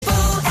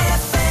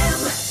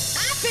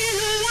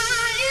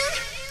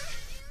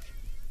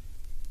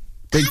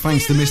Big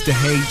thanks to Mr.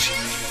 H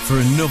for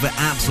another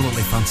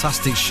absolutely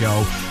fantastic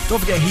show. Don't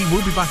forget, he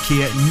will be back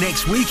here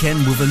next weekend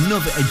with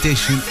another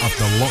edition of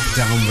the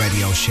Lockdown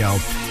Radio Show.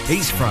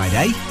 It's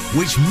Friday,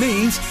 which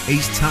means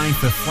it's time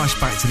for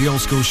Flashback to the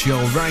Oldskool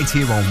show right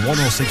here on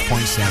 106.7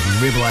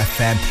 Ribble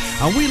FM.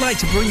 And we like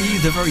to bring you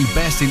the very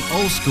best in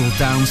old school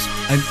dance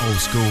and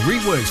old school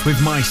reworks with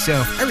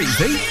myself, Eric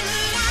V,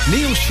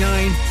 Neil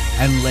Shine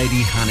and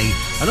Lady Hani.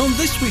 And on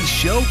this week's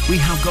show, we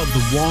have got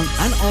the one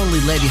and only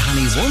Lady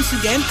Hani once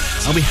again,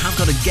 and we have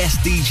got a guest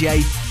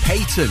DJ,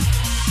 Peyton.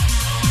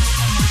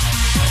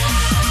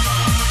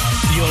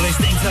 You're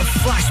listening to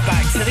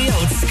Flashback to the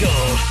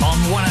Oldskool on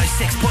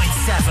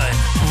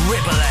 106.7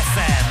 Ribble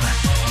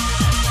FM.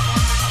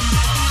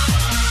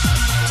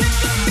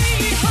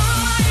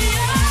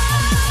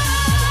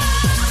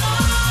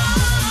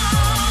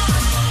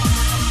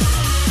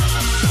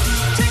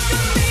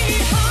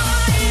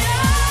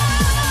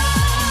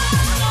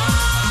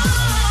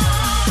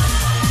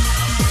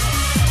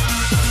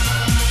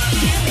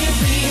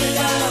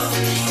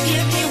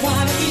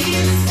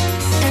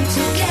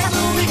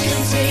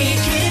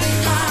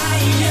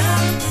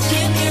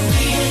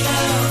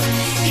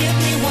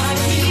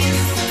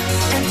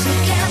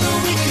 Together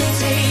we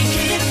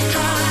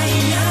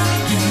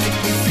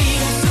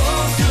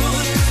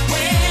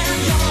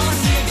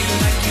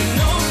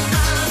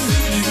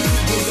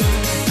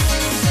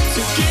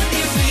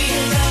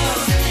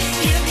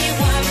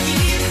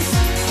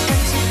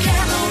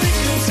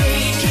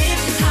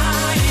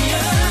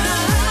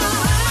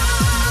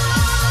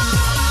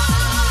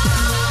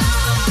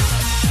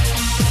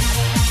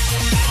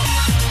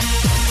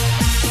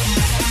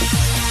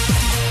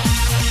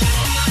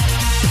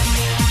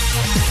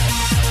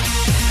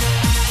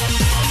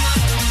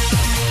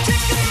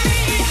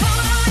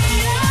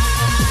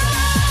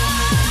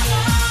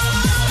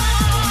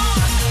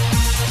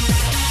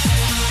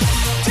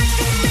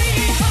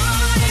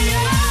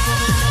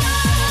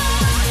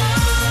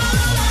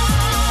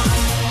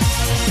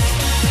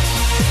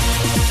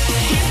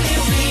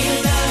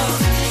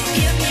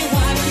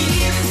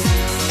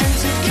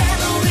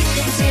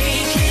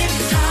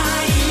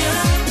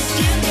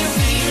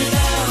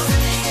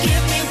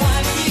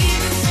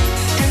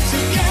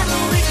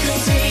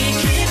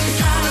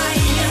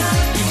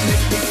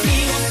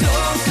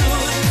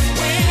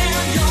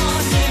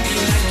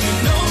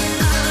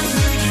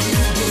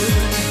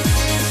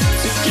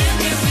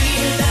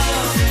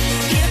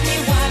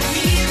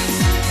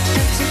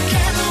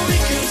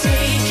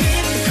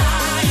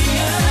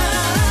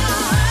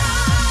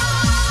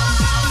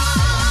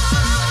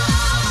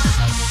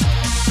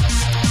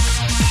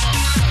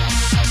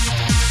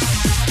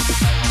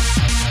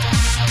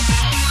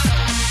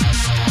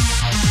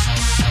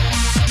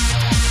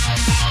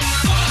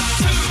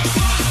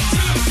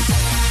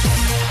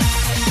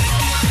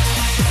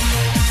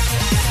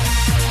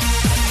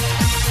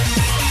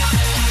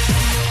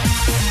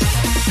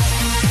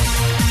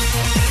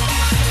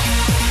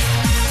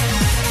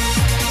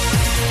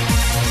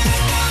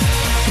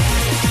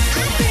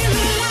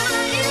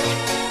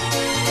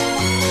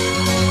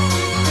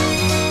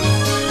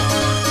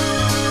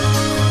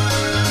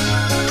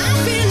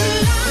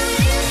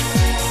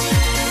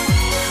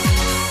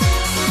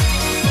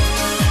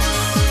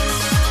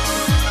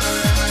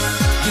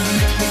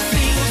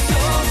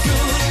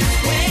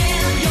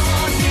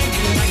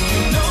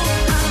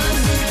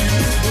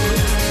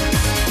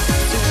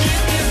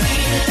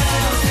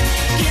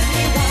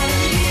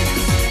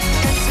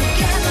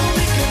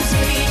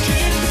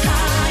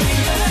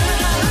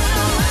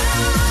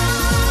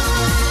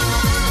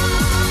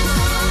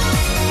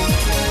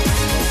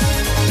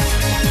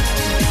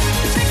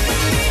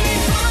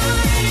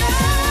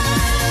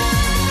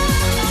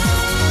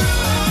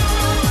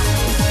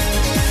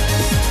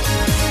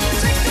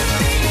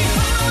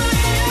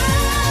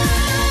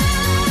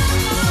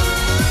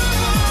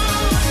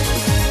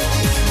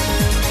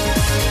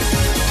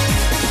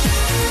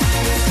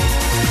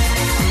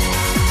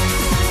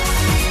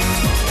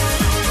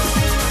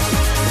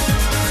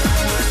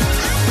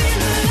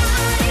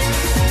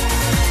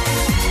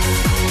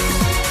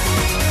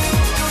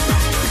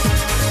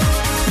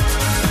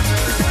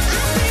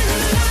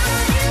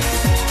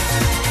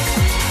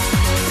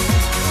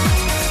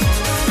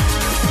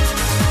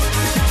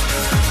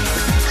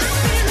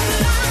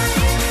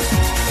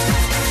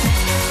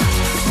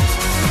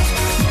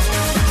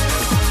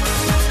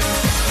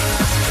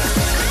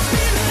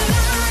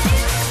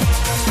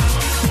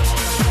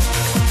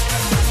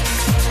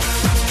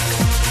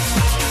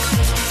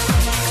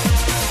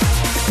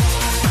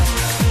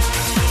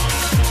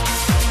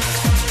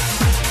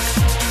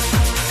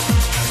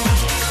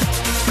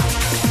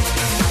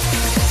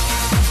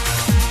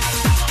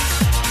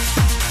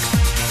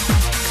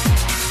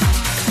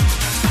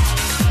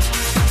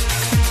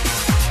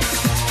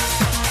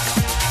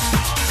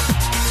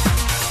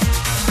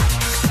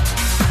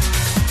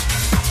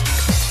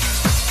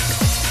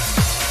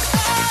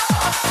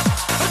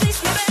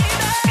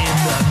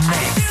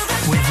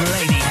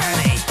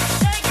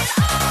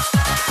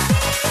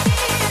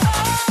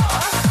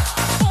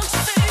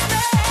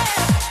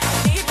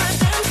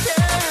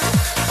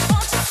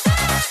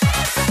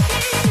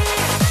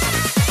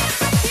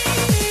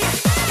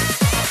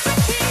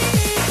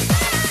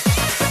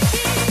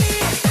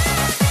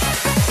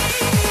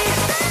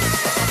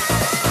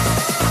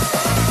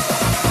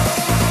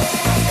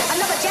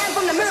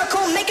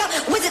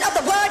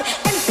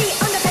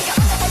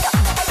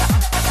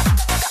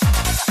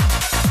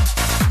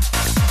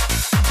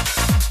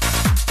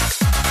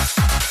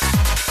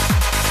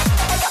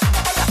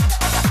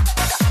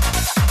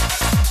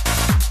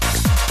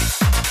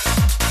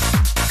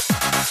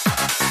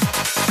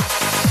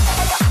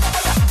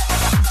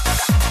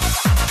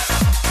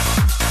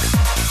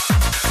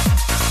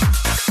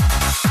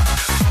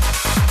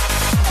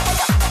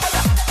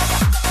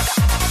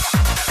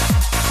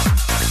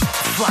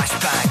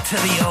to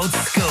the old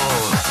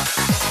school.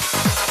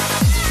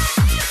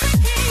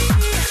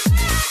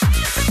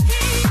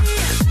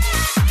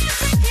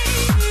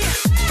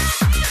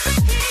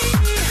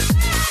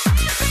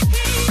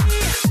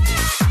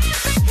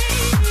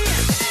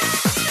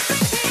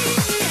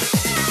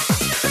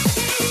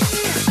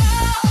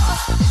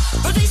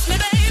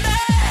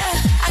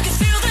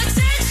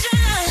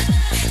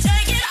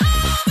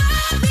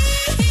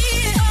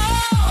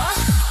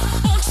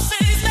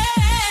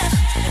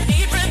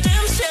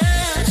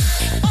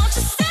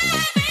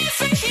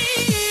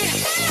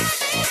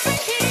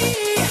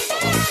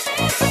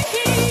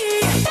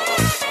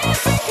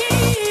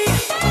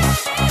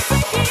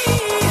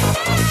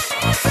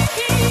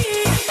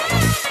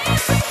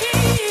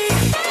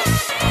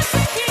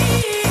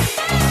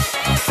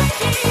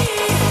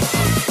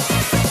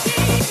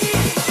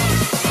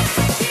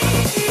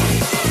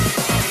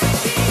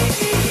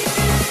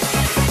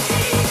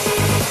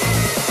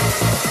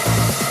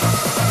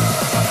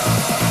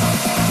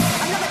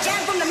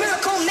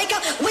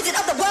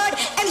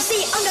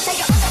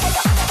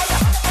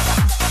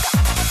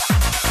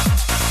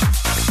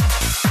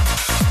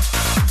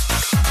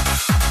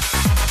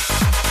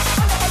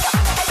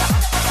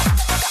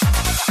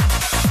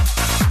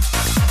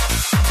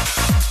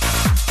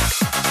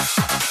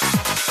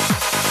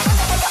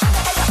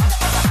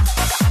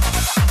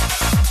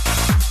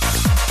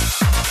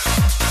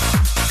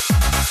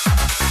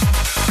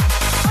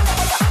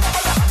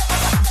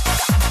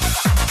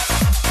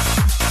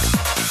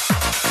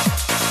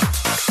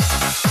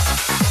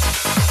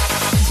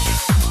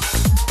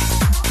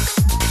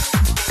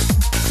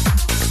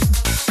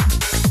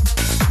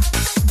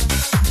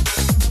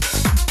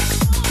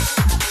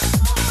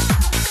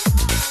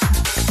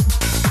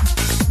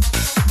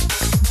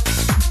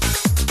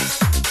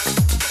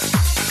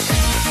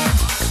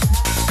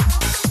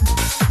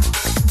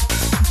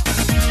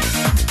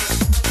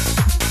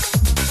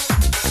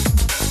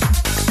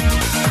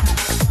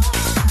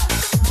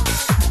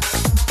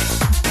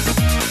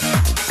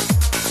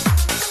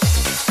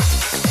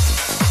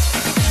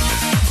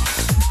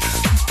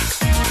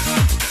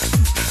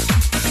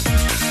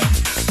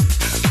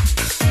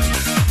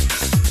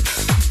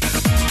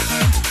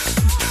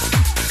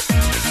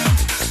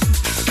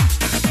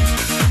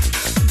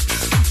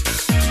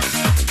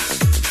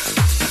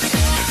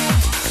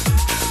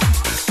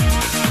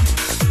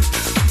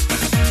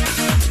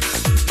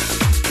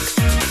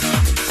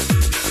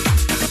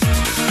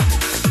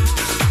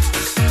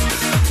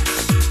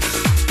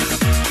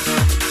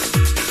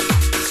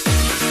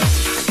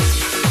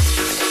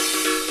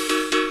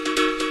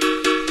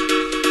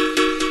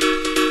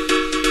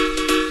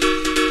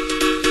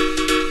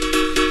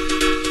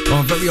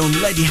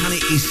 Lady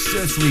Hani is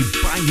certainly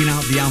banging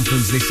out the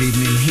anthems this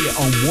evening here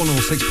on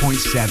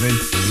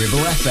 106.7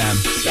 Ribble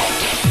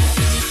FM.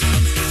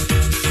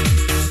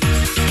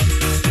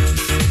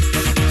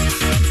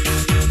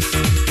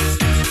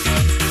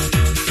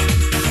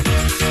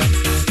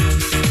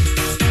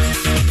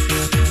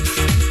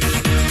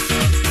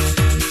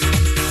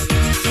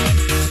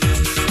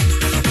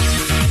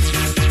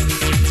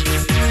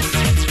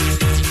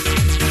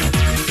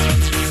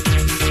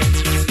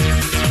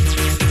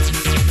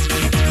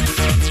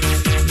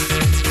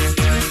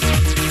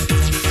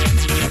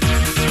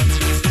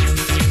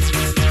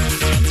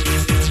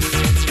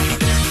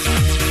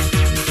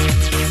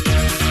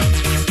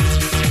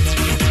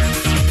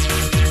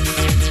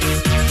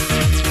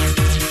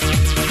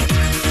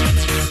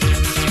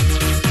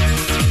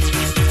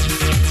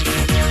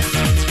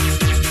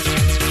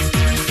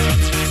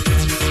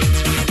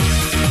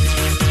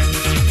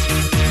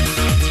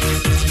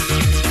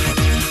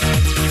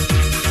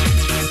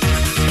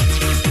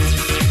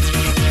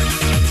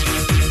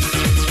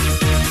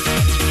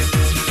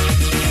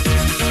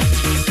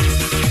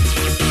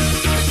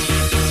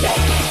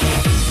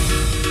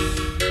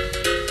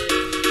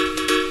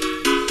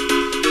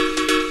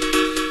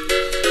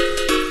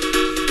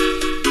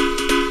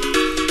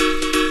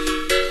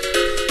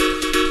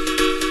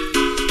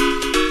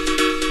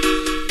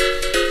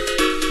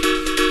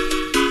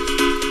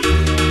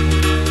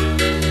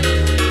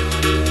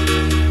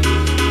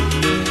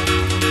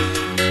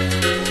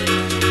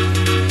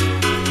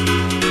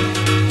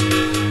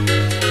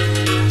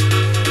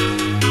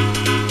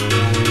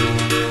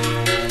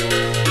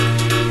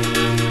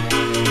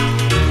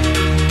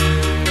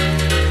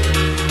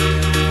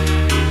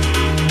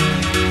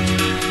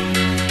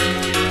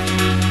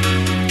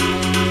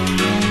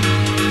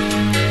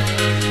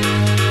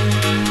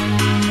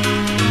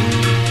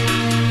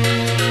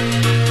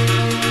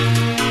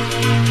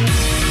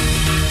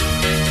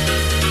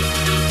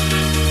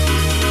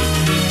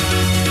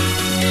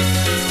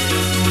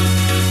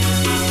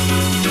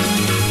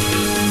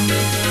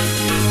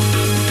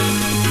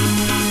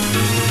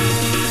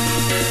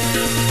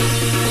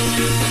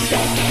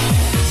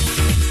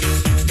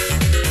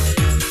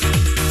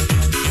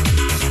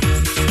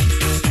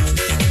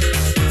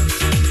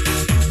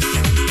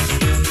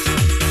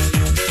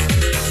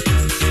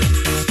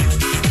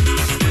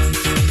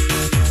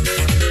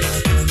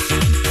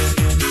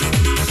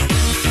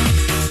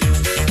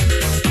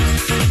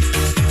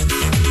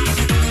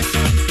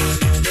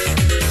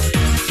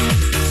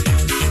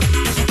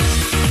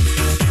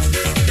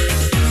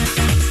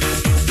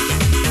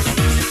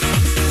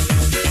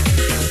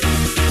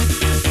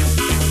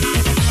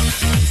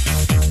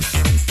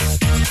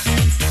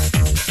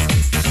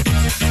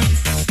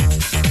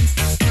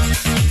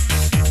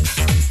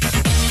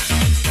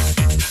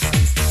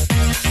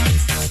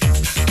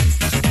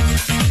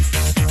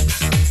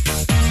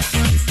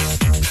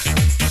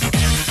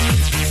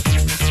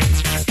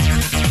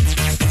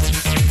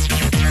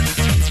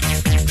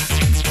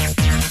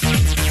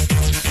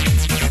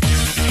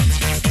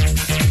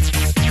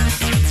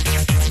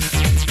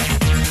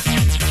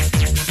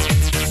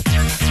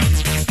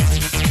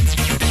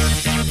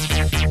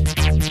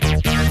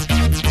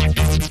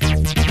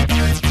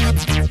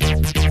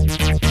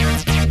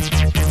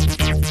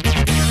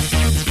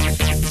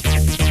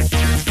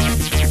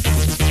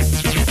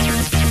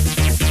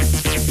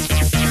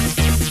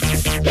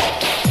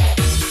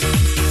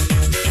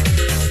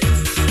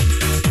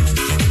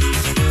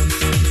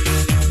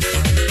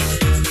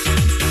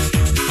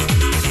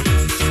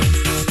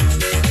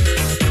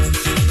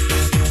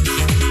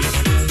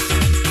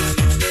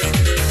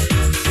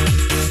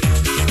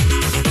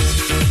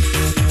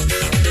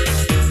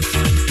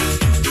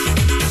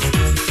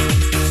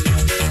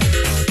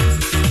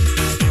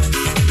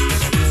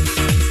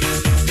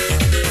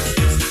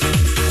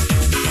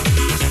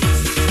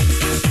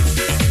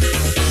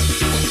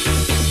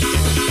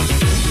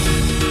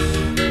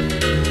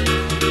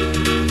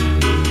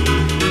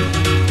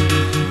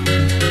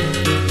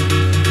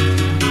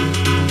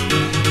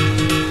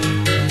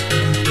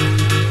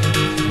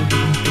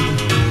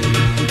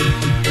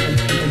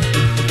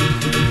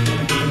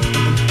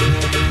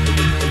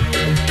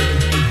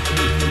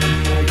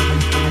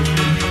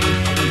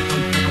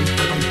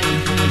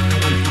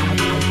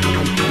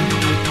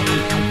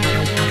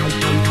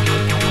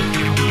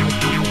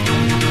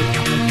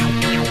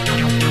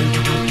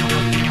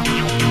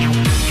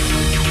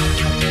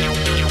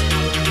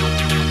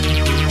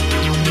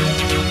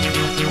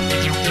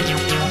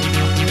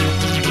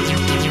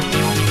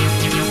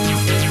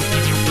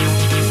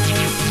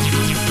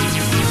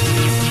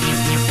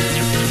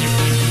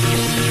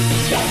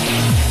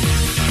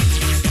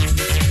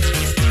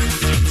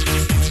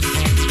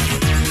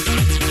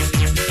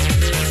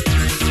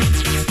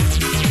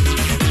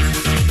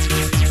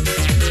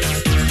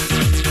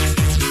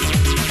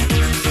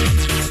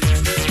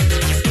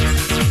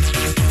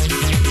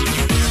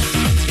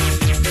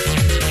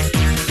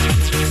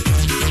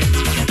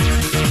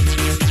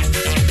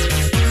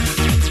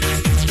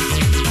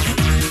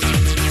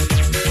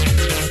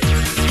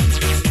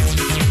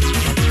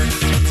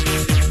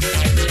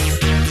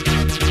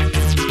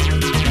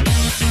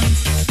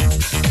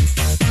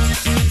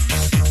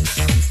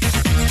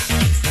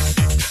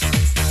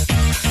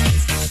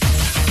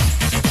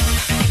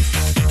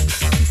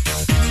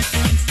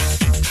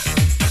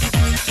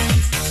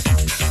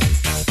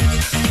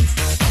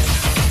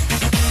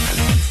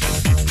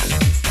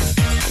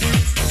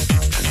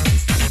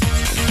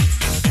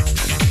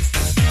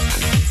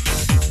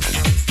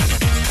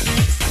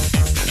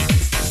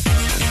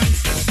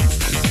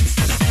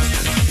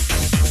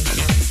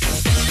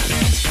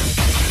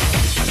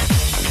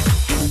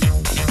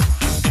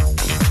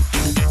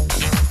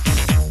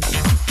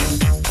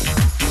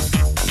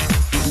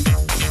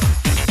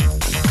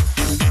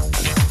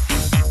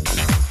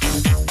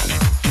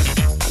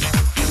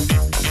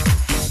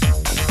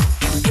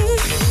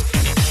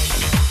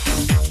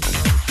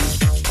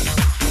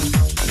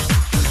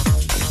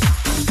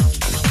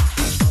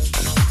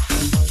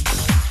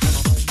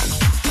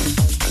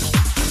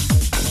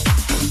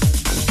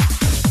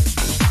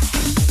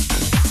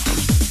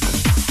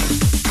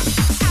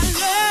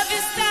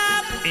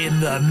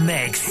 the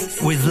mix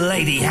with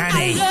Lady Hani.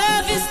 I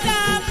love you,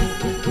 stop.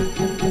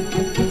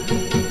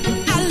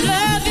 I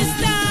love you,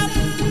 stop.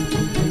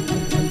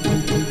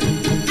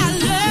 I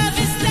love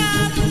you,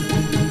 stop.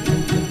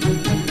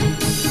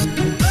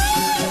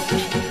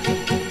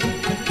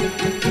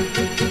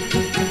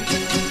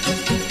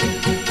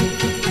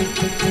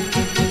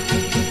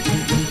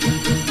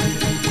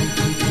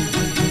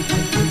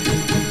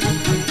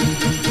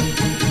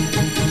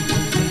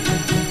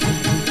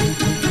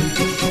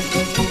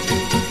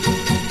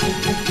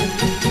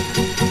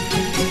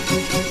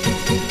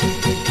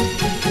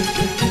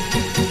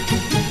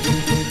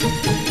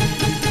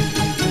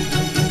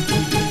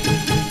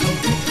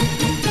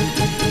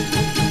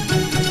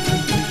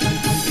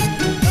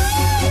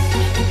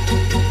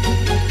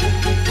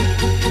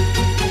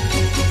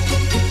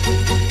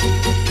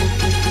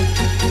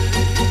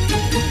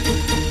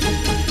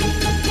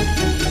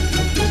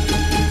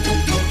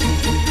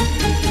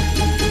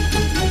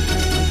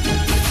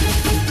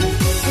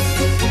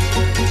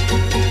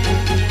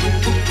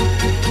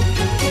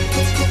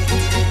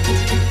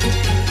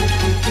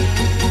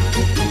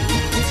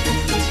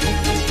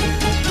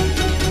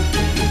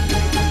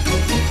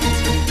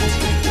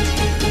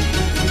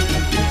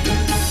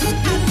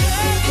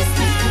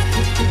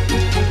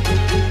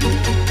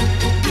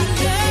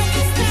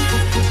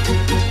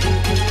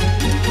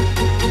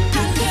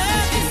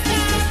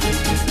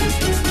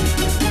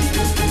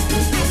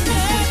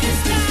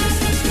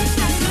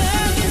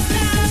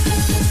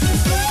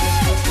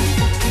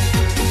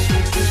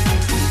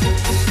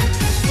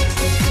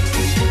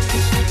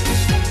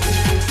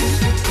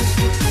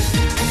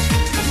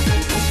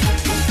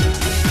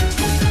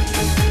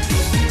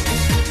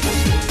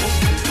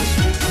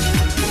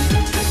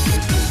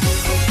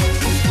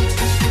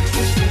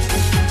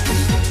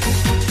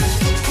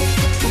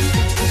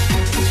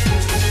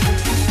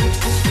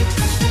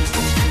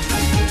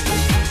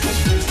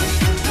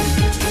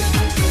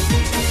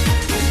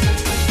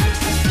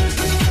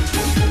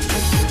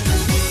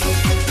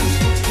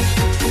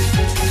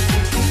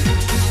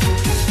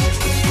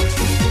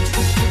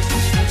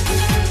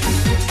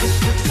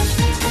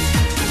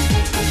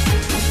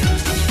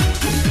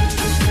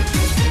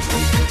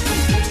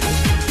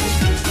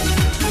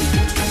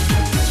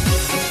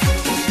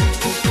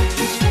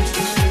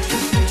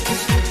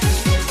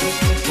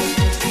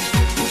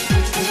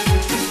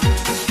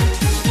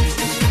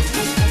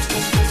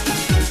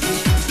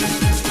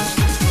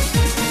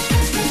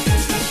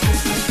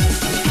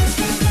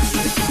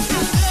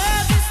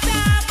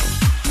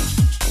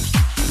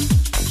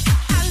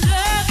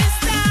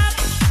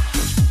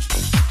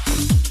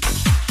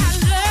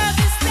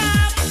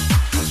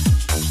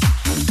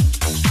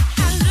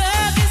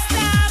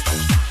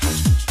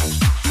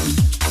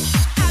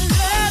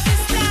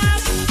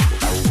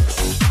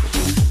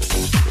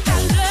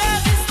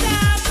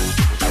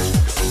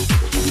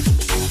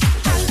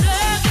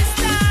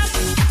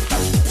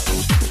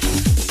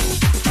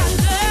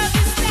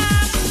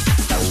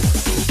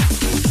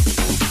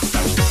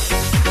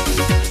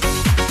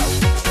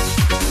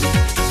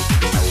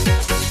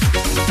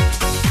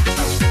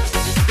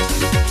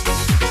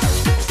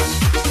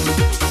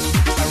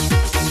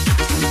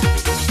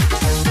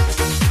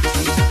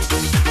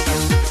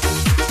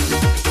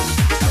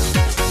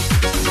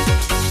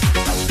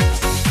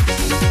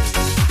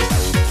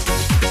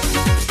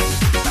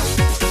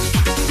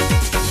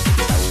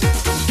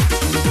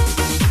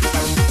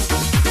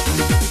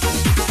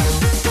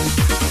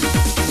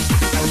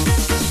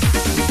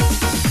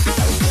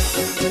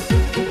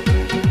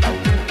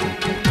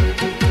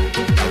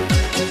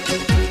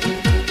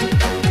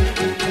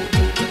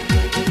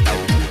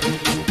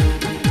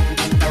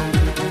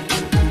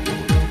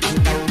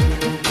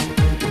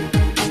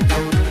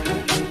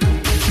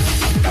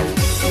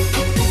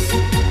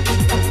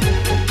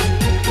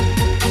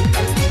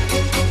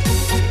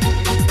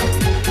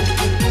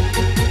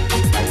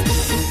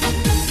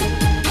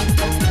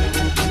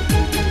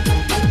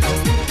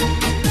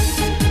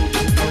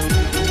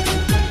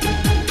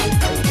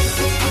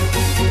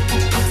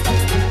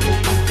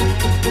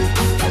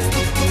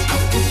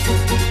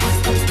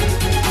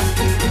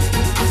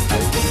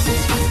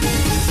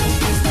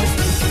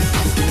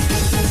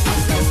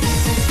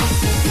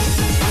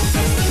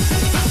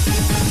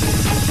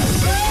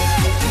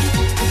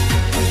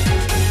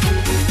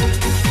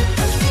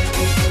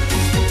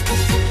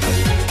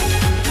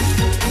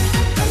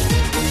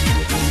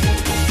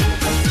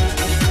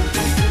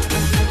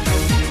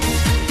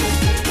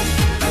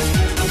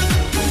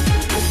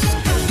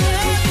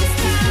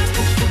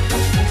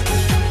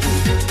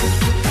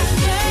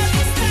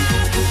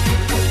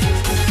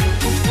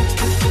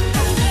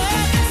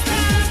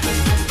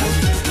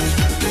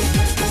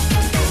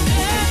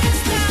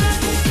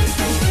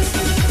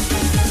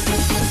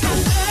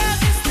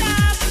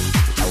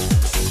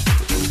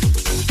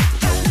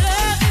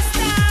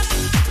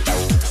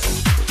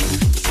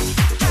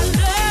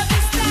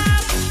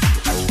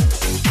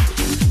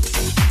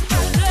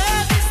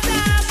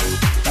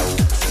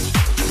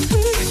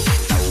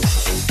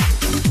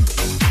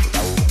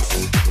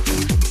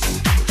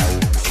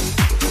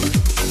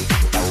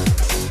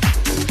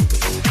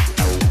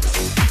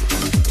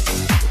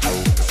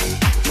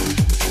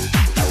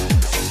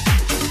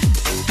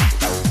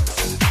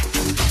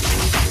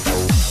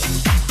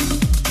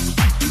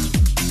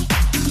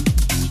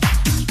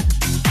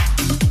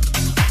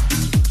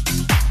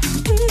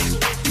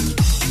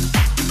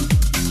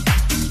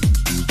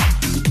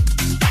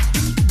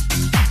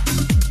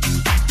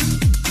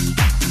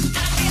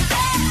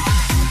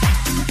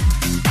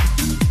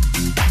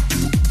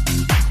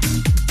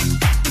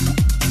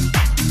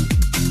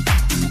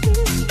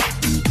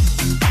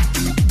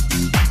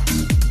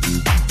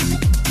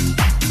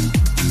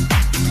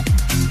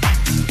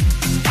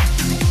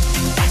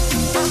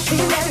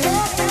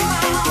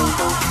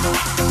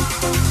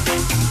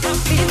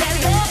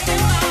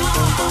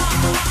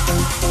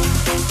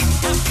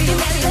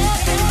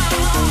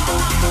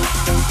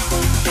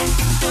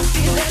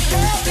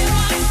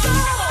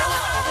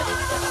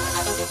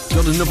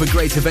 got another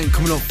great event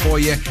coming up for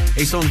you.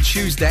 It's on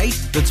Tuesday,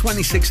 the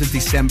 26th of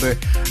December,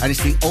 and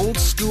it's the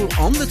Oldskool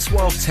on the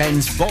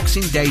 1210s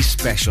Boxing Day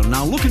special.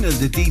 Now, looking at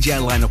the DJ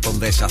lineup on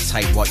this, I'll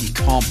tell you what, you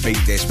can't beat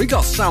this. We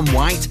got Sam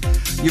White,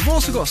 you've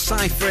also got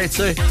Cy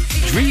Freighter,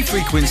 Dream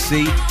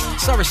Frequency,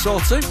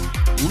 Sarasota,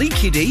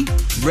 Leaky D,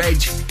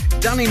 Reg,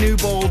 Danny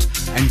Newbold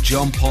and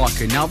John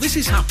Parker. Now, this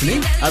is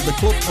happening at the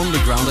Club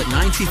Underground at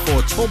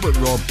 94 Talbot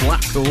Road,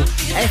 Blackpool,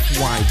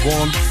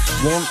 FY1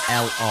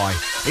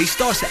 1LI. It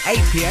starts at 8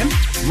 p.m,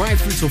 right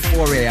through till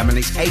 4 a.m, and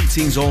it's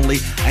 18s only,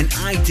 and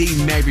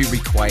ID may be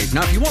required.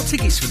 Now, if you want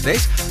tickets for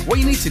this, what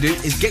you need to do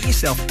is get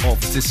yourself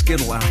over to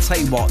Skiddle, and I'll tell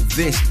you what,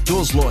 this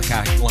does look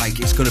like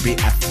it's going to be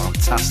a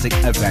fantastic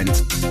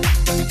event.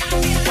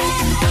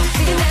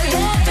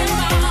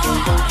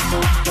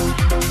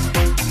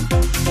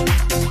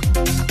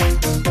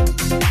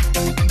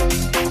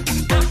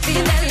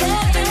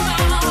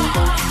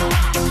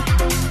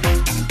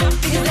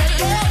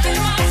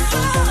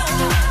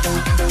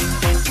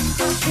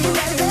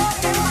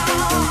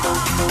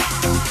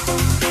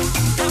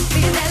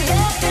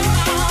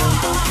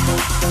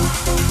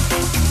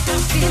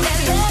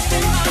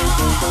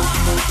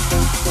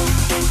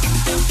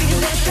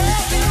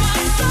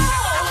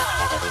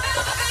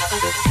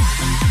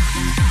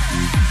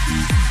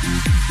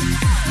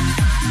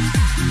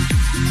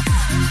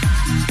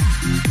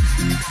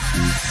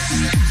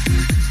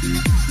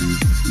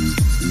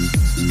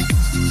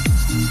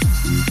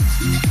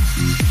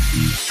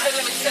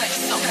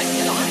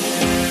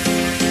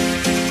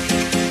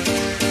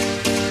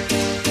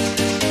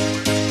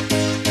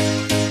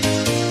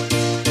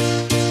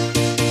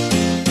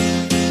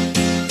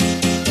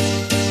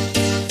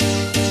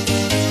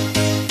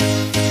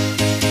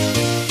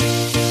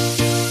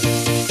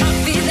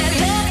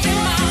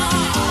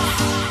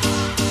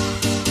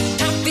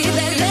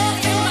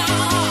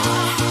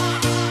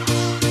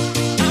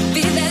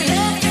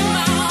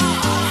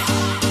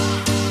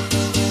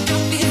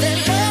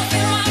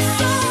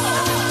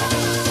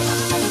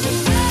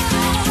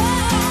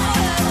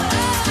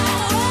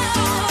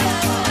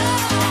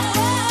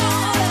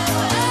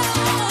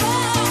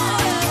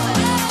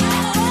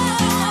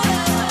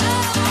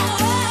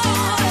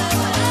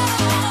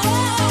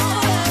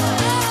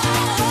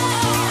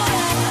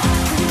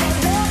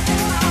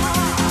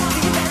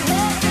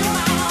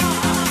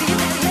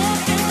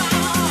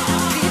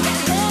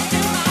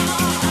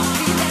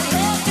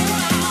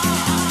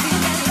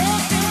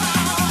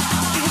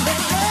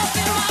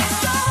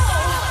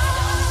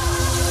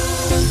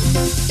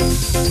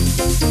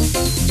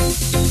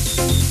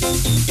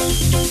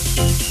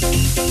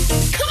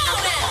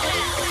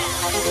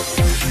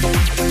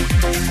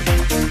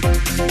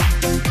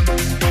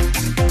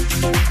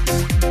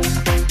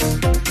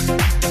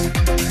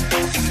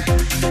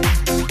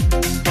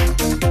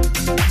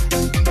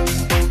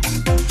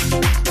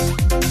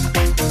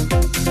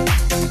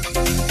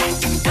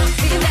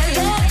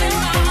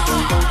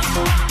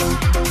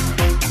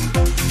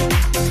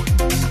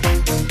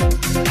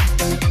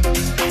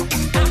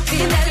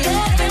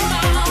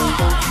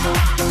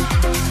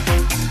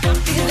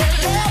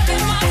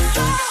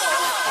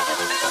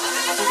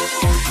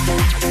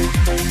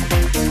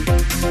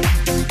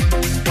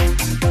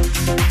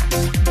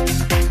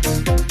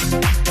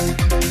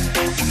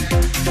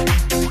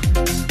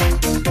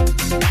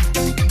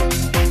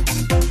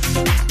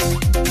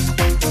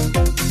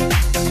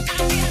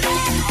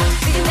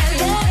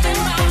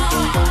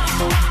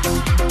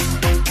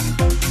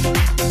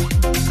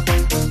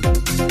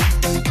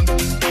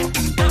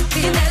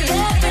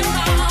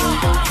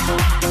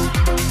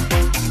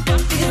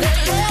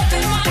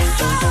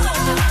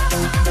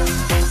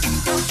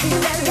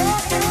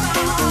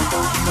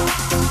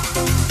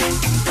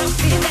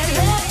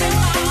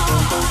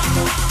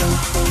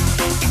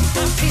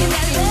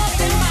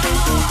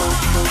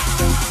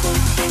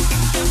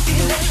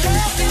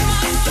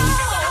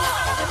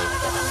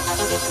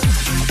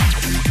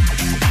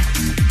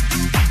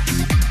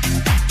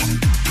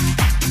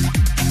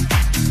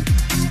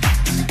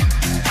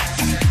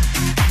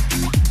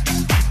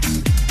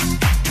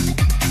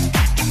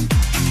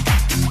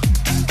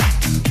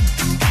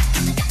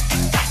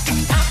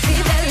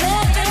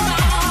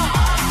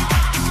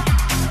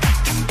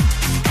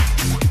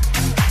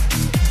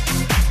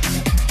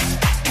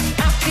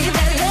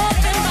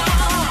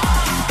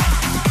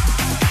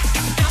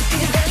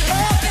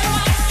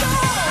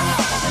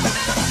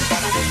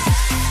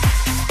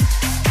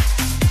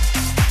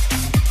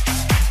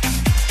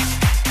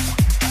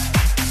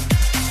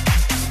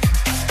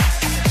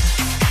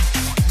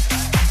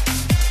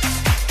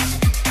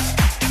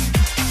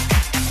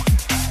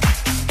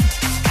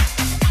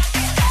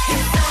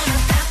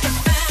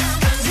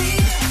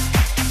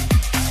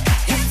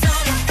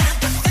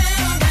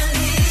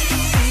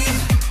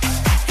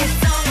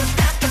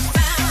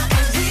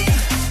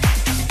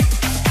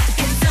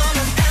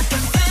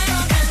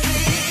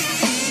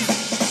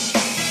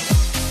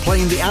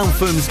 The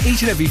anthems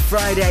each and every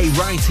Friday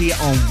right here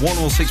on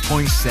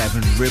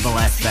 106.7 Ribble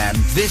FM.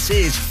 This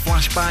is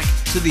Flashback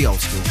to the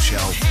Oldskool show.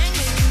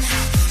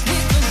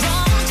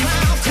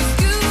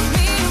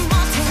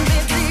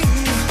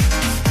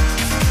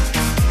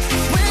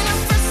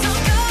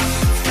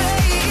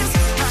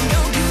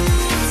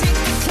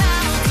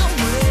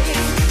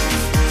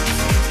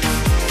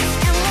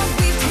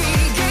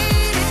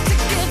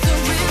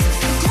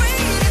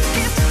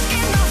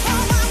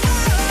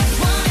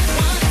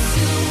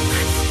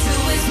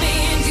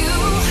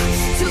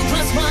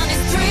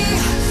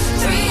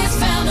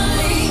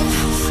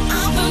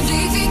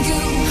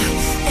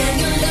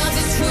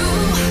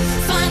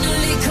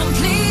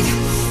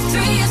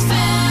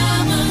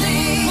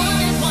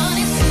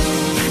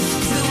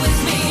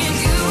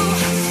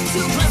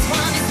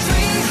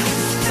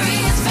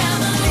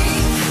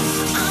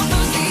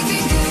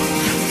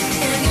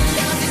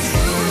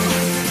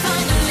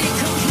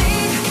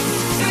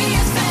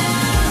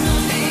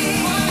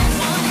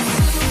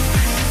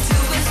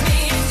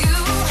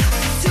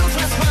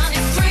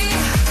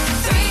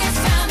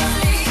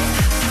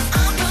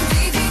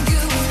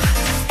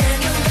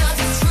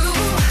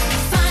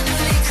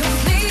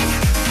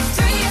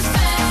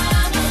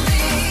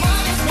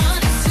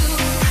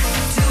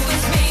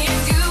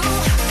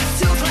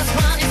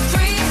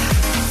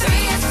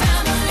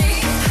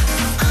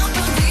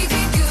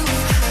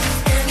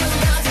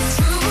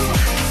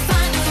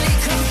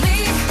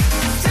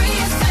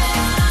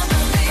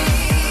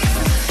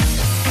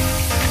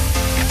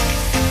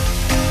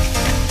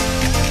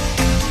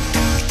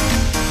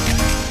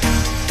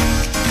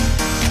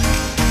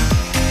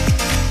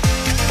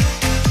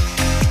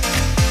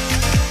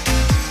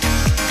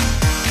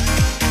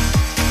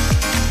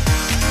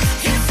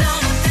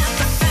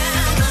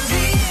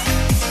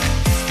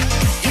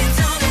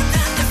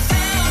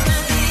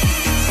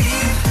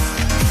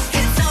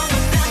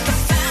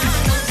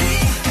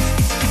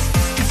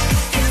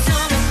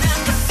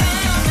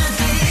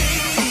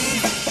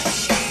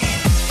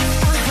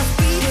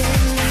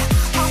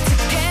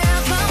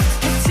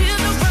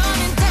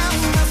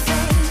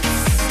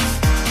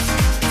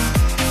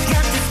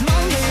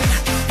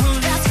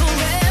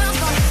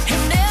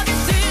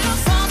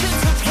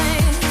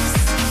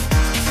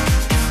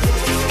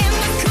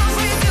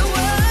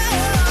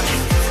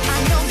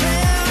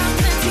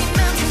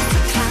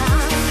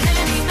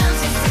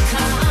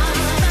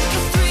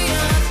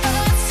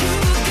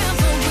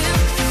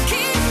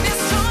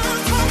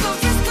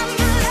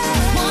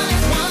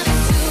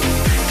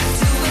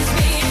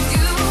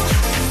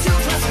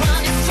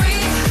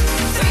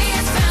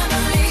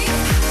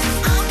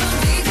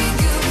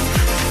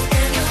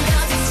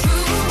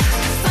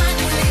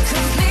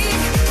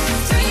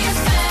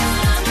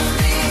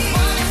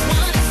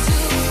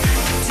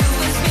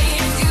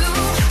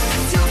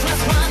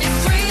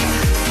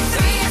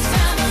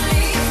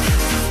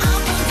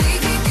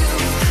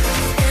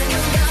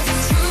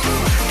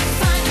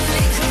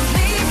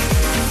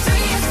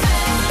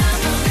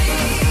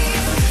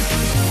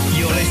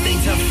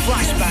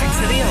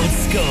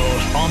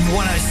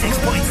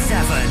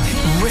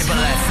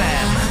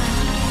 FM.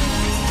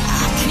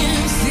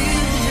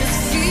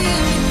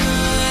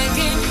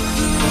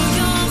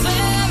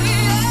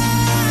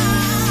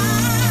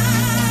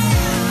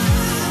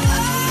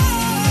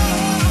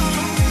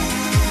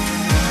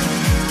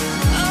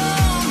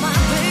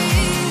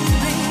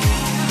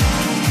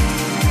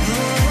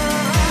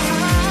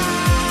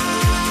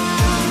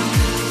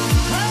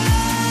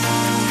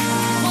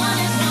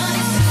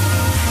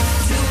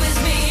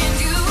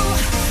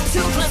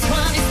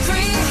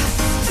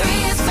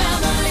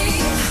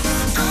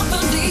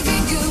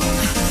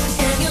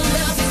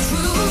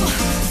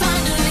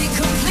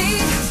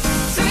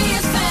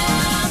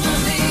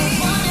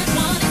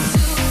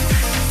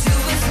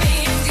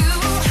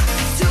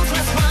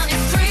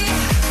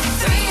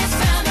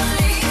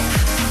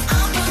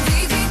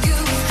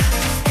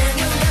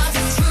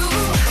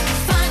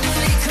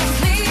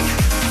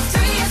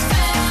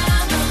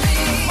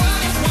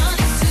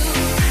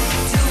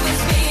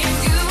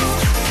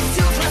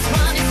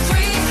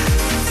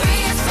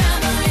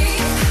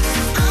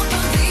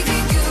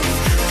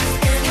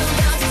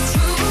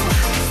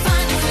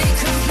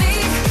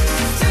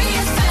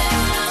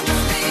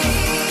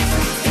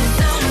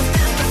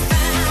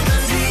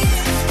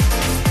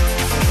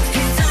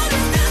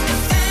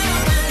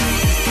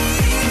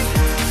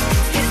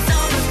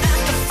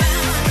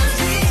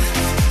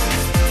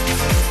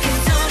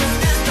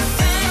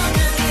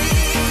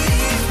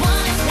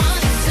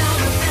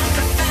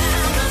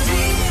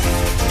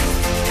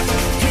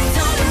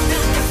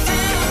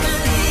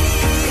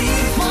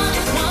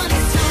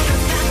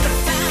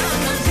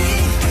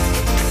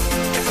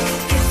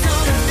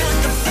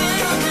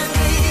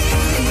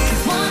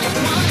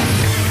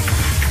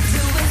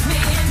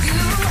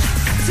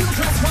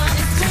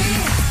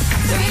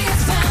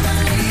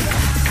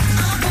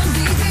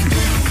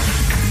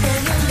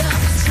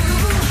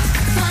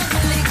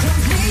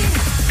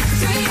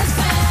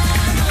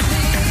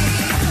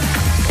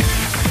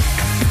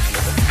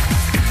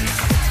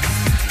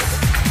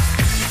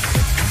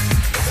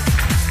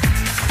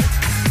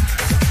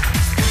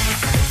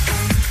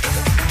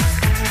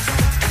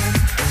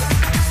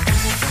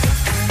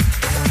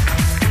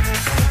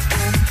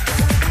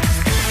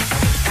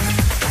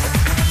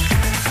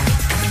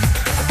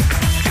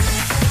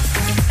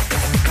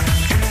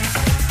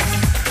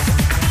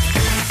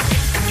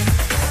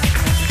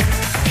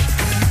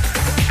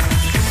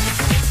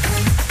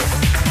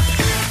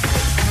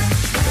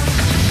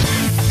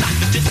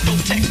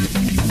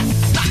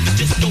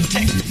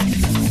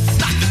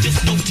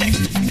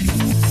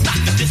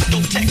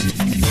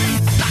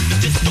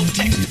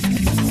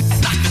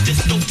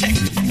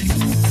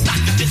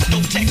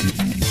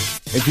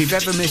 If you've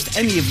ever missed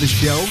any of the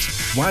shows,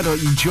 why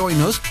don't you join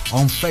us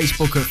on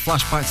Facebook at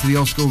Flashback to the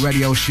Oldskool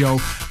Radio Show.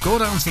 Go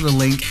down to the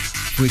link,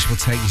 which will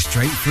take you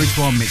straight through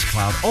to our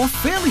Mixcloud. Or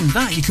failing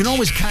that, you can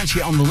always catch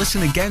it on the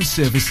Listen Again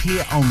service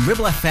here on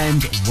Ribble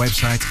FM's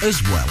website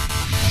as well.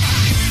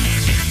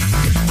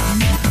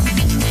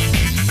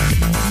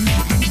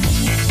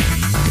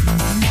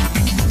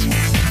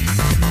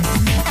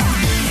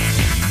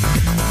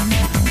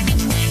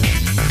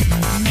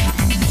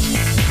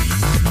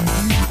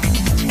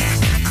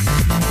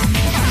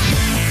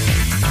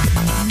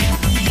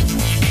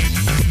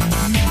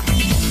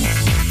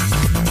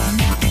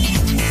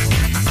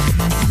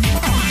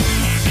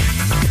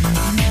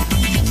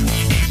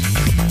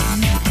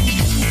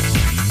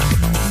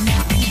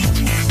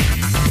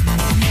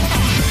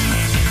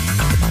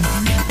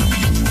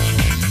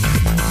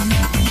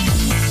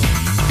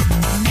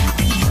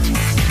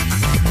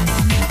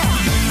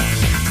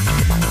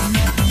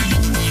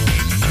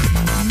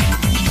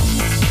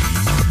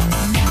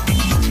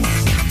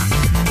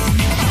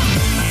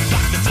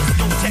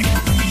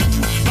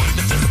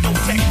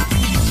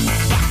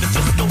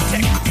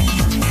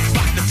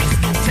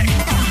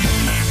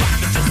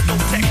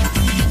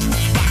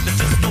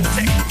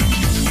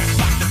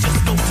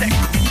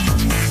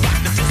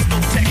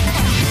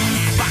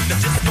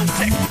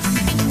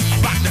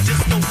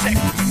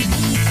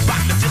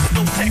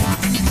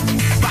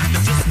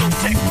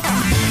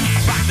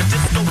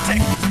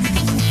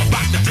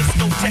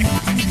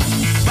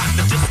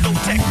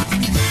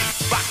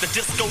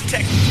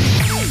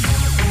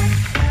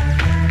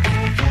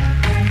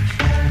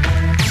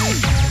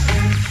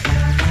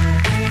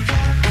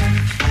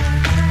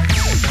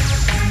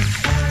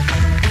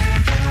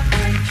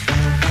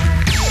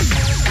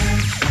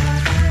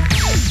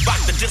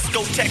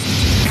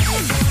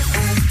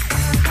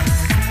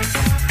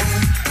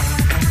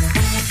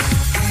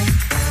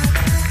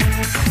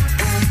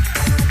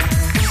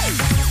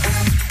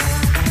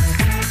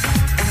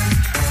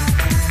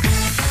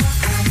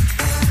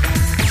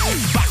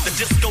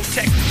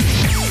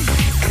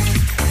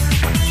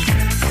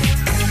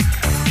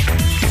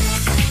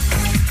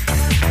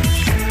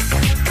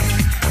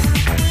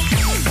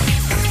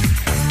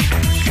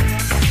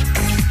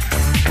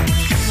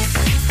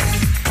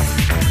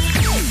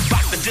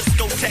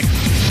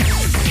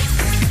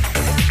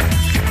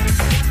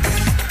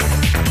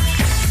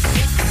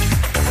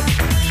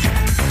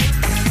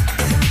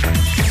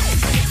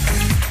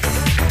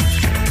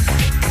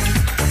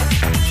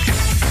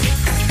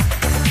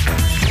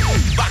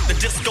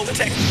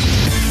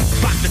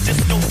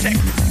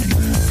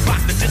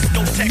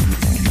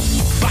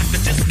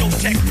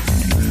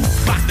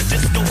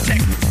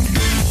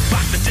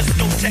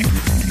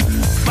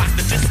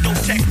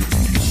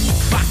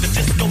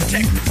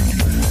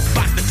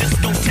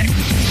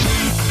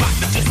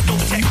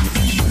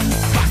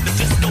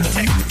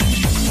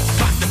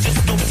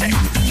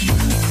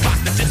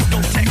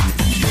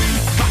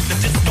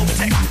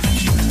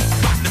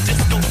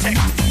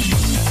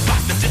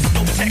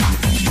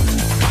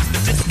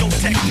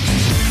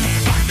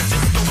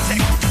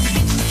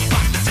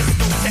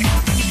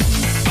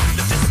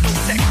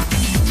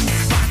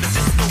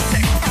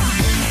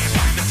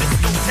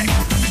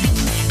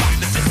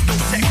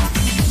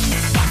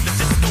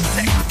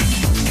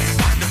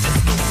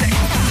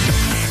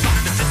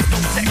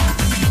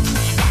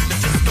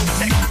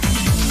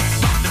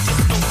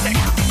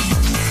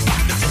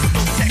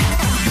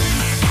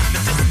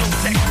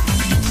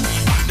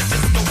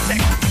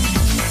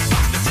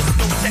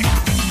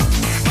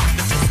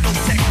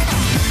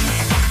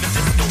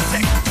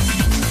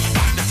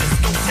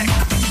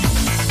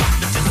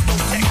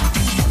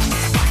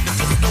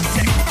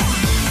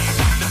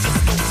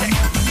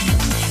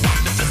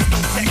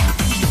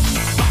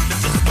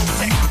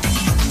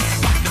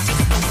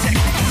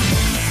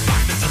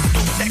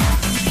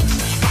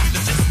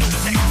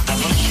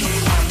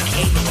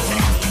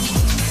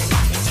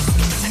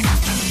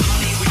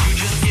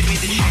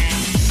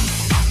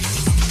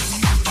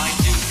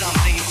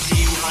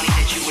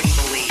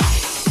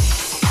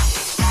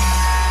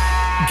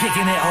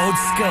 it old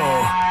school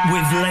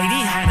with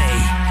Lady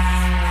Hani.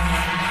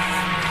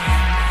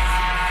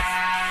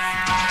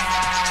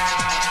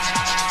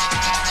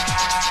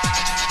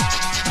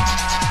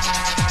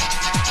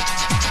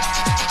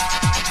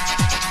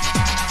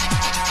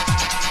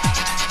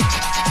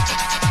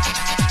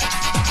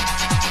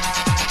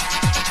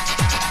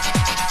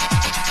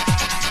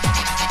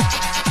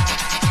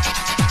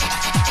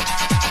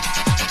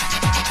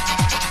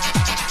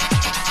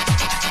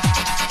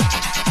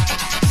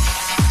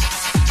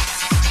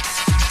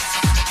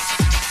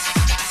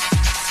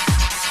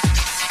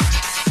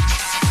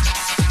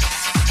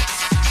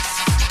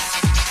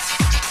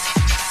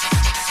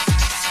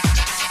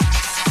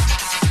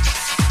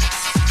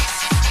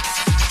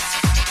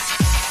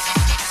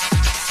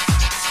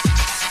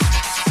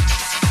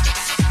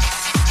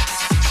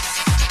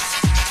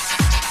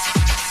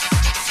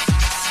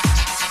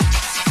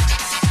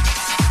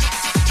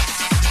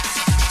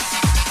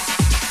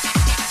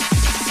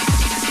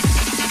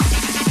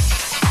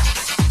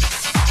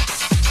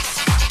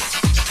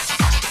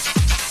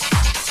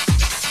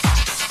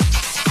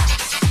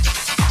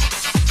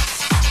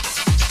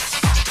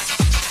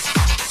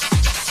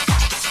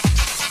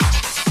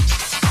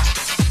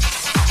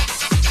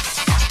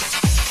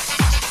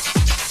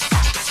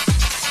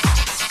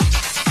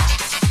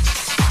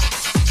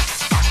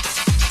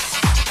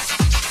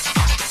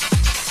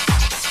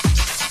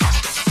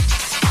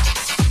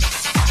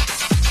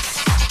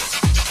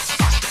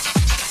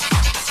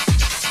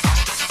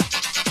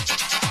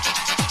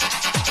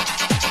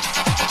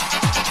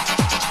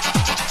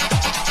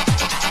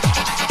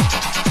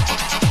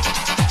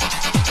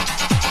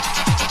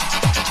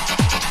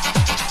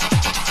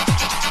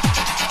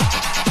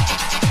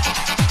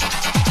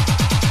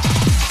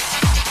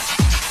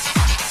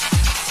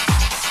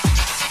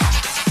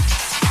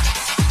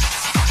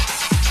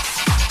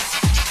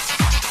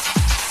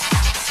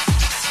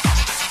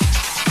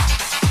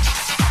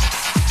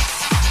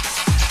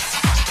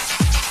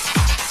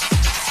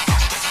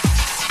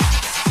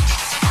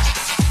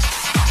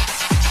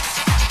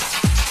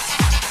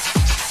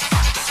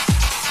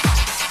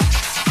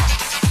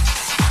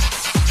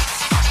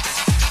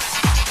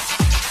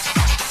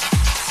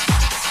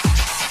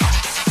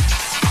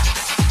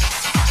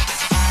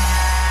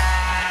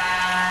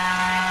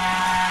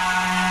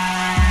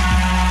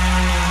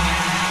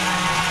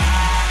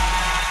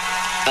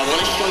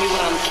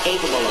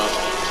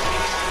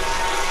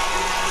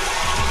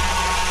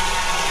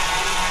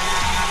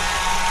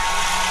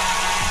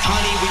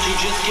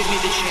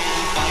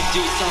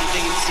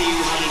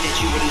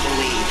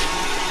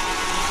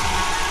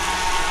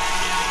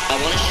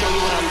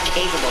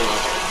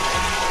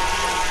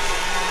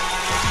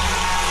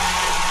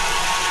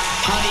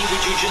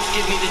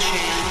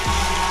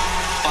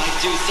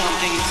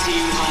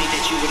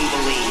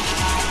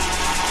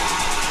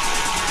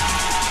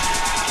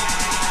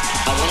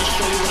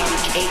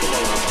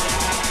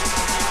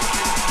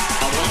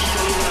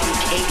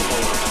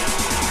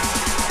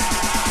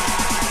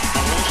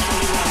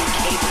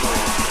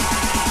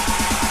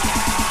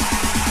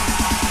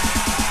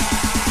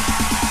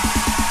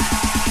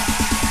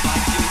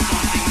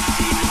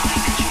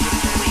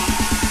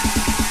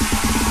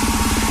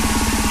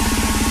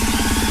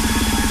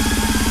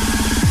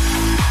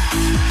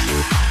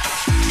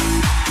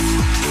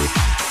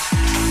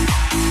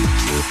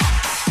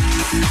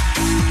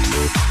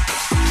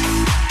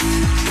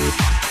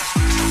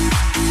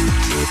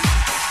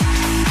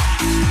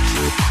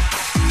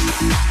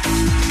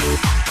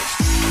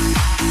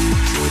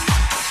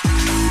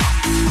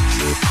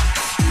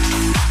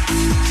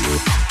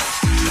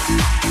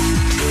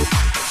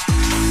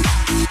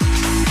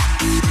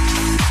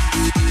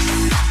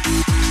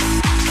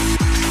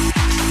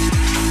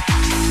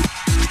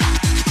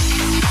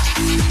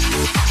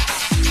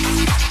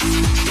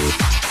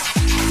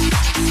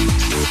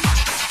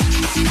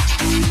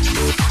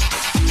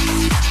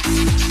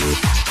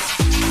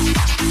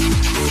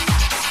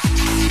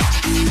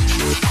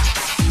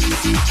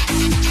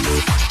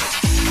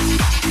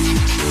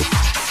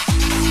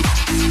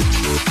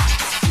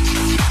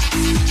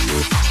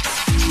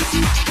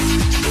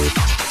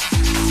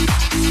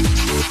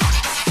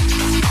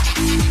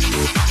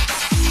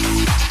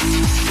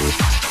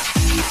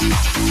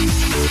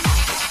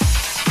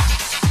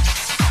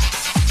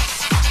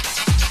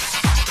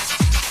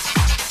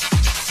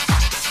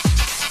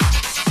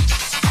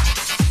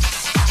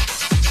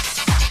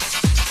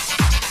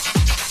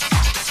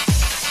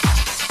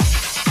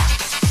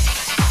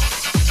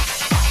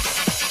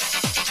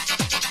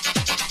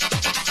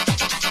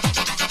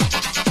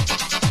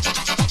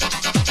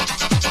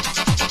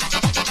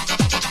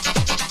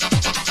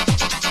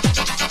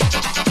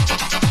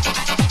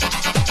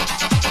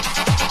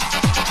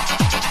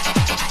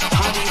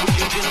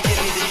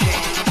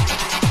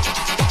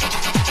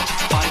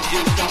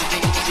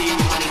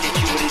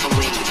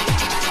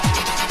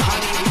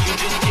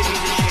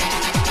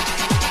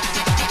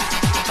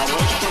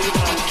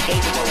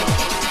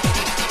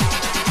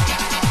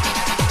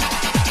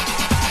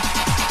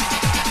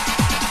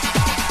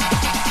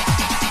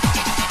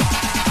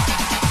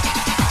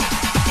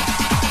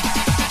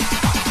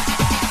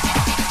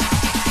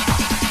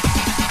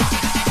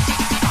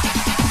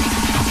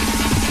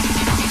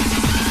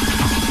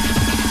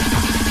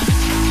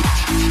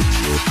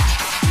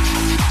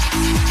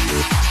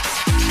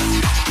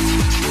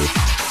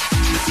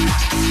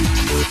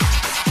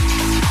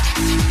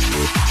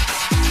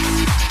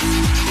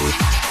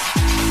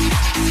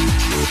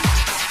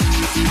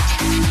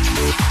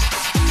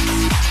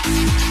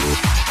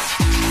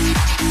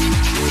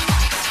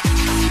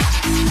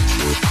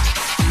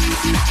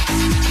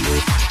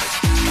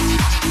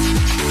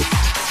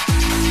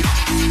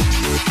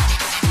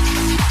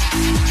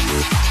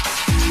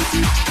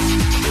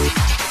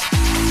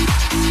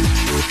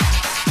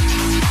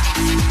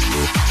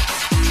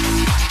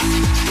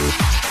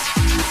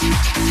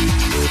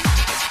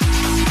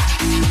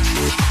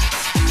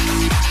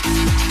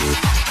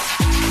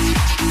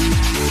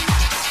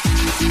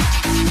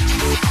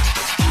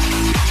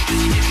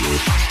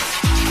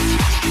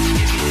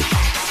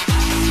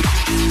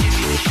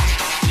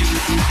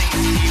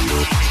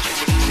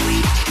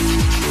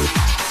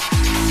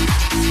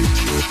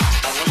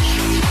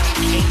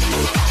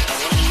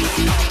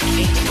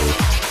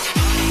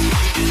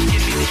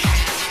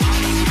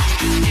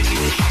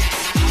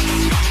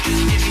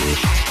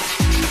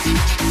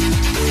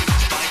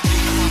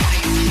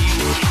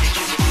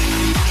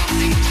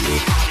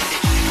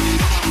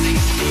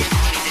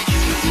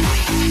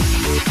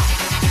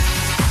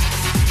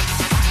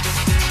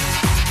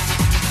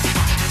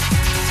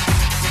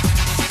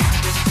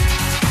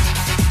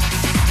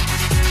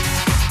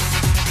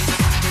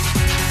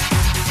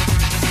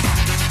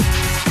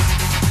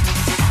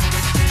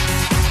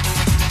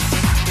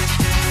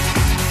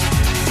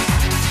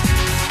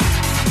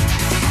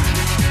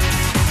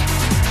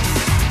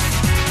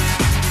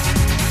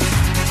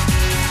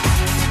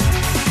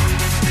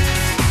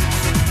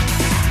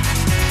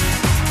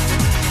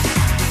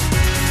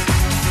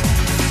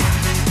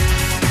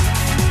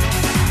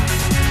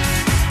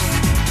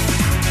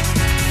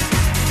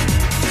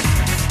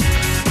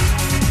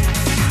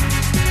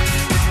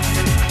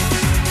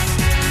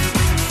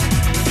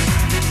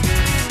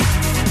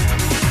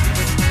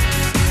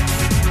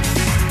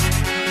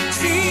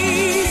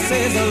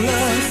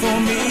 for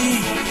me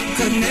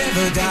could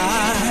never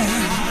die.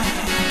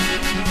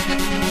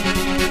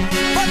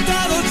 But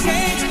that'll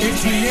change if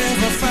she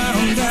ever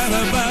found out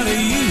about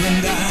you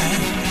and I.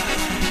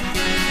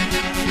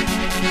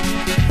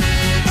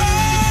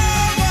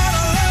 Oh, what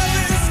a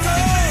lovely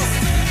story.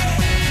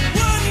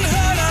 Wouldn't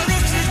hurt her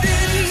if she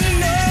didn't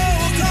know,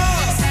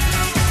 'cause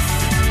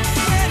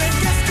when it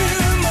gets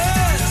too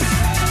much,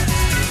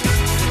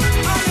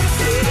 I can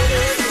feel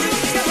it.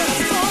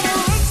 I'm gonna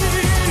run to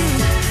you.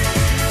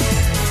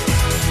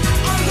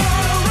 I'm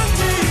gonna run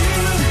to you.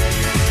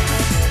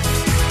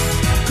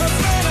 'Cause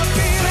when I'm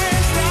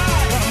feeling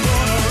right, I'm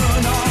gonna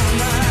run all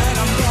night.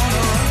 I'm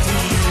gonna run to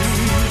you.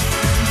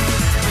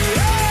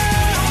 Yeah,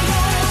 I'm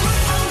gonna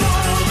run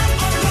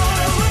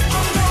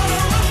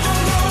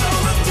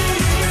to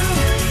you.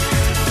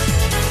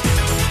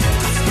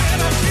 'Cause when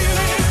I'm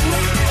feeling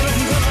right,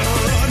 I'm gonna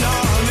run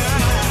all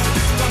night.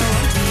 Gonna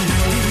run to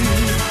you.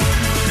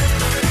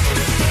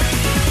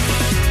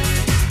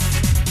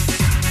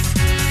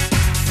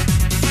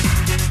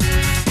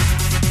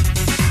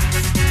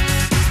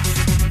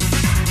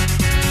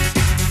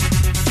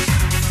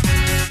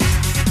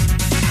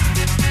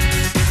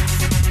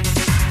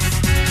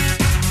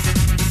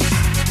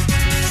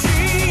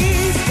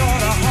 She's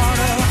got a heart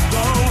of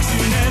gold, she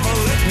never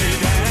let me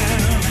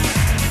down.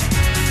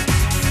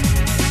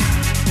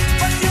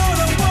 But you're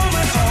the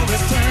woman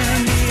always turn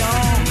me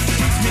on,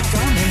 keeps me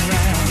coming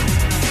round.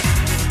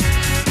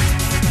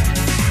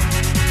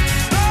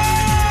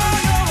 Oh,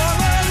 no, my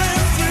love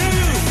is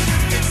true.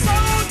 It's so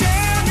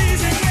damn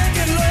easy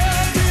making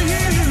love to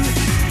you.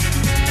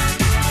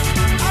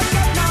 I've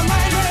got my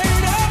mind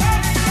made up.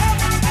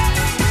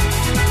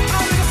 I'm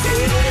gonna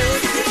feel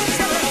it.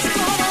 Just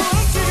gonna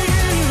run to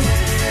you.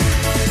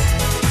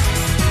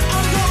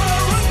 I'm gonna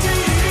run to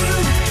you.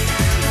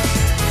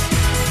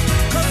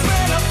 'Cause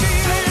when I'm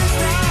feeling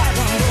right,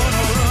 I'm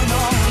gonna run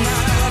all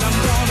night. I'm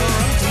gonna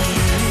run to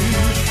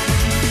you.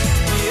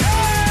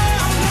 Yeah,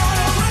 I'm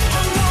gonna run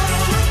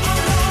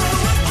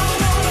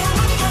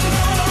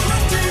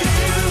to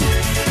you.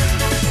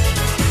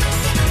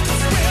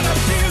 'Cause when I'm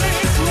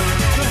feeling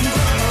right, I'm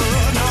gonna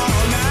run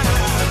all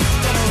night.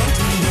 Gonna run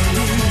to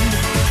you.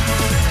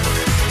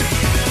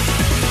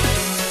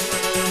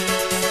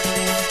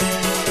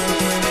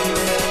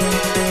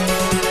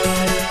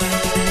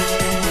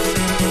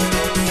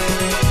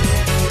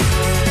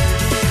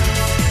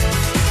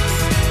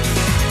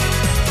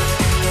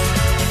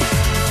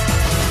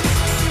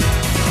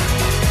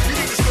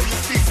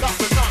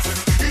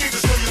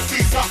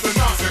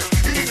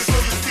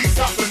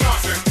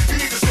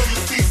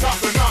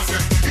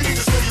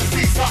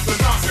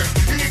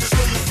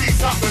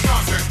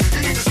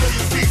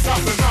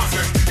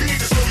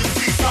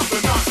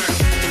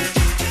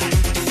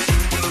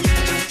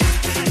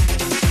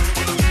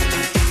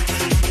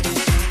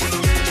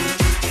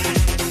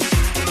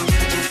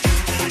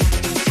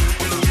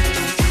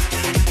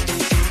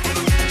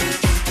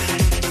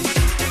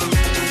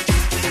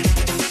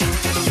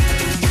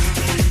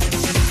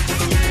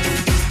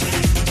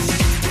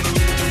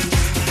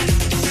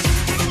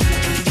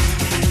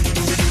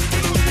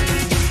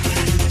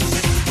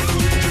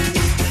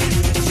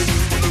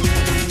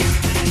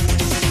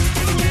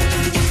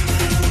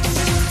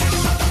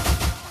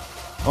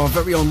 Our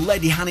very own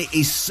Lady Hani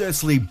is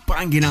certainly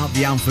banging out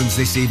the anthems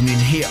this evening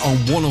here on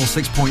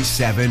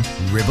 106.7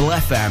 Ribble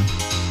FM.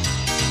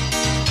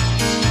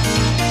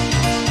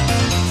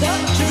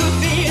 Such a good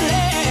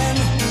feeling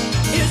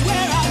is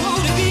where I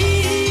want to be.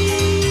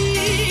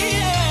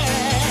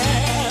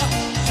 Yeah.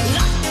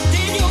 Locked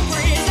in your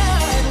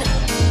prison,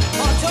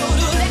 a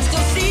total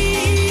ecstasy.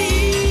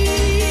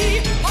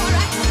 All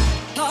right,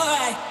 all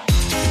right.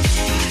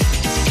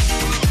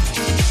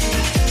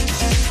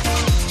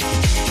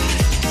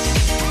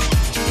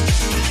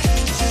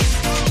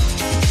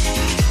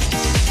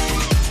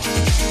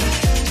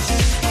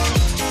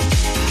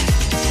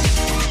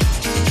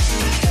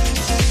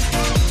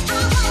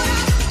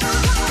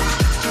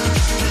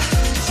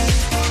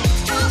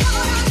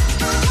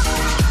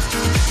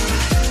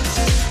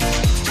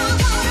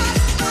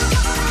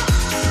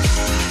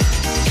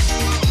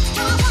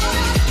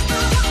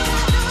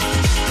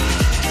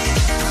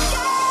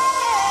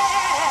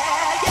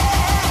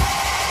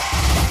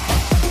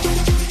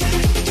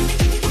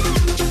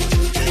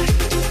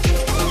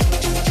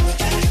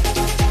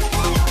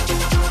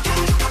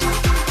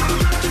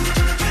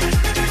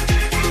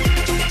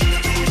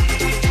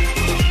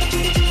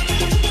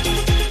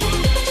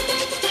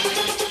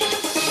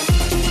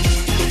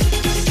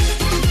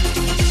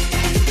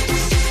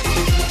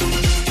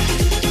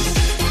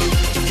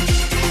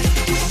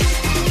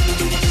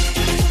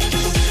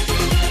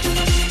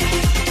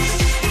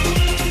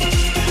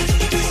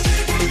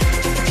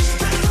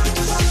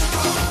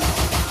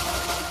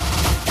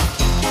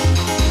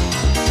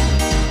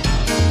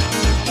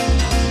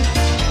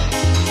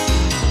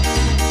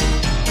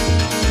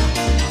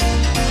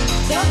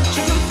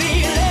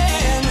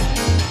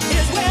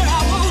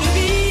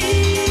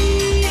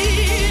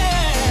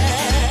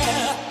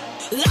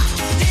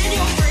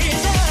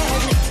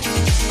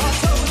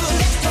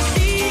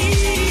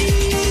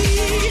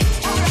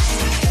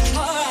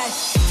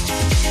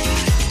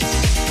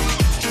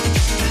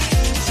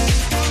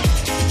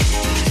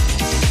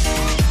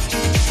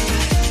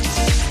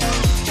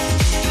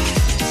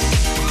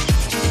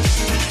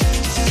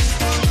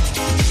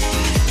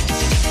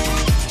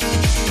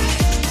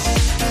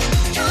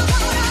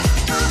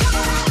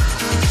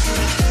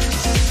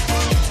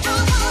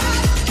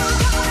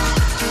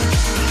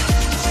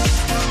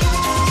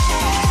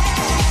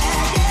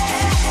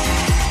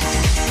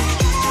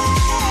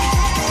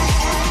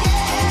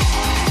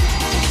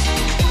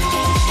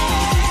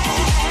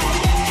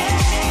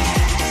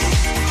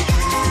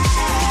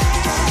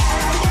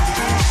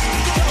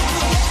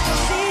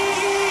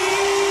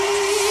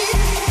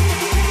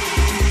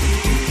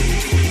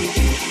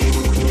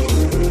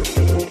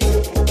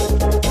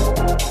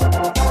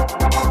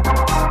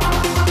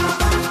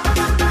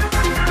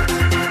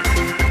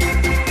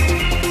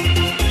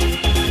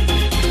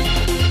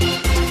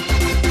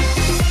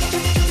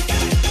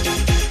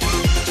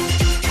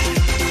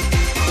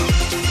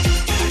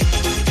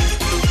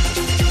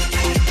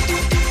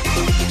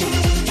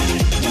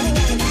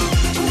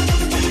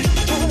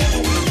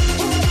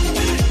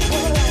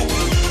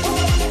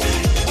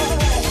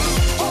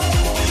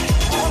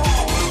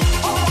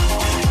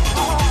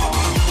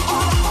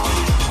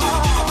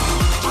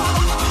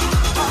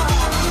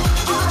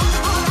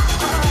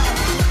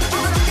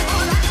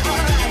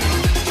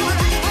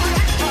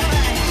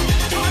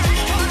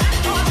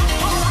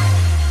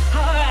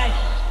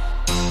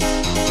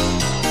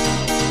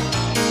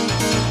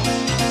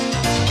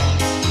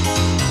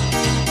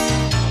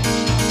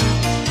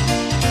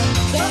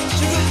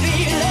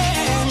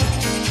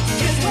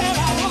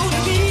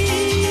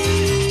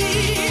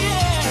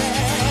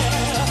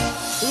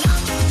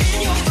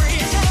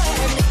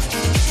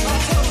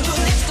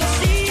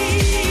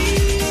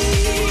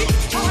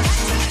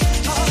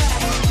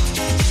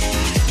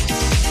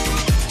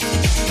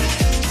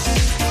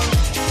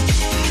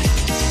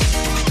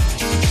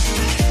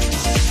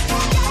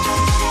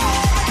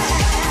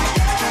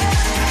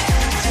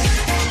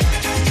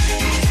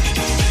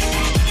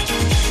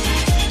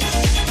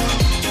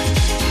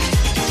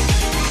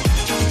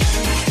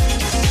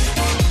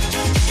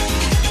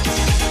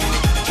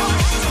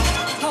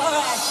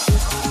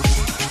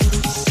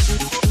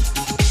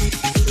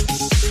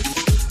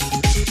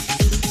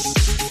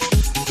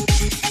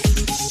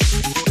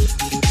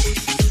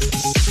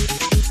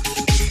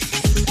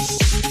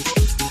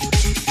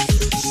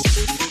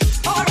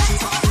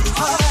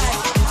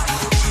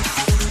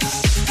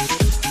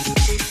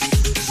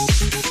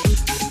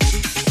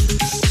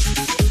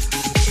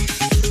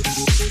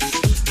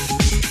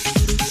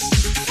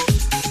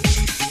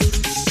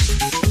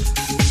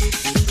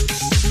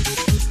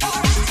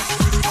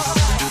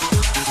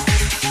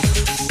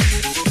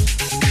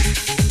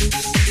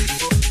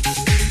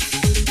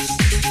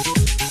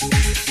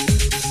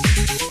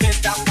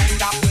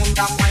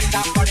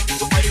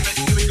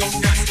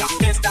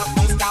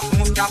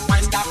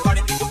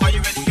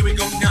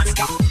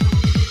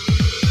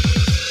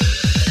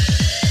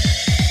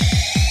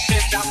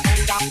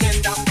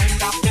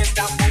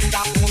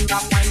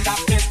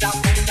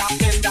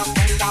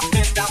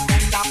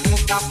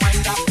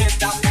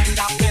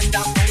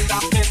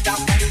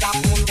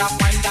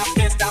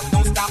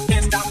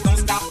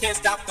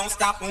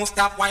 don't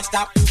stop, why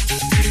stop?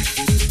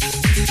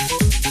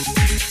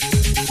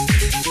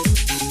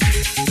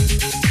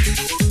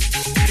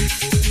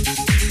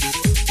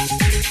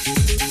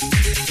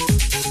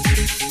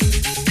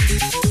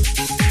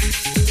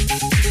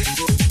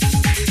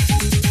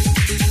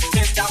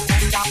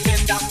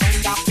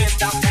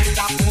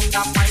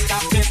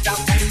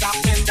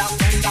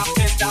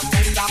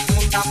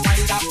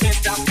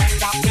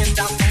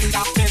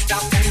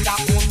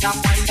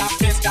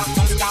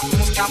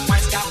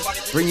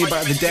 Bring you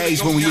back the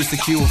days when we used to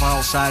queue up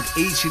outside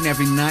each and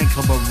every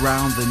nightclub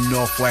around the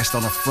Northwest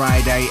on a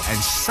Friday and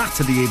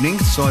Saturday evening.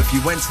 So if you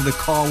went to the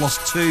Carlos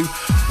 2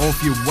 or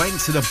if you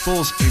went to the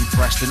Buzz in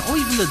Preston or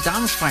even the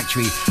Dance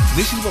Factory,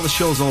 this is what the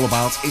show's all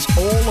about. It's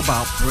all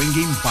about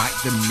bringing back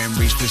the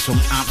memories with some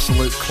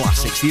absolute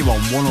classics here on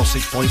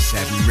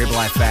 106.7 Ribble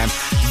FM.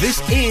 This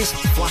is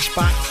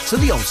Flashback to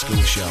the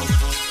Oldskool show.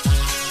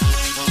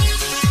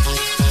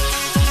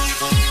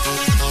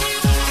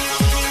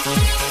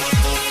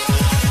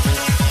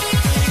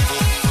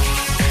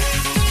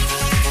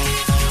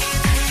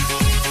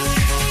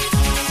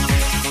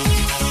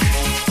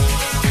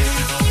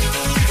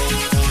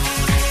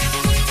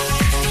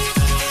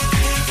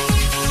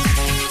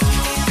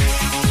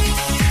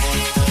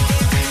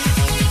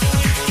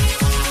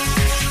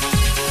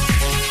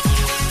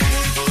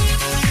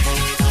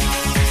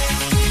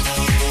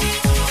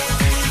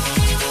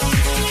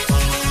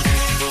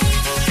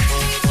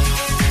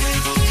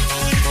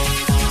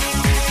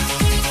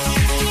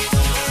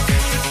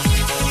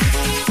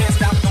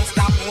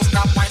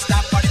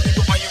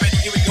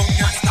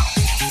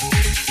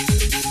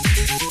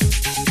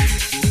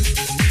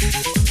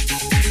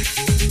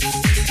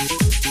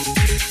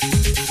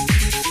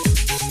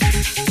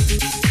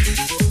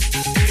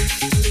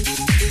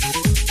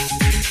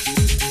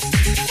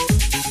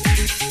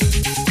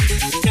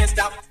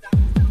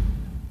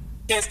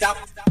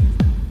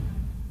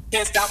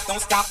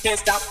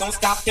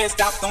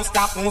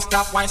 Don't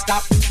stop, why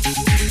stop?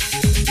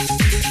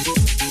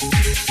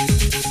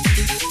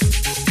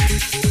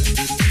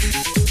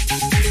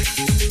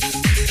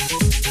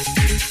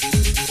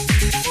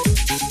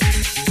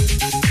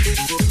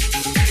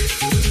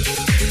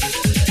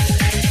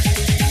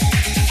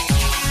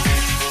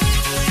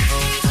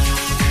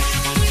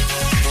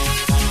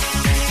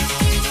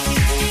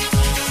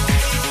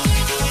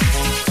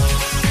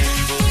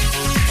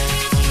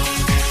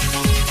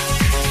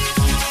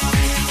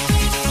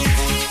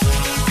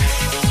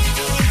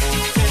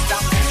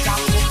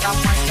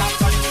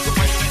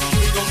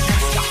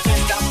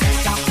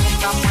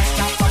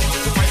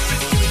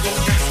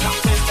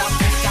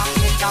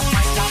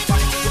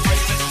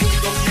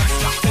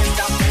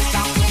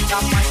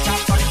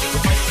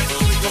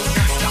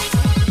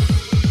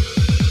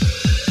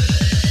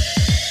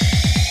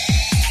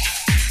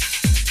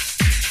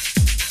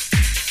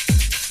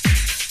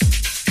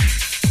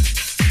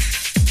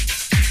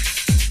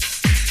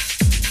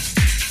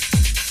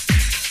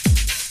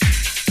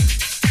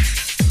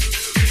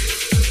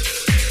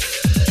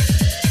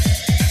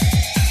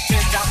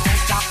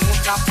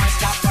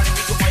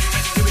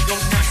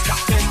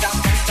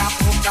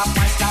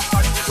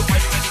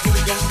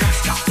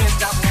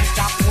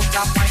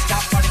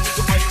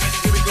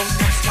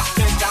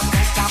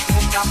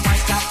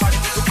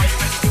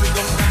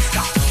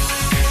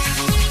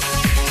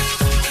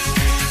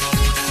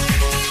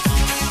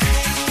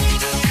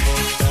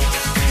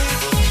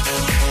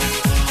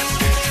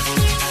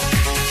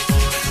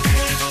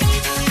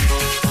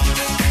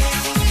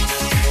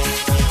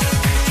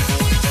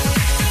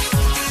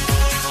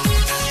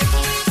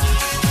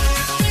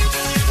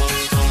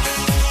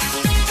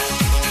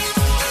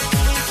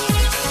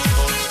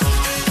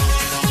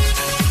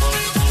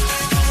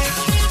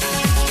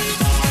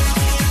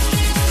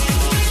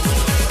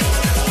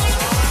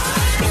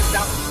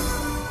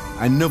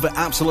 Another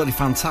absolutely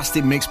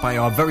fantastic mix by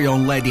our very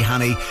own Lady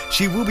Hani.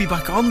 She will be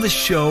back on the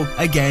show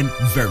again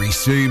very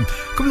soon.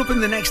 Coming up in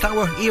the next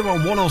hour here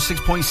on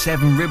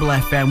 106.7 Ribble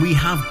FM, we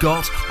have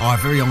got our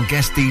very own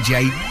guest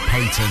DJ,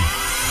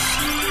 Peyton.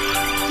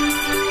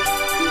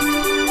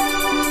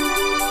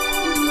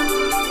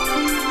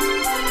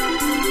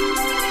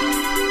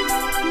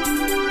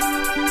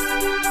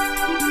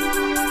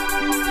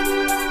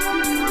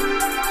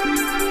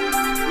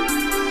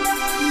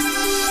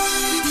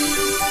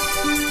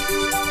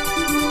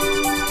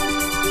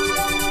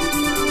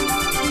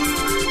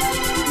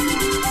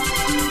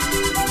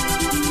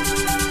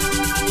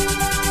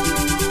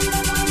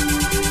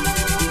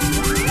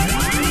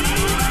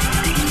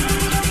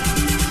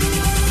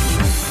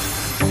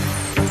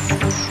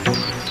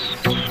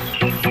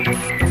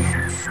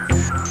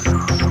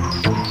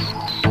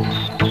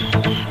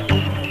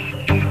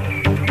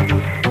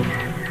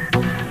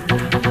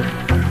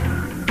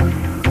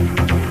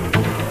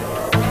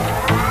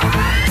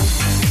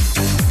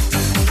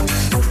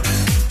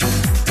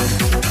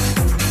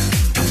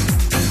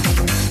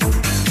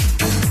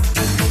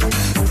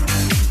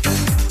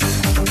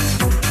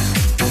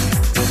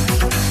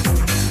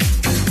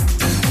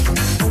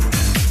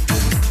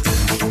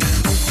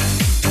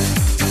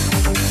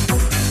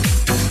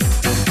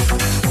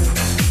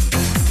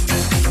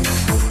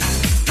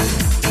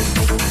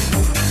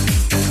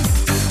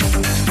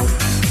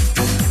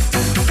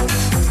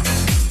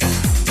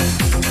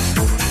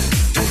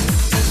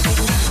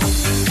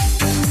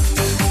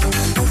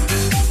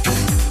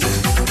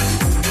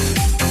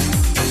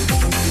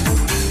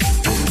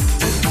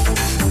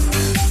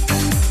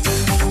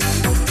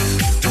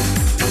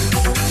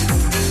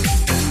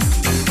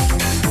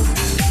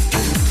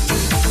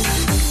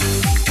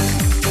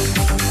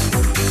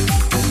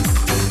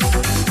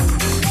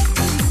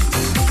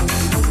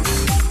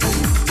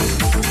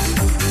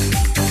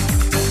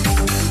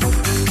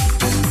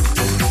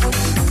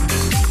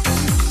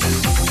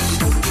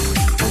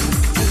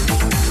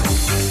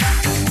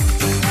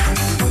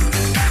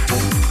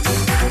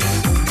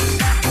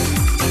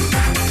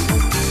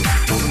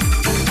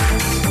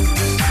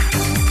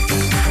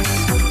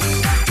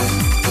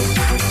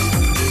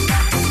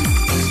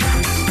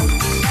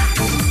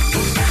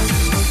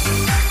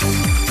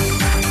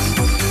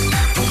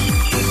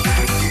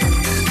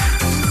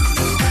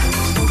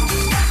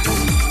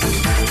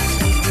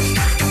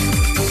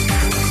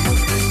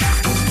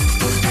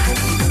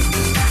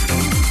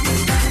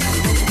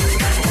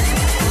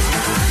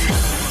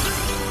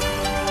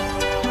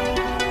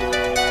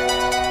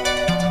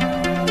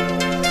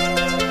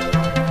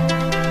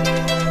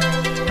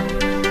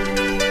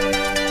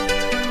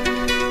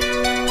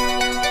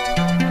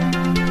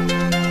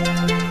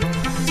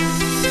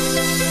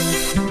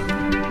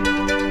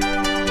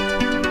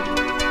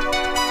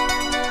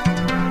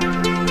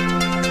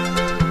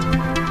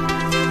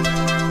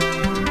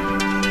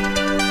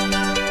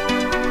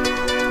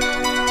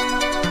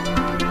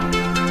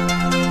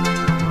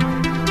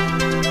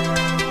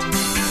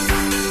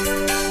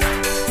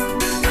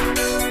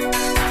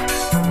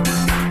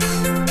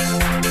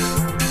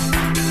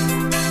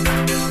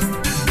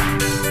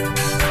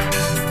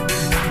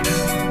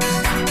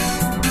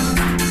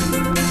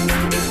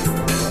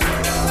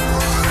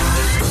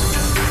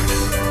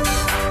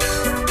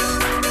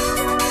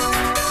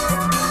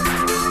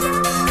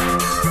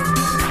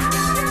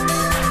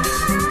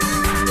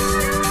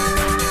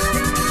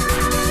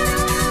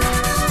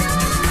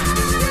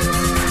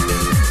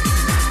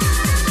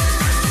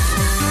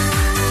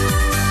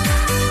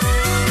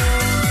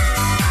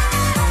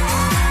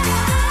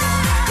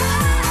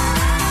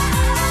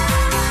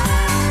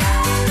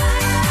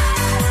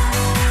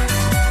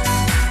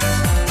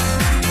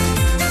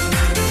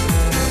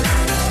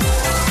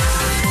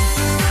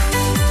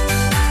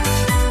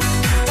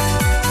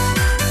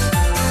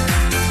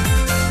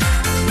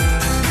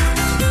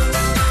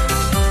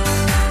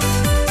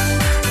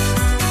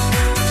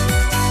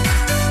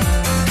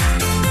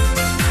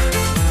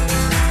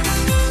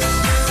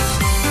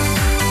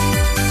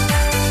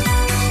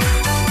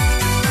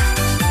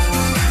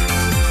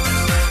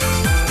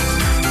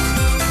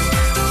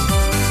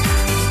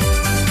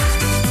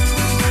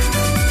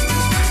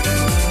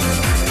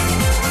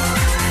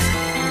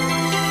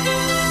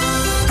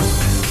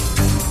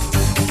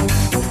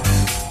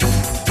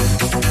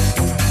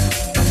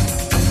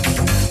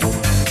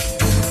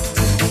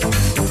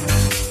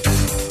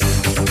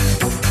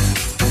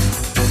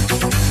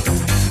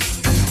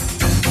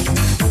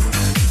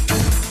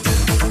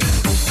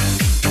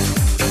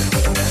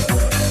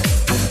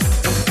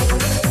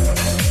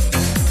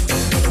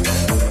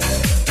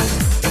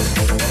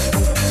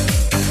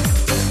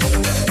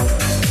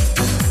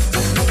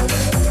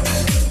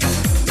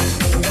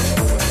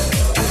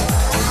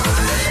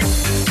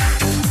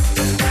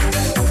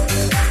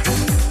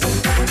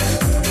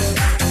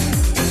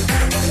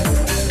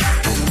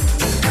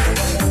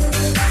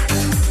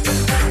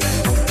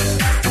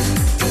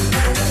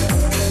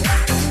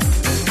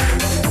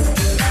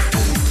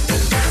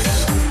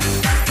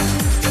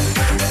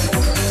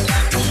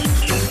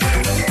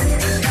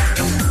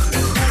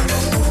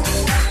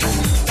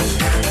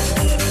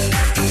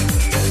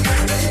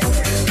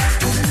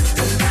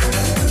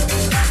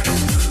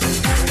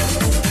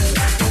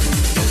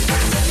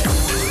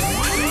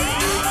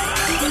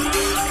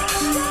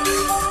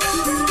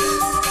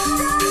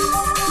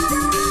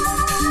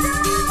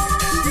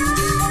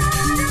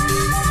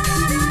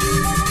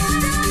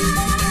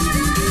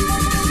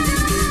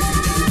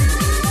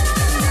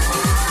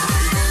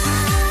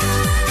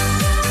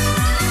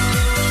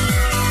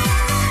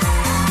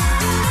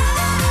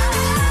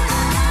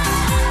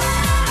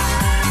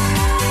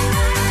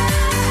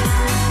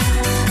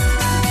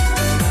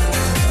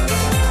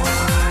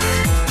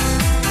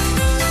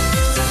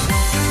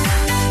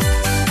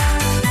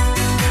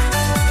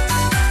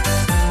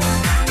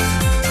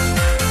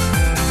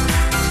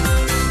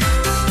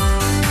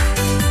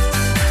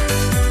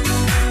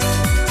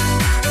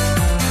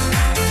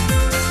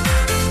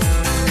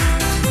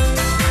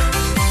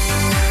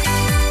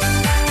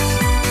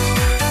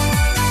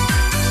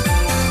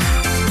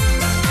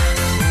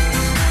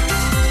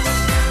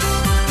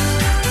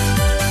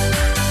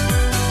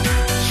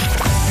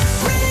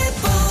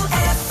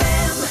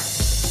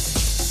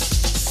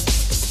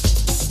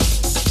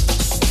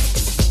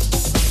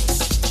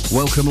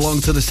 Welcome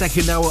along to the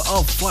second hour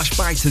of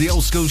Flashback to the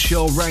Old School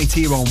show right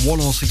here on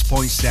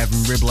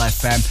 106.7 Ribble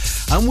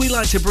FM. And we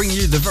like to bring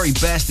you the very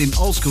best in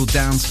old school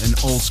dance and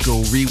old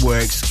school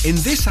reworks. In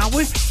this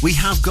hour, we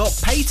have got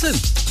Peyton.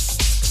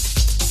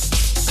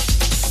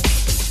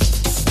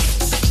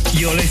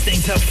 You're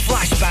listening to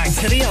Flashback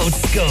to the Old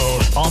School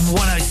on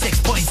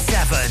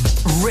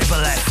 106.7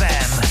 Ribble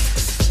FM.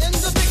 In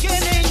the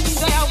beginning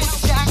there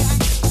was Jack,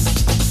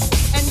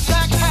 and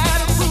Jack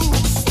had a groove,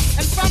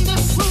 and from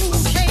this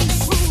groove came the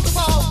groove of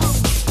all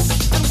grooves.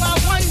 And while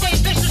one day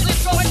viciously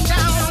throwing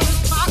down on his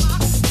pot,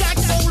 Jack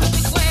boldly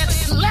declared,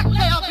 "Let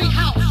there be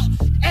house,"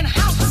 and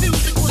house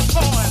music was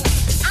born.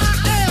 I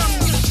am,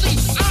 you see,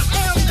 I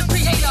am the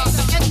creator,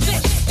 and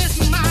this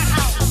is my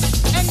house.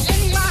 And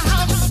in my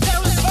house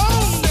there is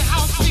only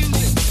house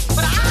music,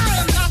 but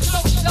I am not so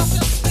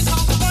selfish,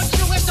 because once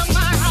you enter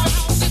my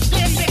house, it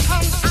then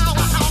becomes our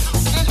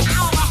house and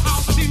our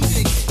house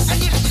music. And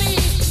you see,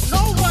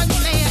 no one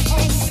man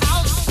owns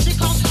house,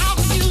 because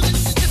house music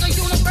is a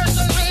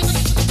universal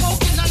language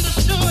spoken,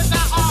 understood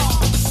by all.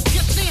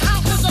 You see,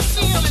 house is a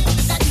feeling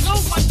that no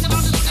one can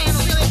understand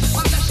really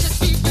unless you're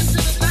deep into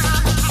the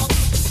vibe of house.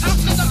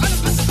 House is an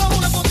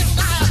uncontrollable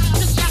desire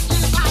to jack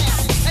and fire.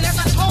 And as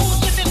I told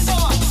you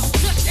before,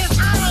 this is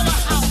our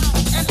house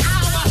and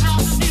our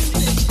house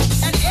music.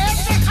 And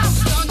every house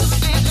you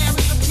understand there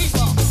is a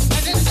people.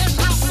 And in this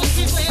house of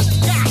people is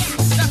Jack.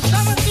 Now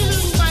some of you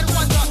might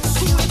wonder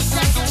who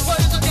exactly what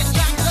is it that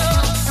Jack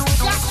does.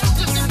 Jack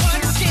is the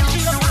one who gives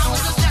you the power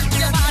to jack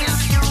your body.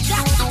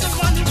 Jack is the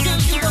one who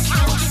gives you the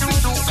power to do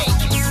the faith.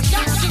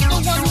 Jack is the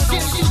one who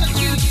gives you the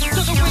key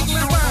to the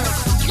wiggly word.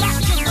 Jack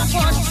is the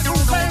one who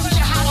learns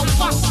you how to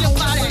walk your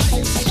body.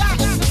 Jack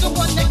is the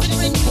one that can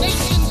bring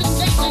nations and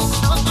nations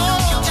of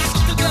all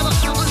Jacks together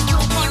under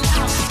one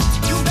house.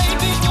 You may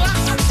be black,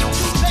 you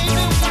may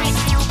be white,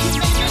 you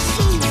may be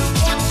Sioux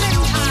or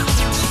Gentile.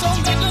 It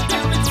don't make a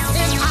difference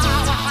in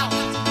our house.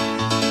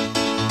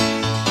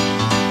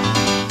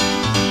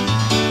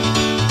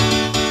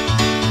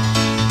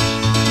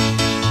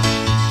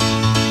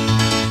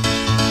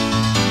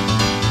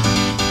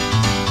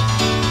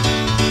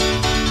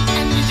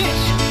 And this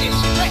is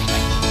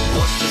Flashback.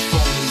 What's the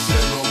phonies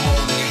in the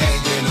morning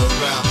hanging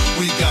around?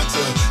 We got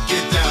to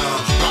get down,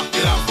 rock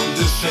it out from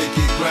this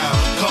shaky ground.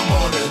 Come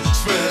on and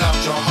spread out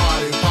your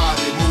heart and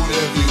party, mood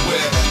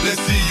everywhere.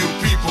 Let's see you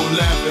people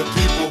laughing,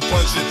 people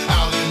punching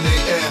out in the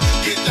air.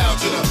 Get down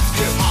to the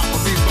hip hop,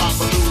 bebop,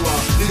 baloo.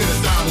 You hear the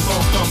sound, it's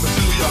all coming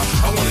to ya.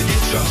 I wanna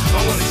get ya, I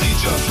wanna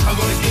teach ya. I'm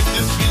gonna get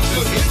this beat to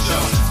hit ya.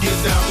 Get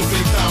down to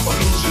big time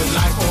illusion,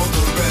 like all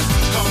the rest.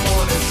 Come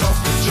on and jump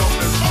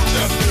and pump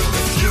that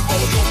feeling. Give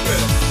all your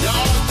best.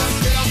 Y'all just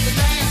get up and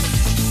dance.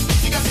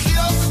 You got to get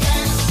up and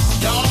dance.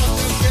 Y'all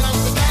just get up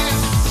and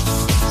dance.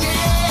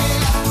 Yeah.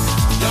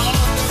 Y'all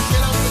just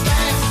get up and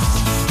dance.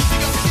 You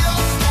got to get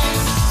up and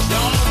dance.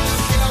 Y'all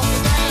just get up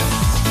and dance.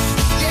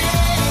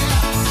 Yeah.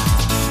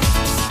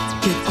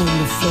 Get on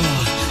the floor,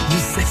 you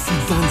sexy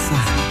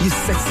dancer, you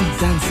sexy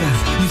dancer,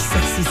 you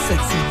sexy,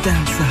 sexy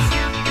dancer.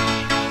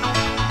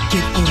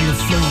 Get on the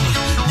floor,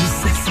 you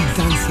sexy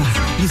dancer,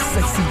 you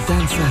sexy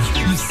dancer,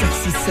 you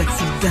sexy,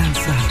 sexy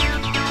dancer.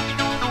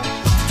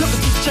 Tell the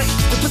DJ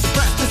to put the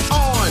practice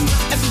on.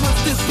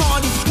 Everyone's this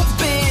party's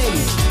pumping.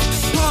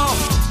 Pump,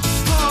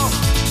 pump.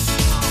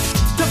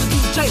 Tell the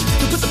DJ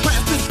to put the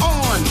practice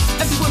on.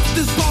 Everyone's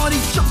this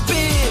party's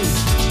jumping.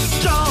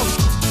 Jump,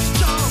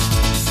 jump.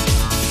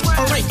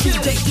 Alright,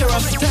 DJ, tear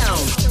up the town.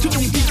 Too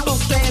many people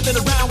standing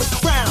around with the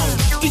crown.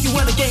 Do you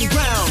wanna gain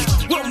ground?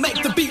 We'll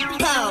make the beat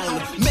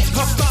pound. Make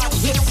her body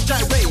hips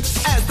gyrate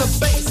as the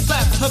bass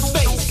slaps her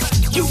face.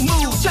 You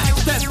move, jack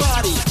that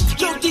body.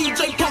 Yo,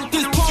 DJ, pump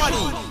this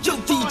party. Yo,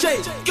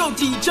 DJ, go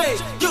DJ.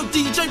 Yo,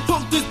 DJ,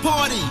 pump this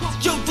party.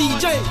 Yo,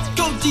 DJ,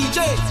 go DJ.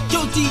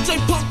 Yo, DJ,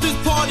 pump this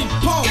party.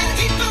 Pump. Gotta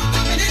keep on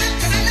pumping it up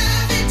 'cause I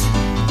love it.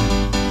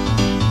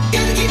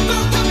 Gotta keep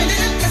on pumping it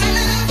up 'cause I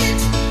love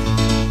it.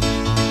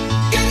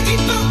 Gotta keep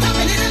on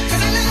pumping it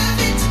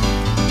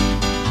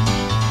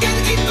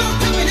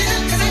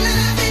up 'cause I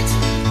love it.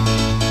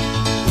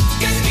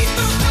 Gotta keep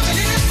on pumping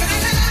it up 'cause I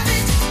love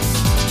it.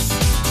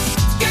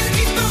 Gotta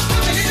keep on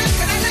pumping it up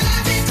 'cause I love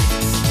it.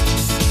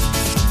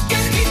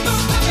 Gotta keep on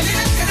pumping it up 'cause I love it. Gotta keep on pumping it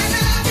up 'cause I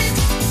love it.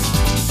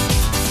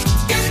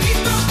 Gotta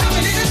keep on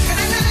pumping it up 'cause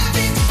I love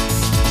it.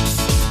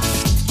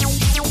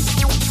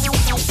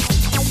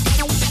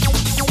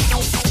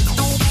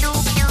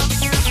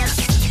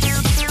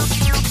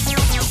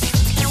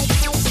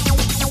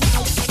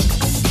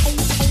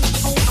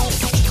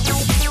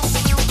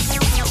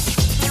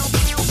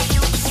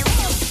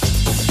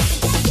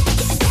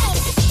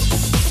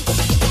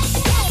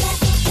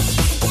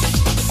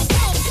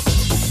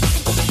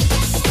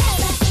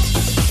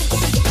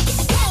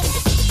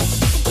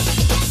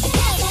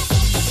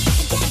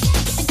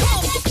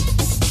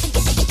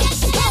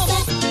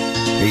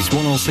 It's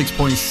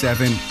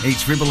 106.7,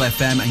 it's Ribble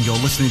FM, and you're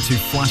listening to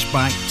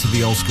Flashback to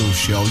the Old School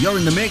show. You're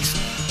in the mix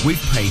with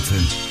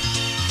Peyton.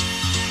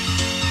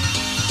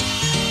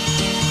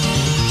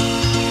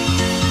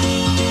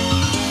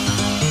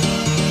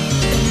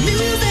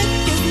 Music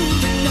is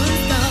moving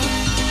non-stop.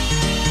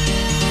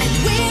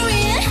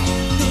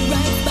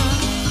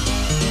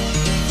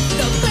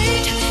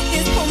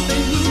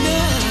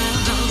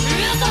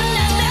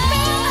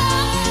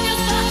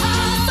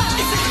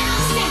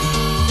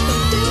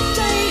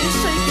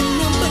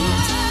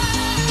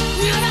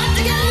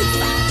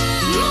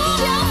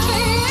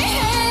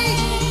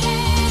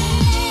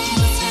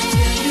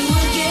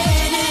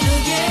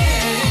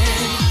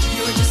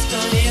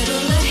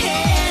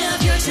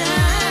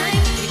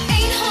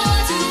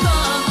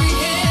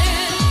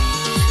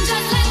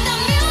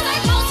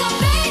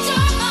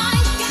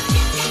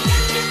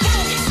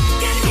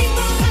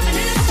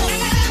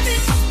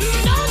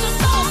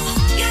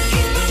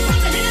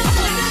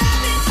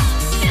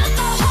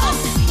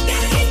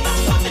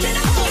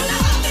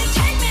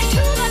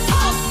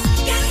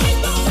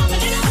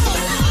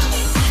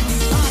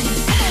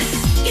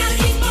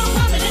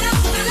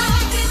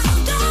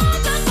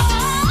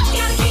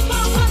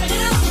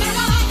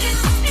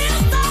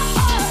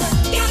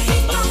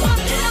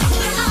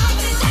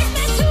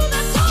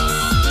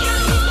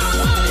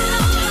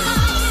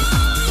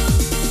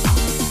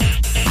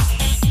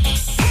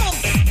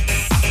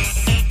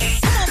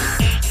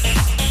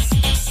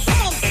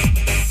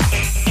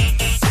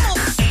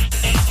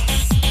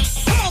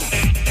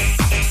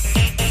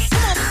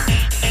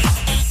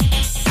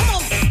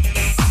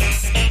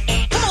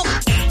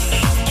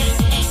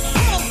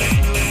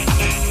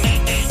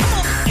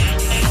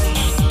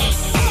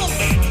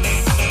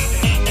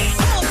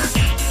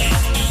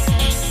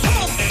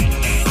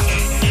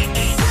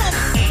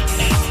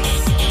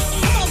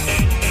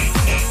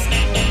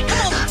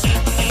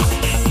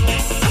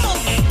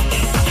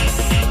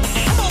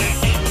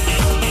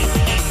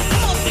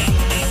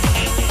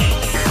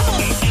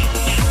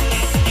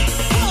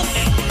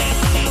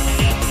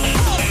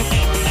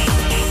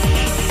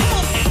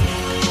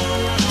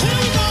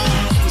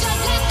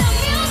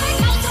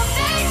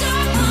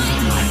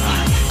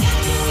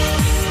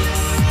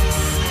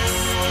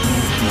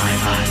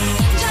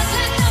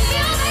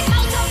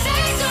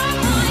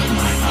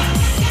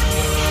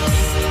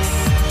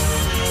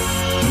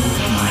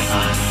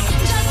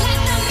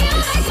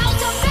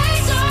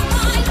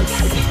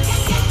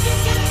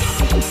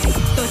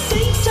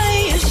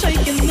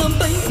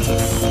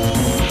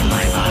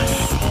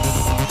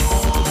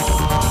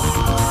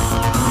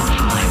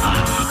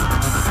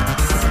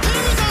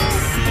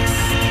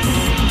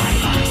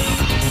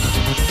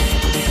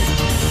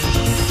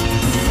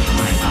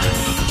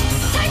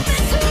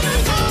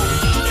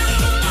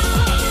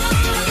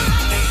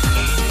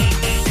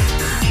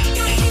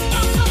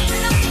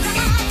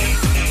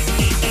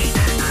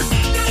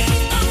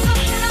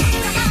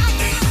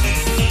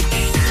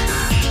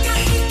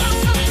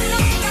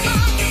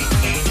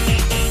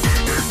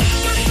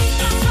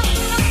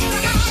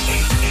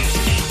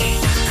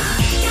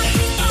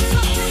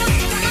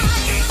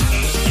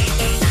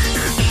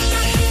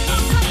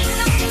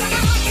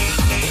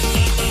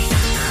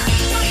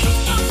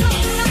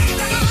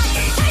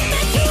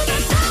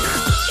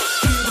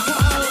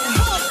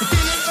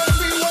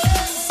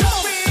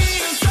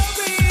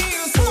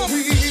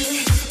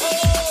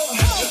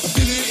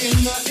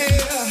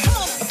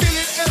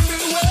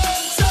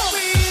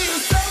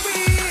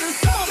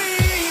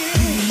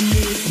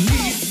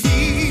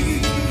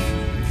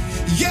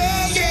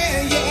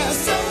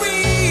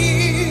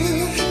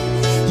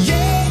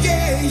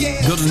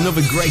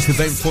 great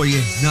event for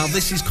you. Now,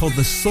 this is called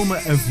the Summer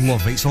of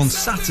Love. It's on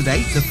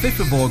Saturday, the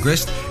 5th of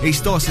August. It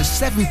starts at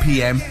 7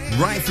 p.m.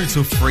 right through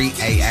till 3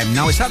 a.m.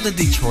 Now, it's at the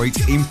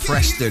Detroit in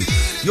Preston.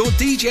 Your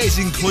DJs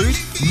include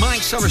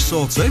Mike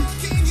Sarasota,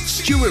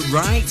 Stuart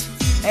Wright,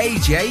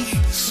 AJ,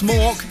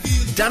 Smoke,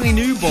 Danny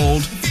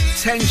Newbold,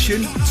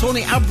 Tension,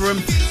 Tony Abram,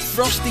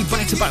 Frosty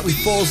back-to-back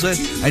with Forza,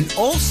 and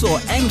also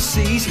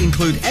MCs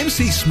include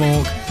MC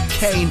Smoke,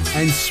 Kane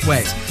and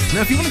Sweat.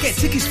 Now, if you want to get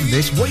tickets for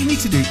this, what you need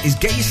to do is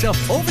get yourself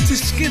over to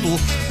Skiddle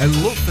and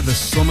look for the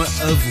Summer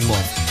of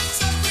Love.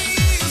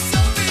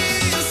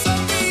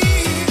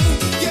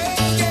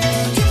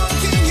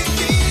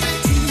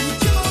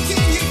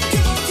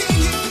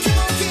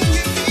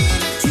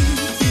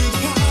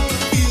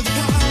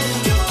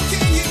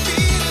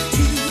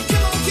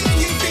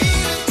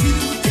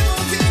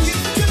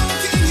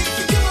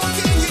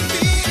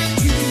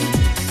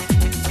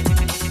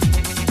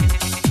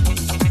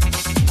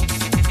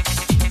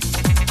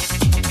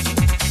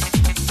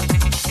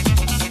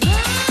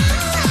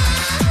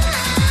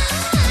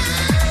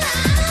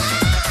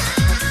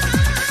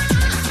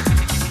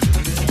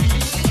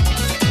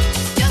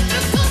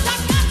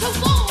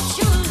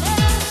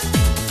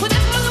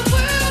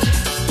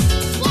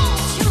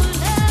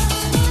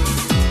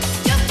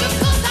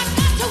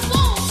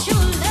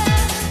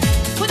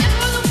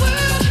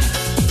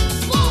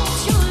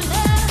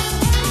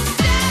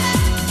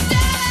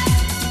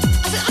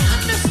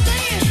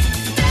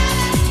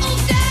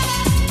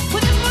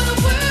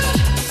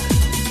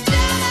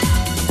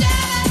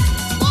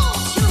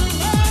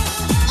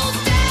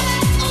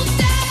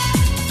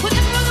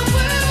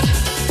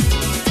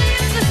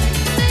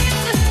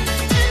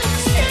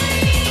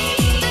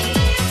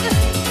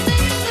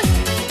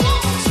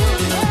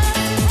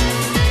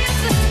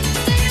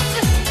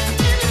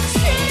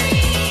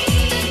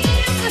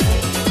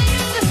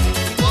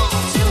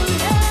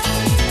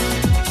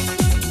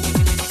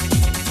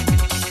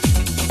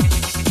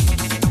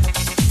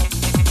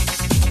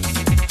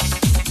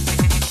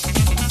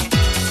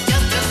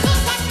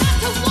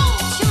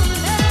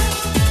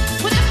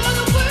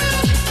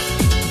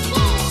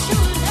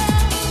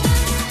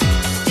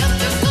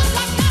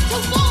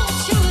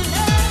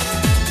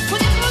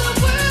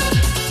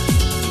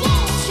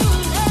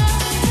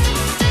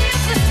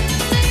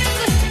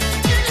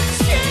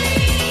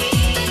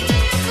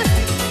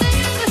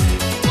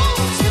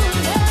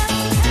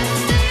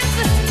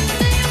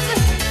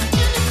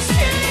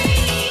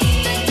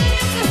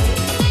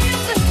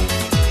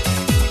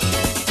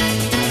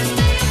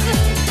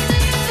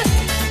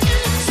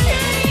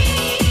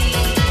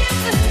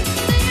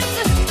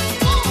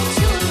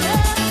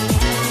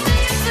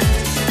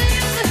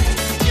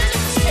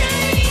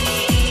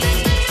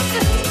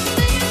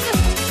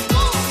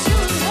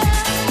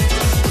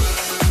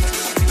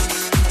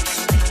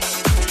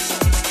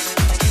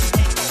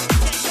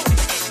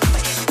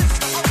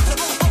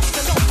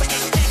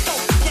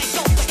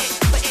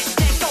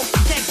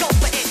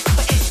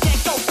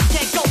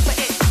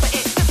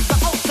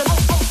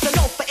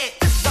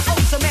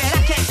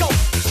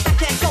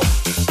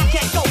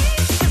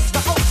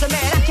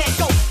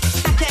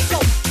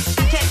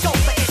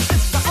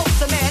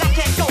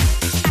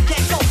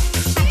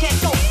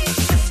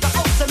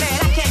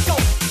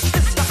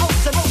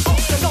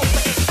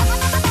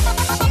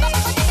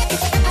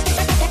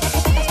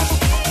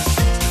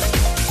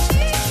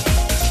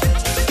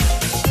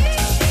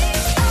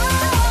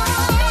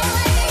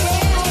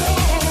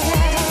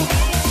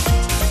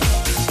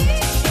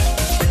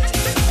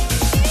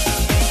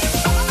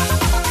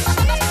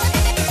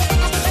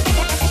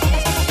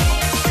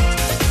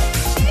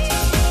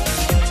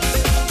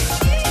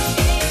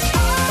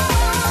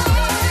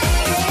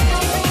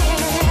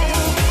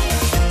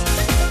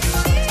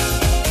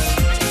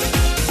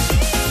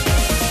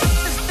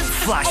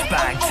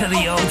 Flashback to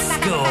the old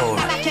school.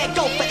 I can't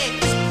go for it.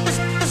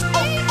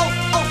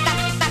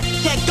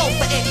 Can't go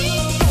for it.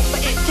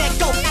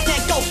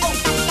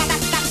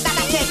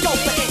 Can't go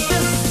for it.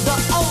 This is the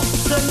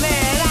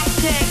ultimate. I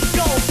can't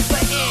go for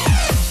it.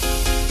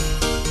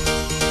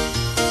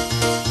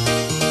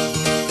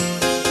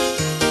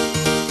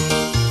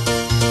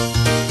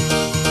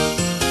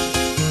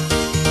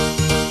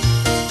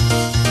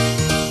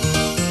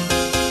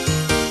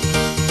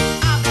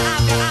 I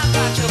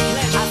got your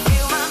pleasure. I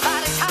feel my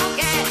body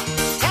talking,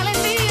 telling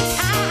me it's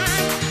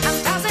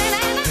time.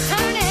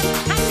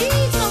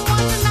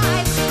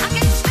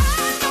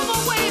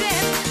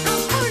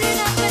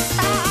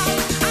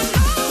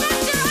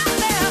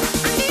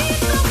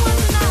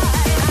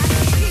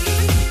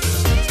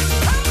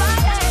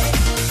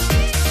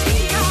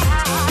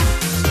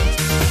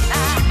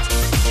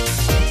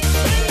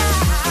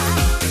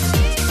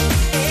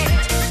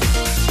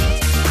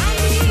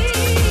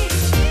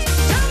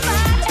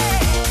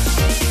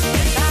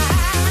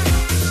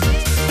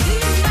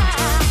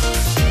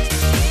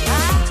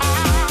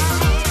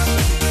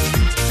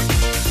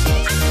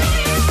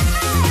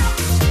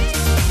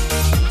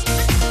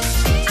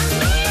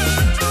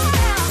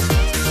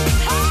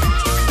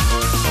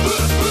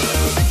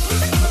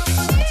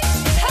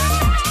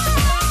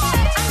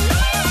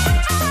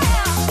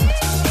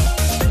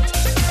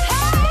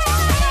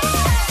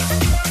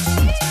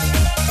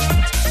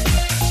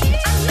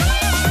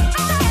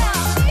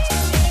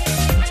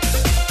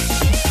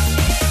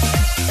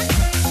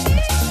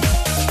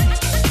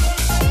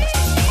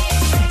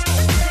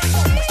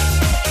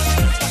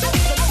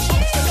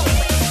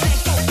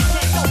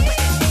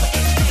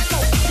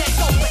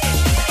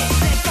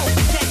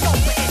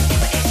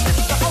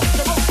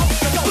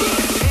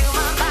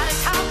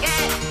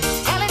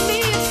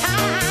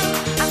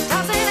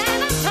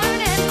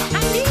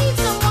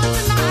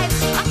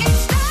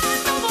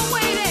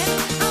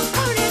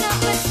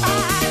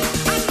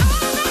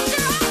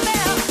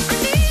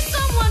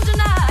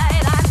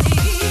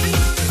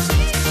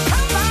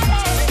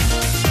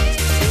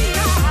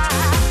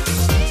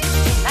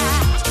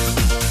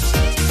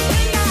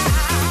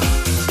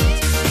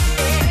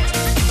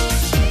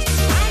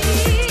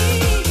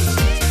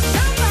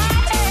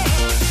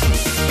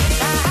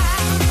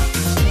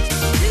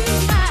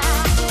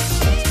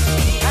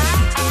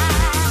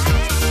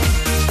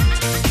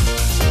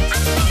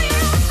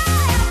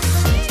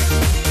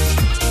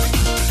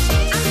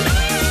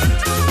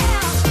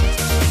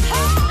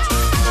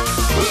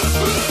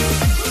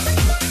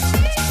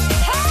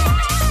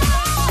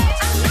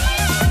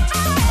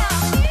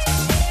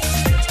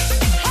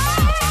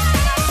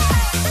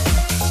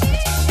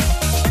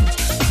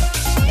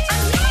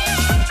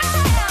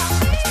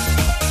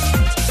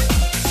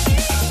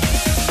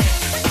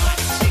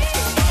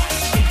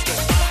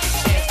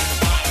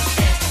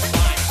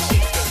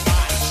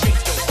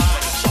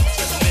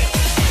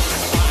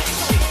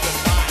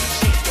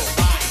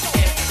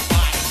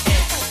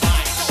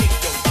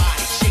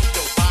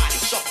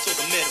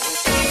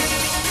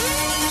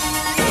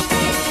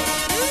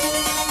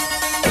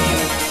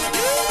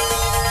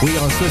 We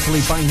are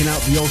certainly banging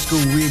out the old school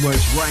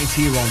reworks right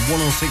here on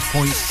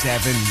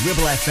 106.7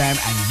 Ribble FM,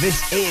 and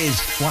this is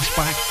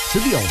Flashback to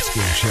the Old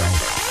School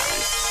Show.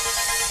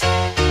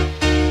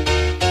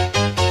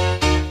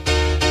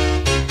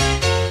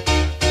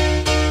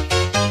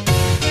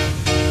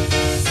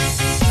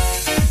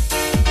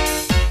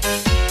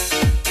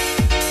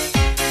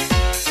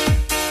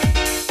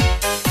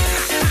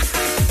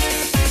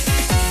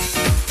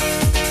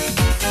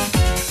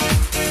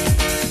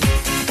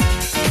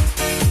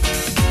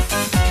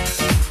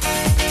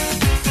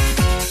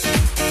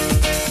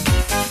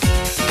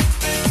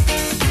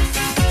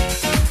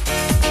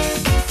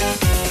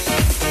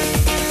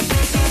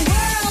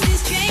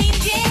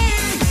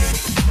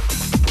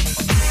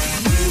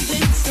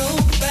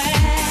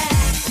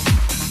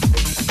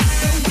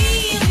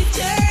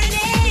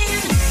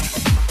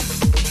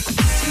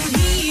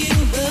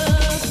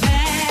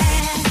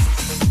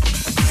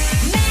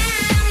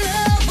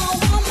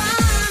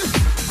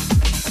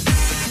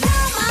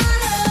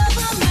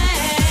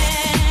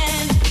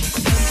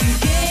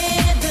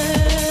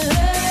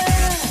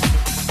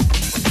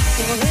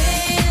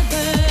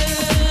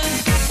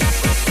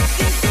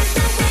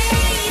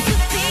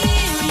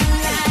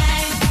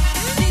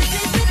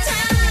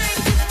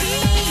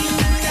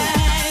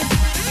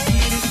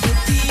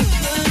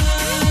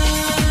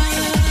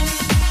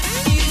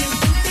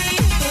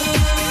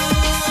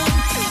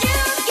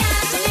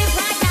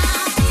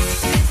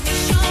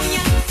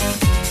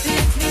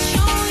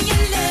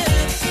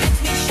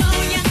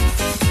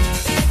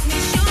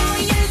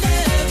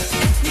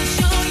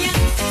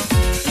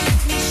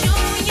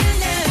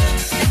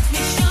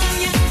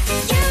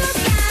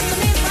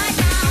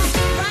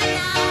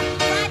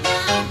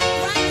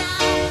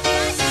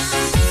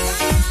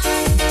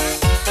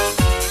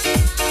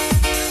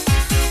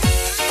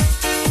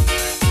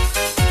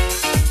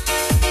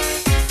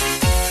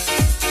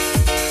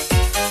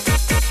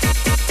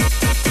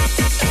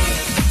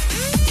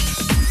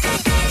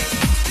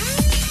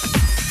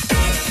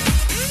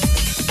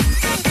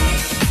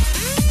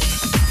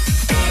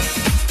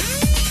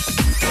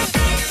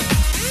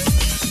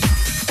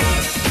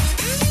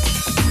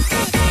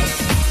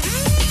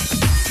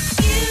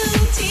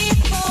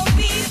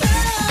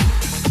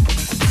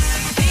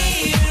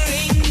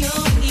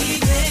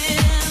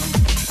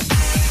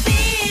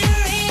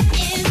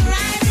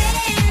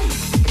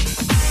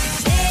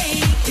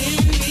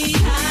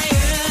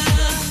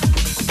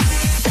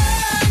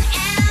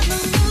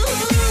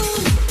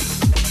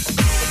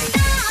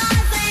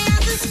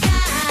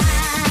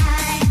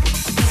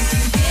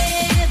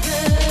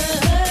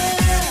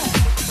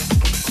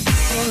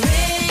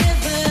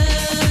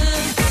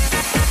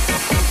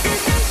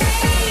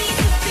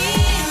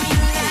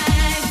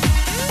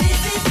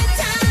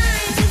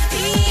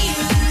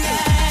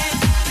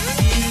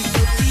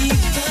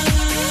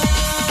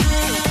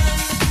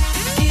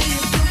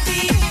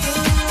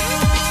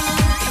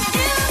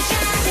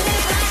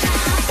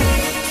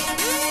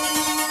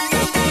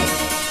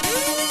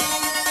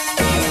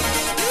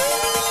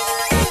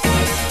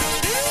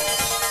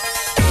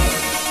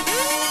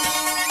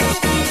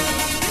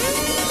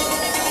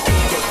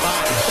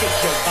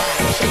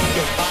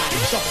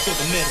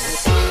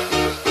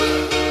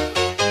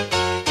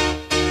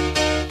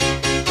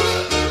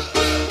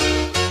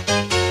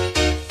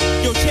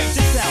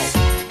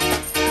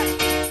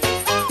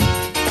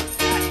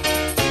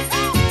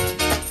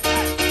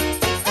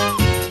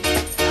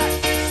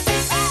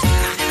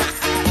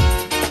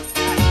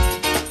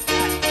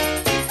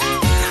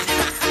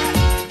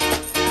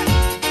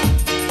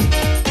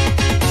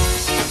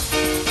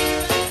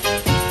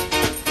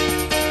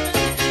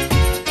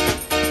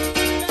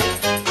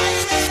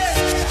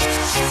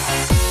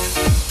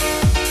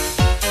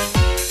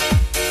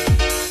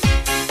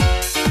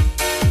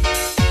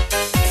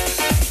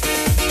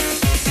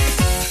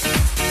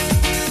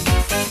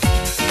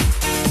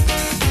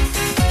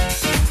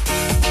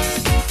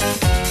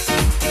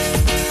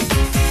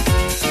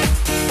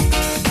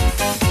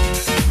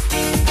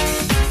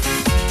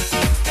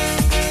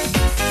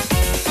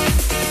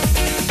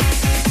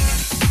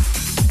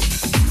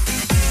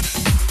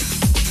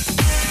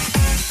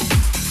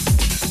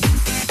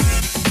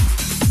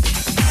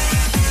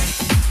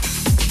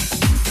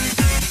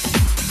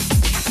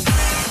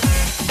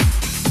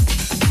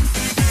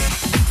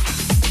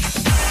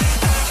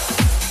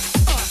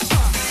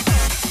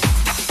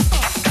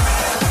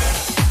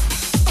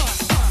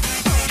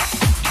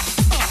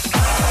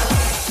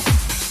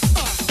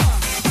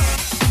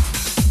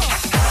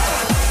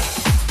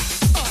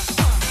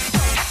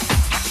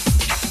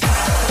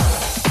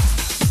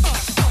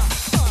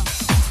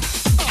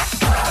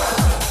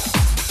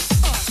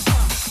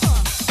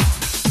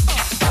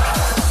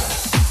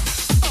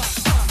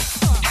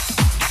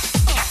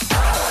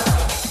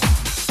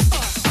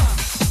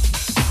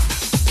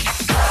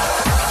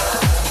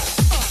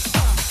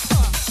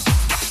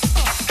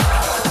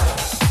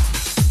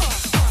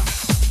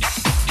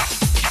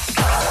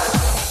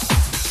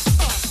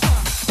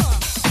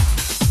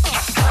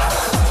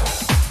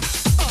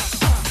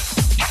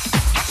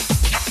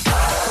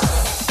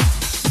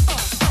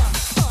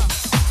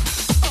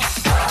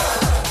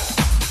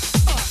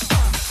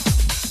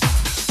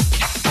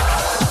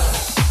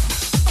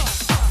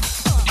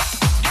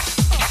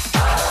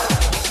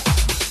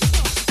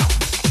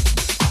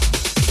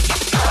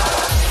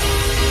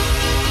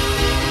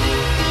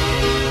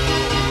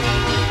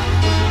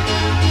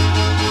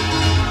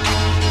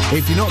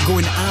 if you're not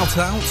going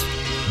out,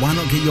 why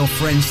not get your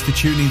friends to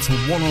tune into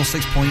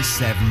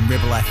 106.7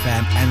 Ribble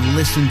FM and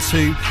listen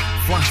to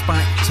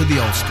Flashback to the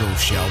Oldskool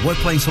show. We're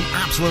playing some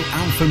absolute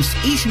anthems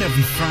each and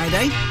every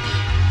Friday.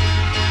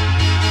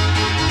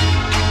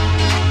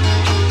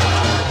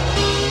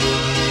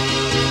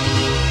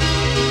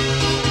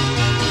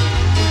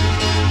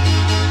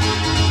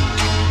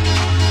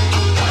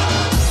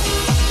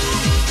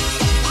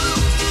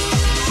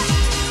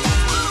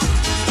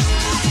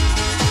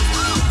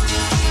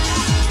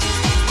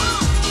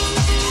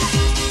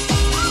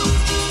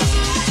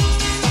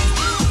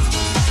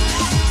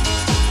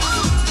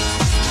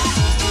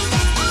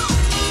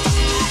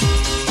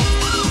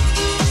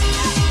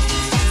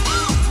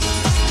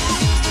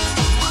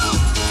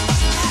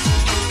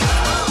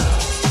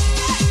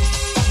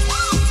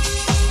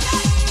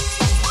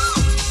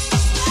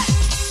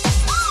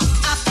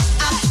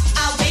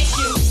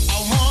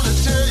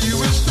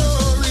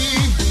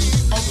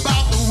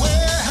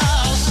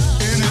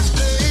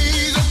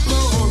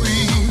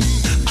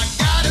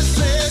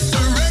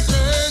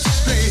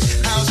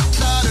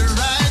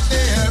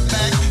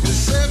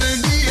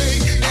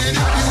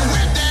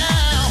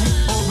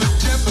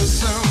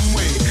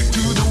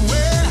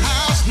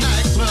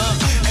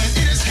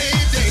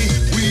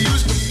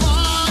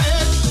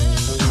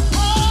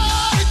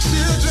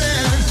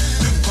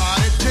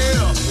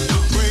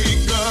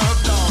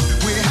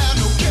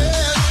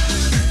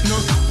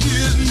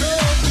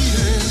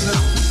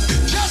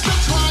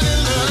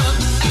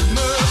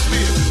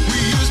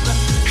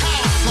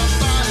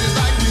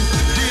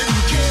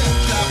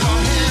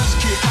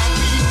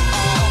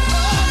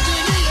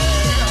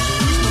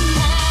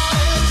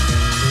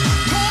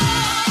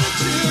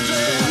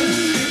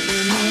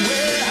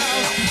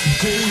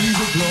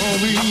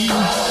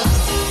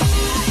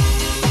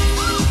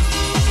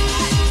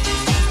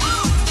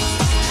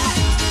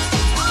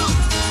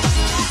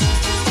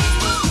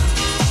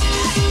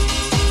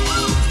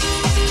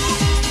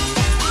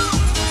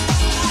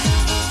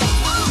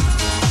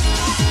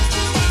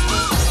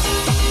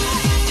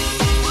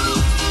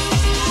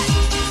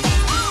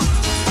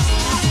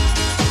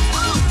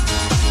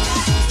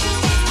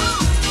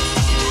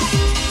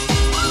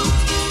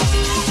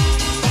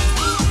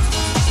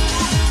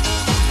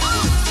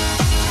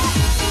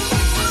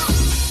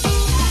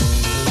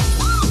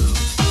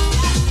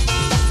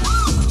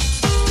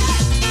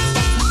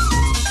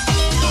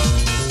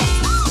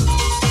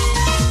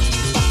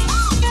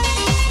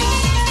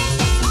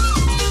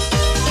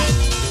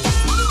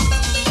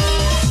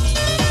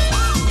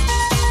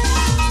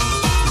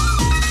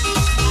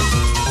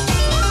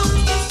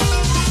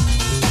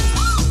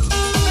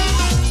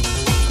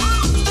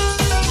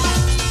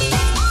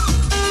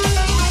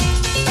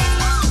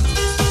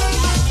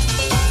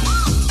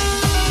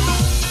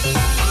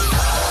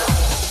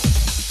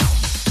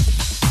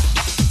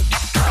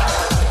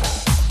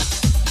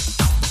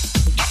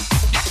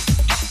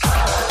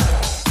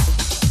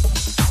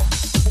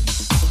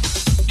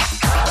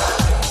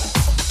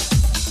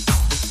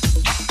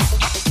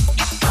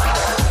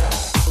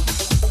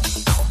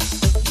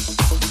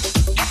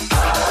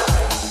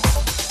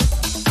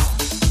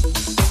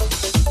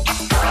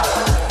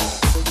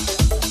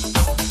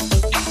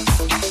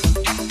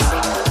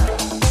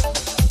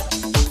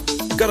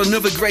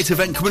 Another great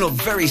event coming up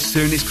very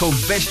soon. It's called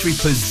Vestry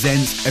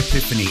Presents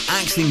Epiphany.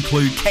 Acts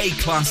include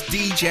K-Class,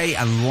 DJ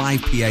and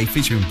live PA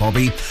featuring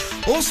Bobby.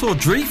 Also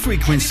Dream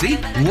Frequency,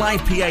 live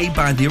PA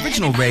by the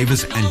Original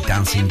Ravers and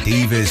Dancing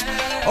Divas.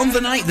 On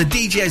the night, the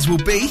DJs will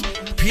be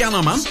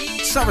Piano Man,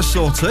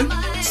 Sarasota,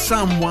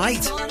 Sam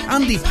White,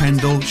 Andy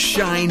Pendle,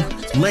 Shine,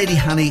 Lady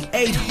Hani,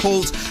 Aid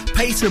Holt,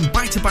 Peyton,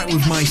 back-to-back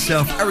with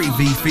myself, Eric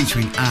V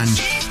featuring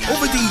Ange.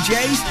 Other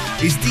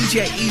DJs is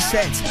DJ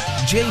ESET,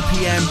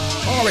 JPM,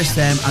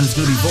 RSM, and there's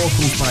going to be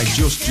vocals by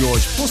Just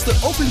George. Plus the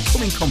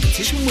up-and-coming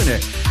competition winner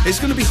is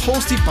going to be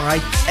hosted by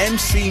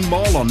MC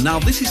Morlon. Now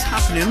this is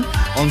happening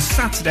on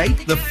Saturday,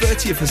 the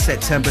 30th of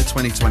September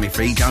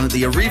 2023, down at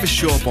the Arriva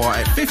Show Bar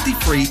at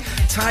 53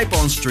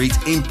 Tyburn Street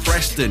in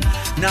Preston.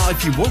 Now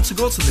if you want to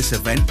go to this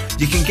event,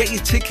 you can get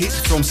your tickets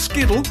from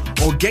Skiddle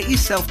or get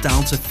yourself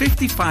down to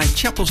 55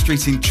 Chapel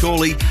Street in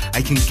Chorley.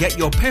 I can get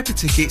your paper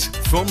tickets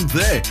from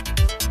there.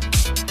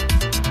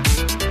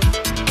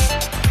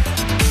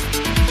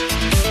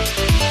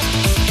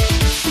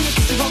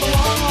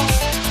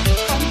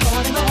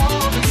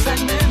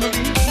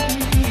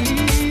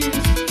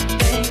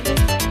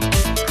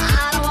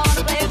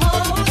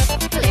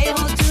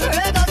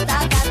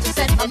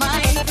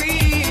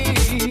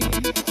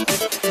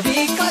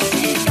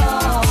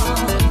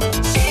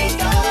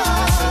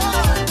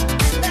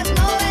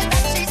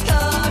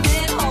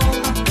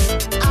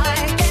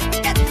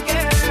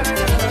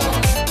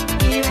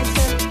 Even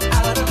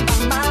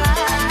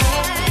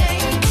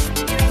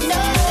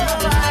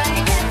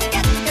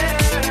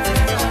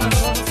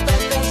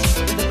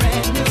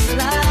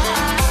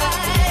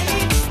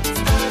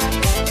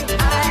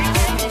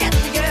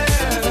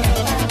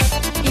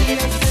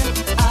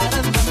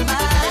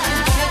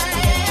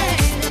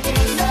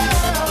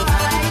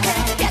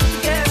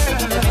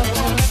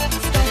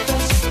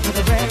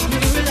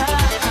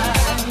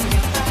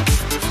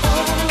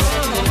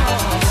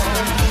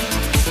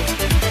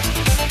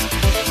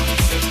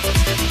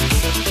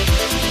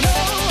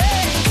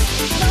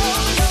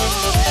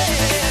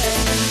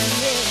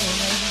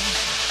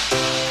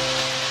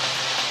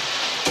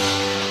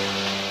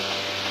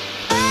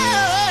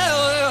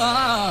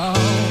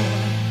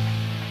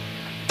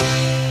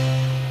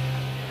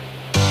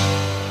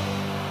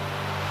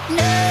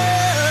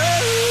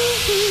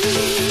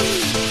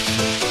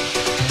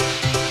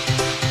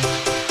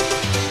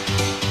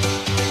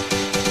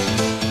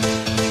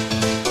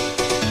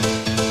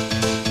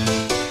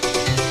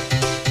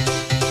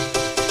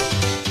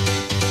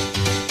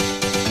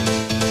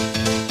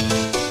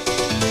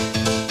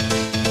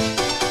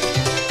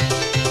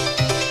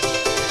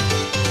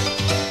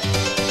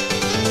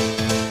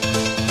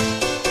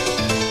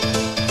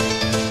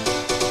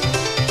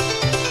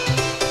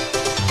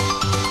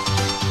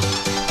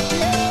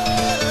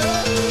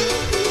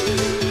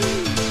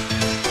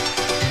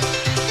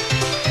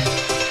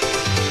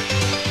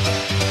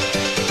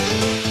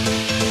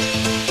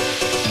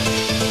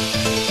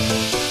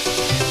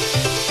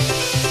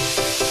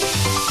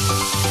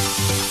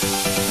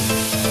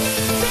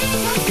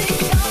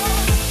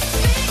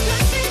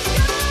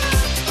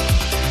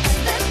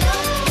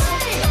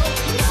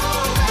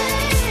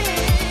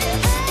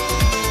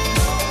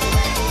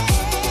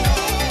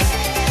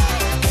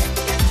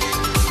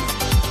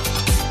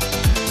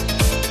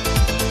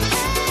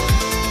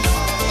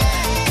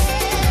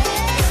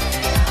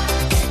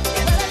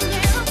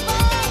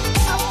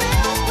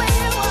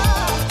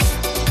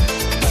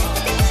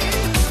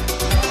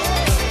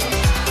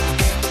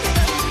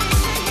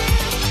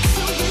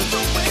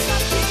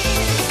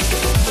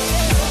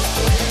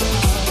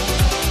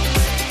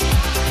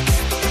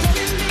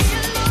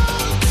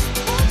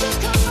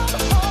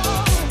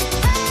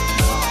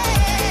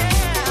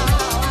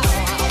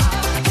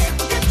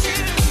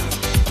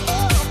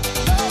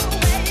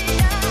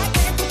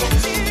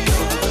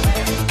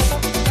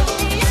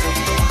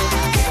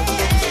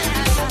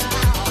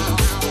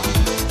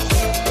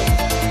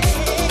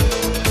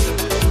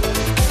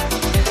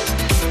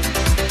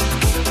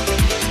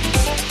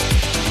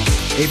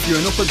If you're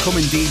an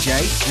up-and-coming DJ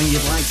and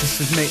you'd like to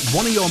submit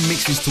one of your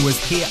mixes to us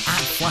here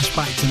at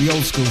Flashback to the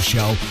Oldskool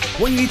show,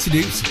 what you need to do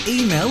is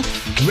email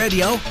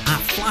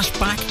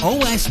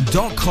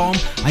radio@flashbackos.com,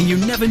 and you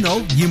never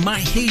know, you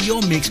might hear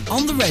your mix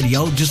on the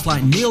radio just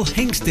like Neil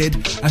Hinks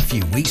did a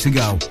few weeks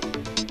ago.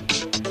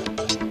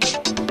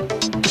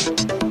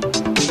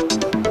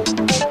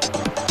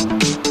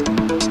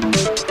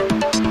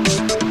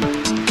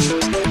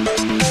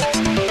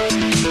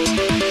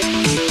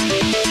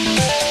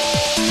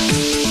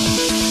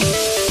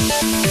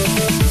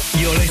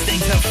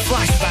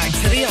 Flashback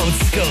to the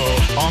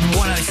Oldskool on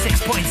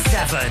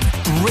 106.7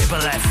 Ribble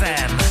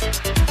FM.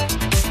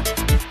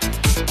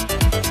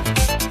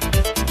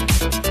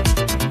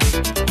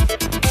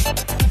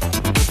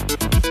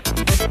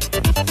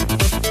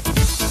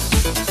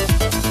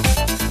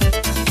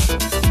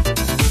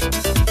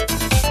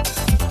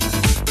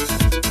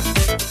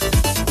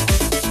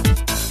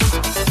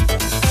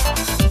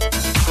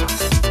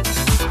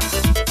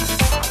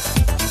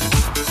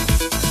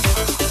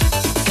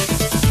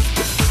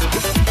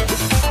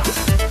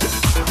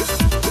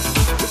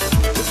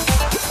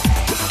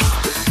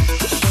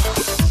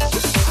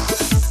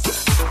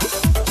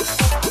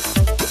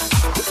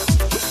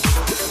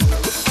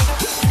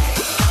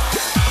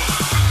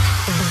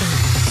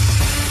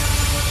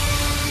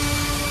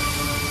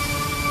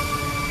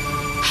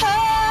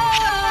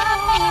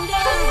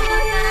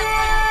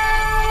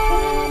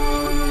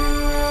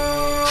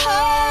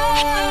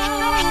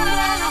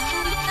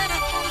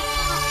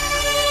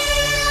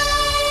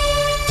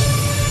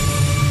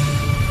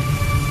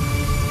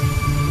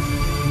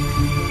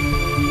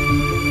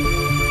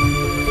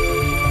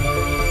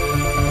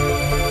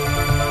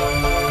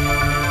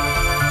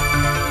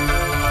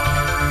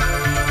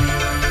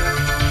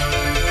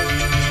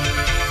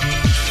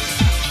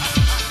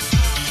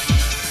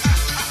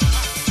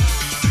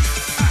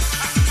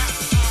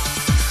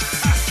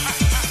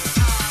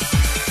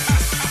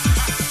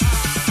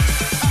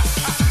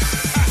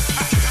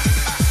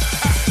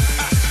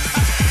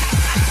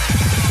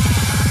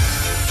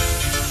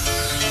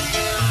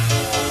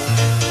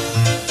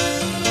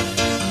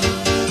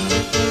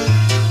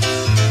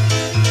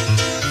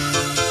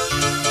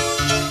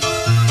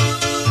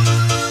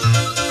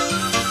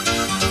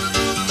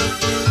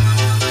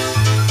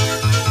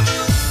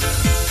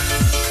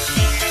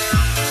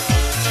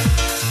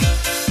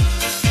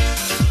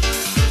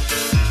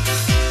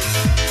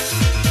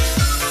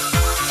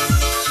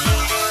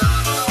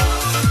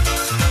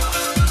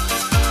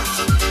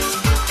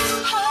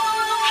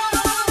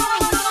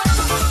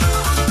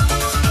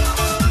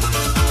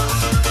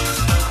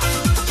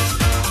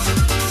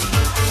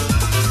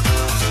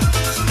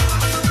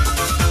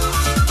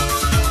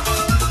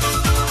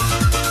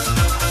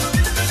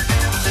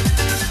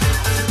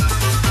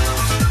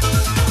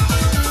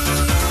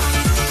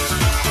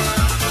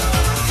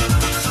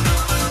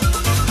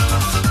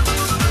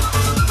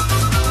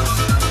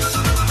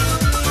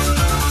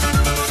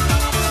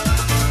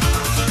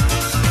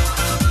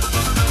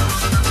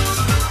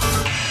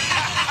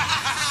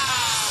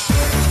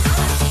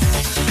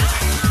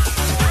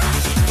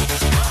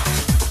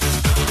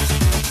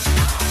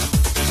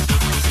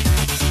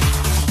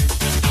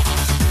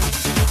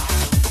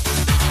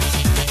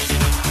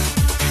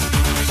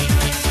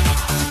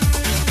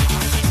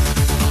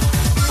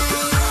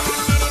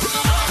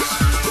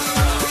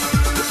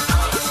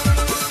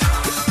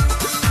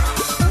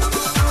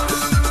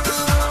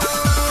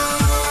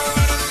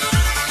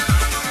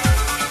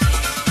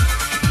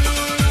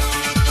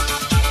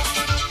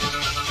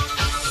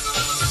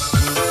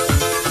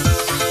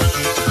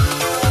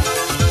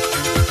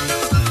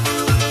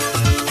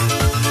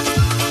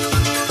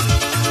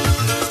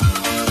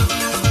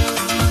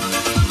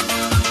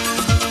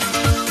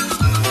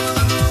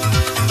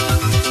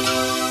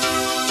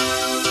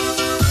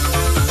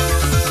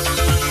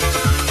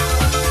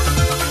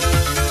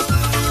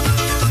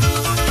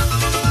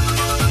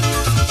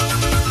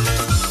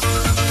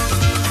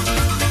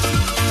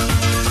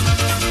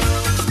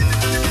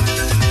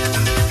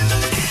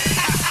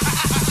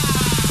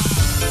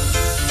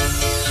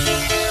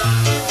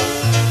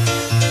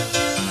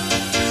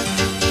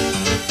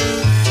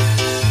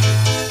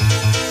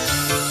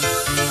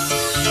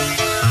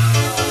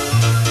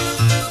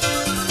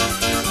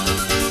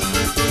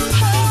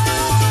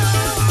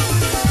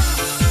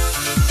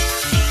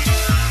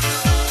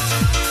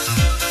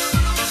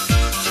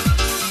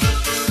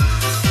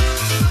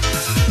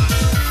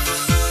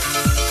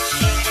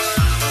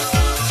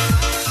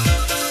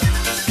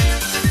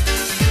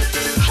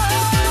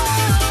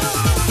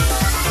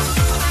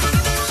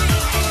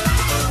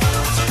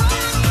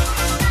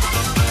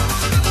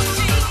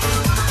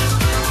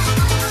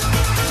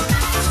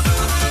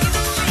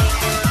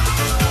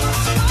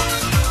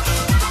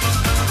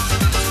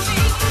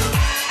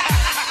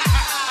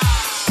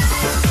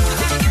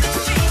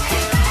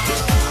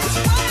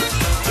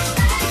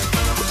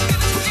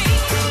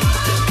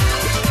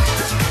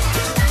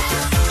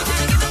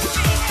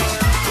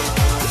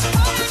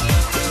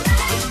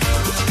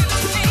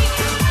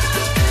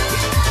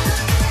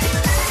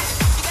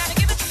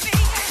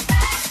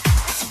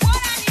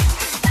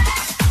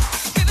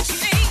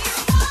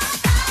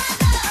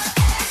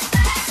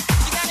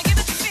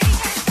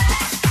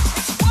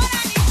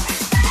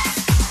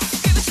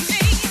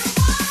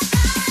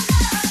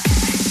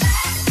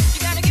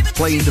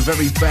 playing the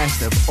very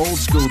best of old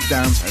school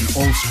dance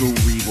and old school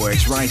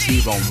reworks right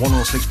here on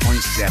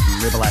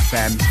 106.7 Ribble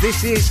FM.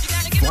 This is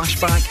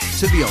Flashback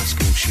to the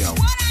Oldskool Show.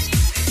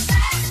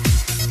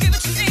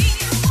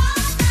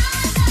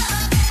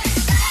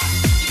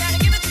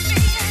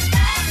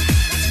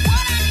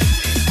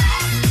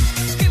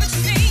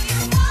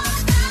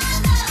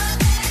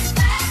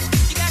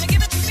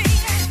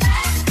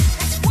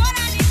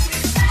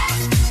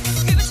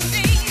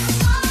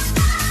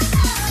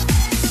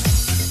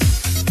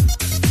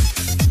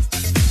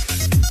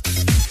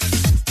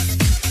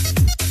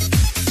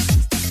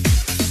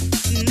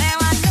 Now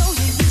I know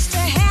you used to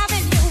have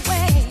it your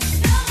way,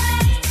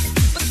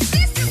 but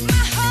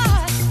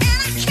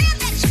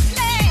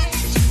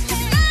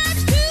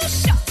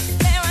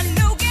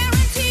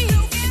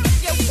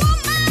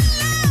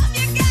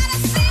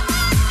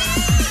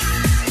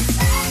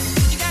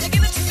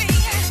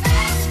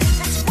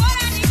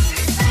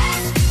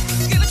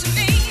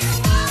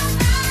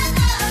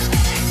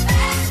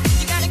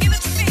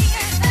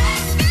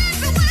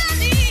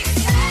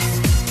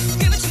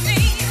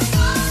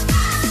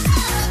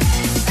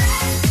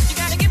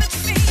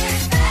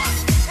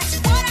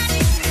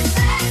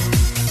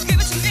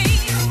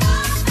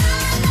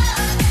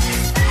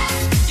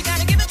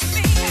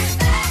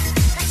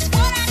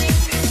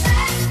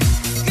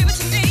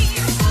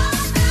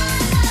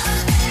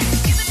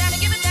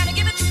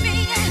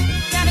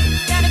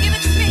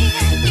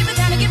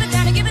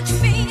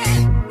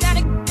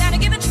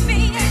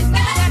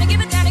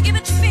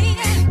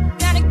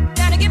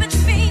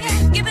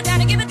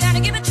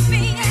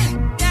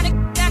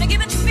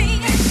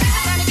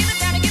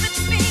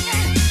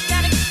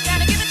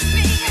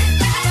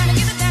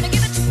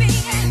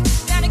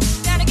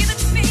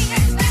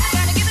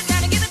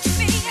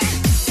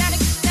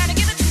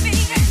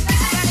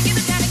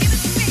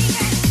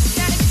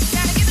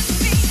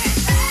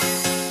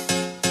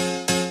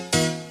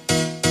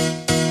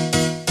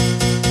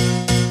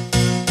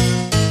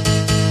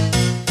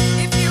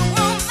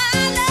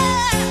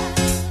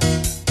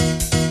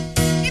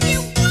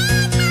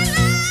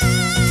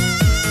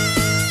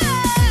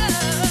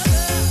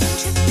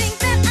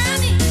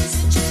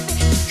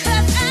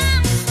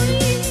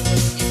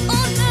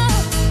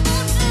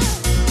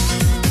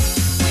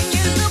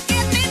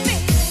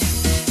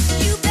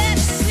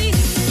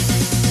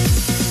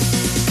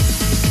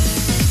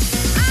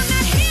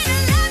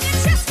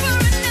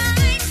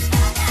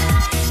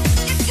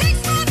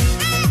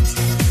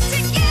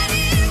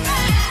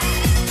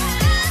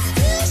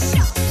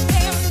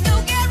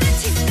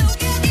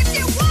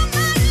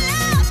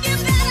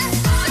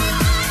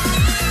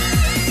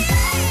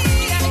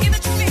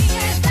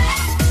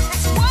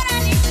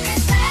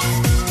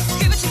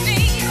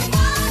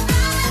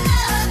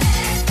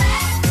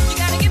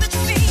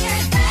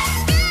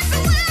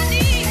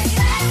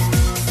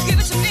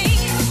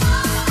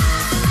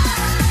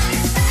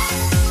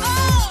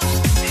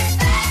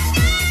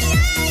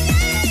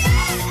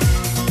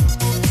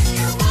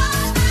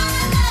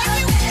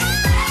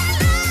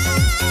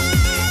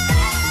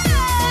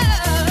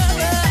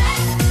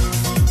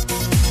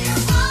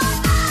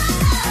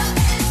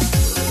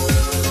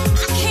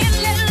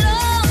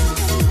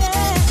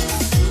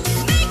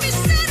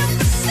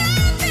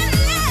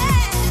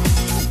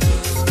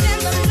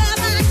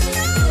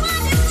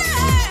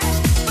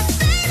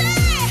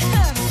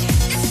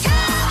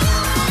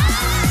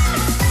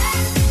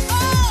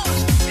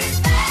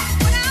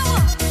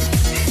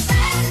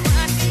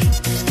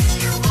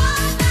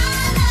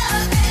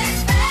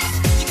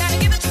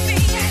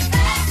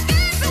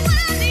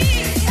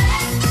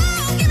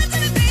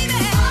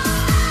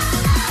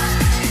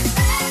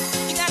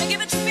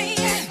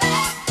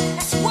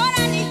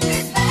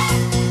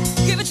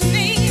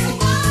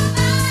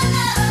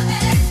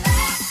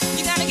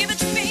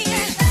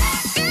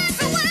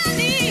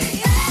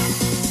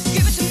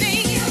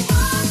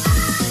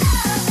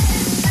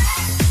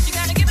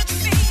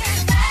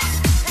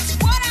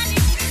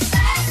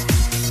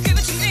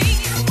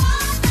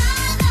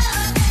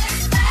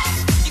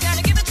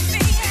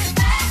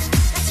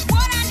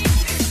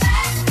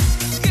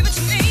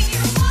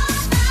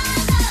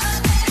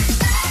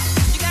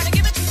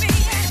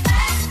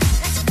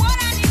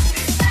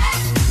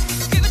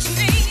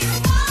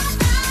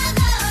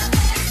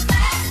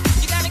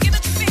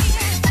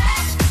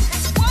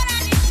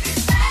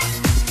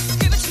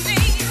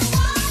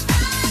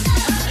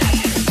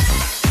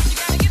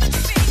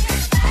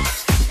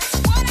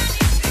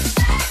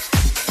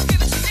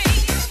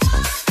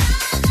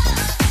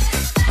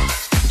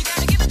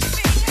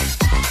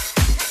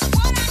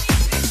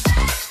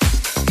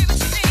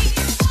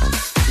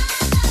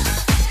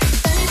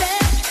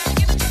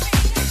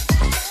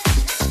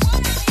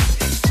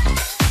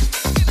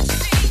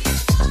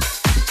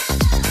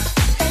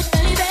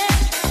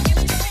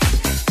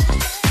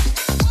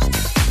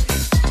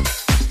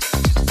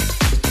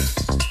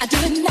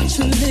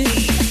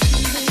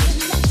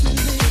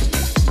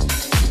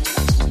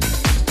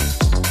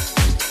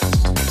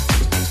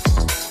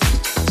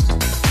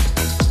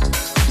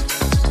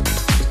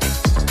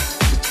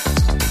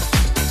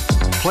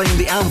playing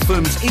the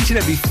anthems each and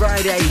every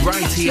Friday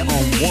right here on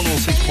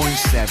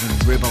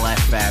 106.7 Ribble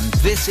FM.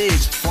 This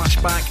is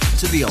Flashback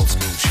to the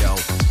Oldskool Show.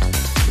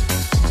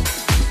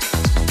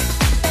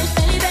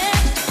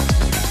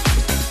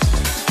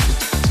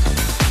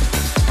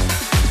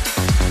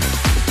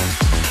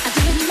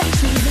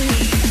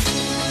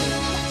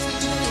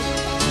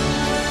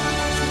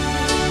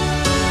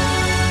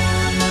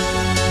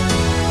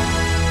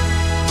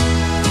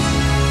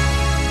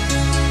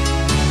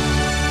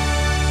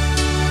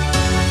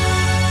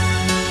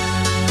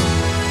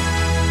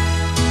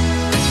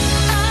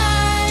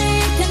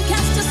 I can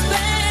cast a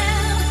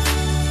spell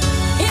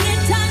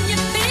anytime you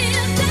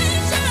feel down.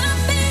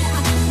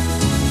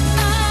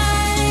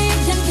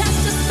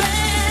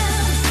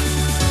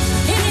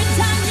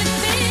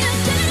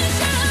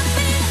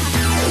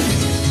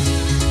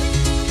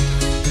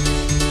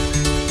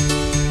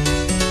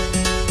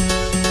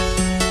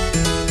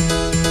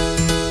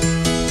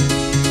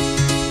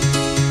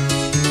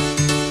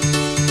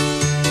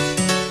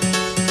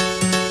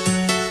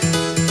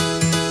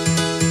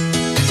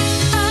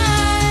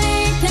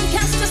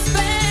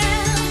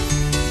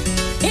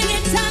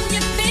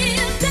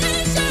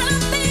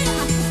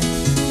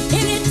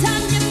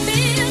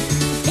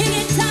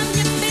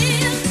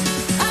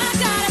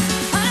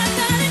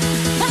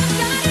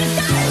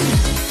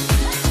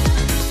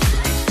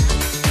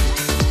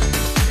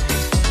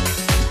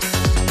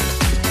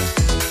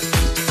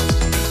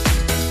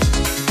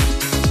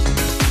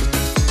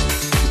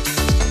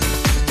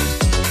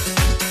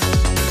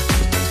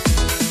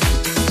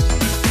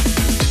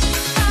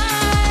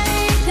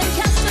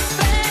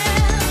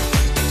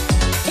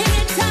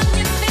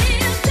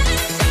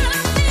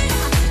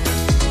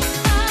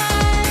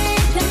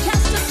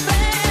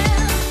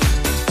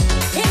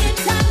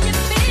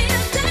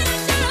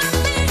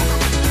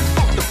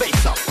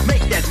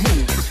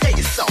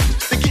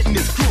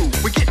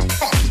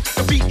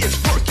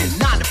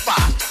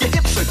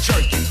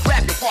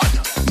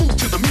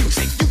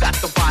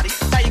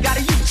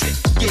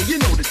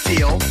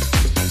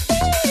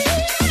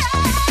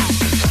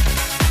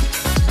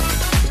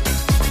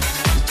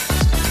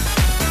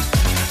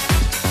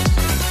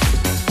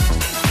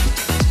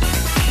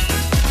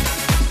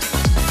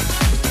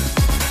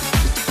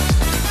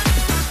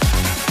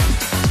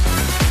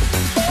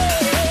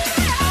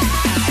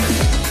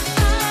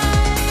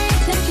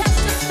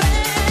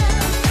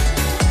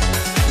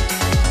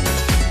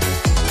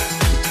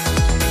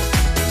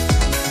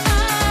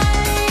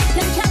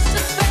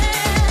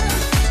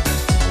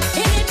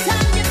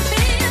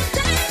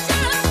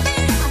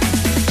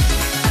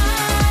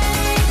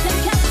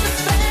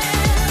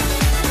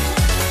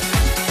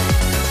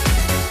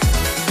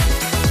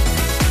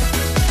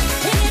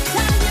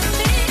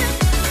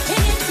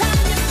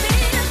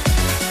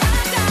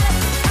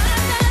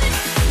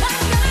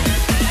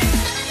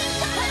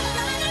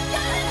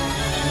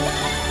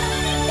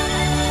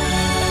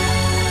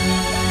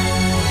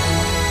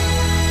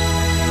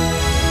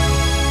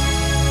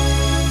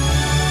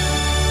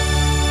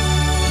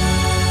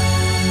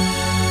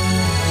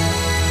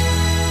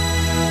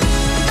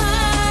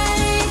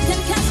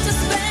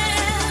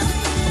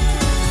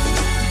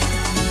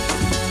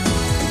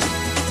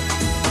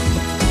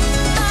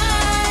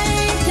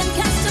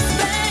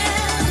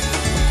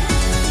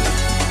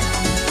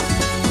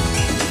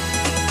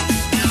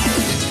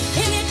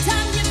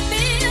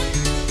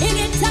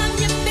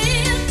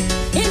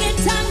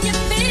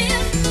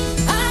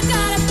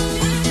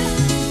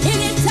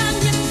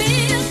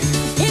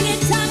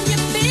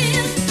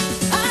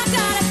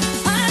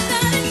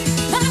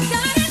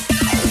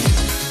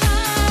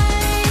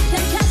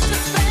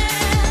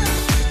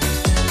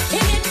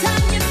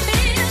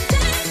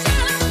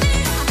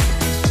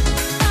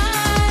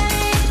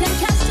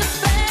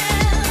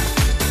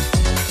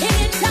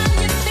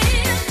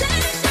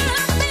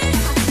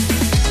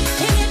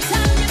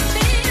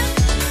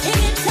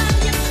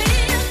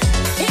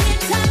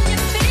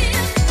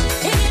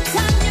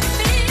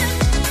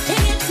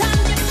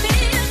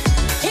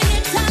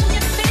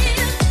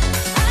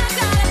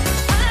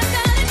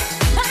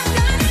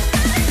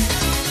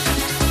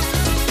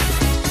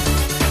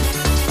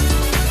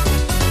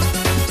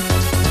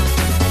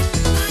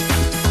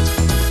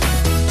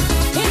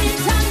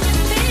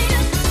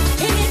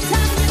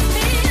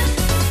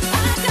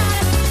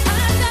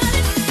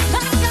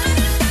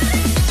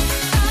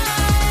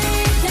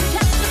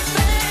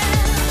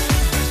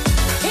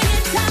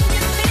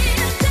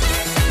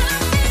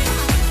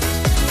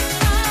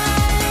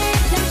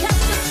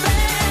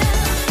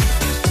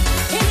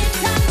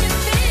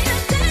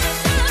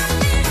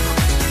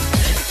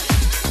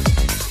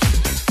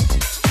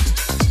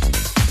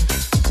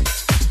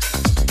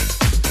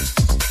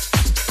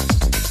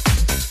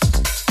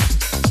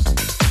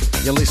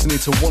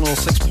 listening to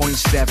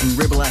 106.7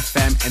 Ribble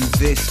FM, and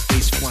this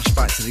is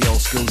Flashback to the Old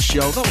School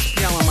show. That was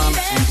Piano Man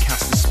and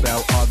Cast a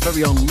Spell, our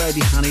very own Lady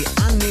Hani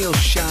and Neil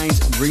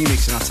Shine's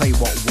remix, and I'll tell you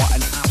what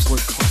an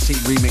absolute classic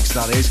remix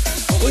that is.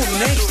 Up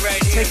next,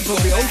 taking from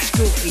the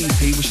Oldskool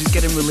EP, which is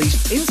getting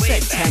released in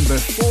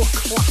September. 4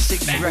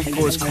 classic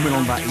records coming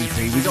on that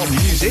EP. We've got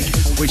Music,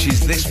 which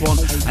is this one,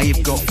 and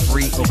you've got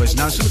 3 others.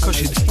 Now, it's going to cost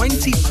you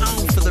 £20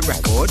 for the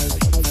record,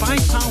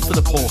 £5 for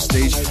the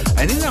postage,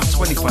 and in that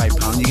 £25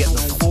 you get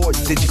the 4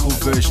 digital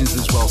versions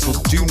as well. So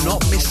do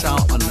not miss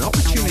out on an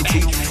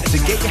opportunity to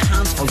get your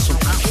hands on some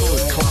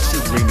absolute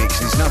classic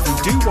remixes. Now, if you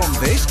do want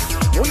this,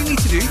 what you need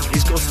to do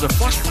is go to the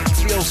Flashback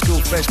to the Oldskool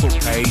Facebook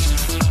page,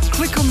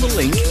 click on the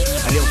link,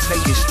 and it'll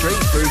take you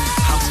straight through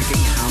how to get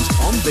your hands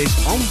on this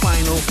on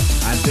vinyl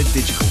and the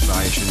digital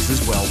versions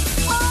as well.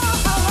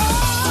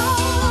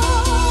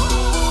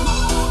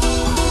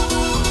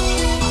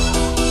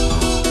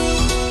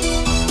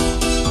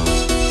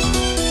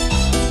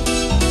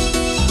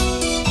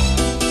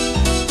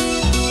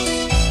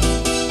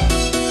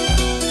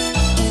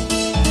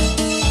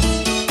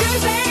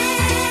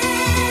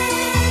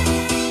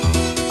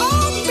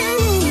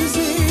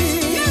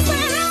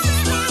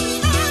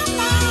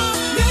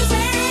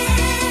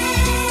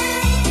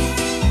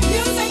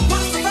 Music,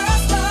 what's the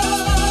first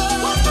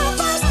love? What's the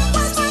first?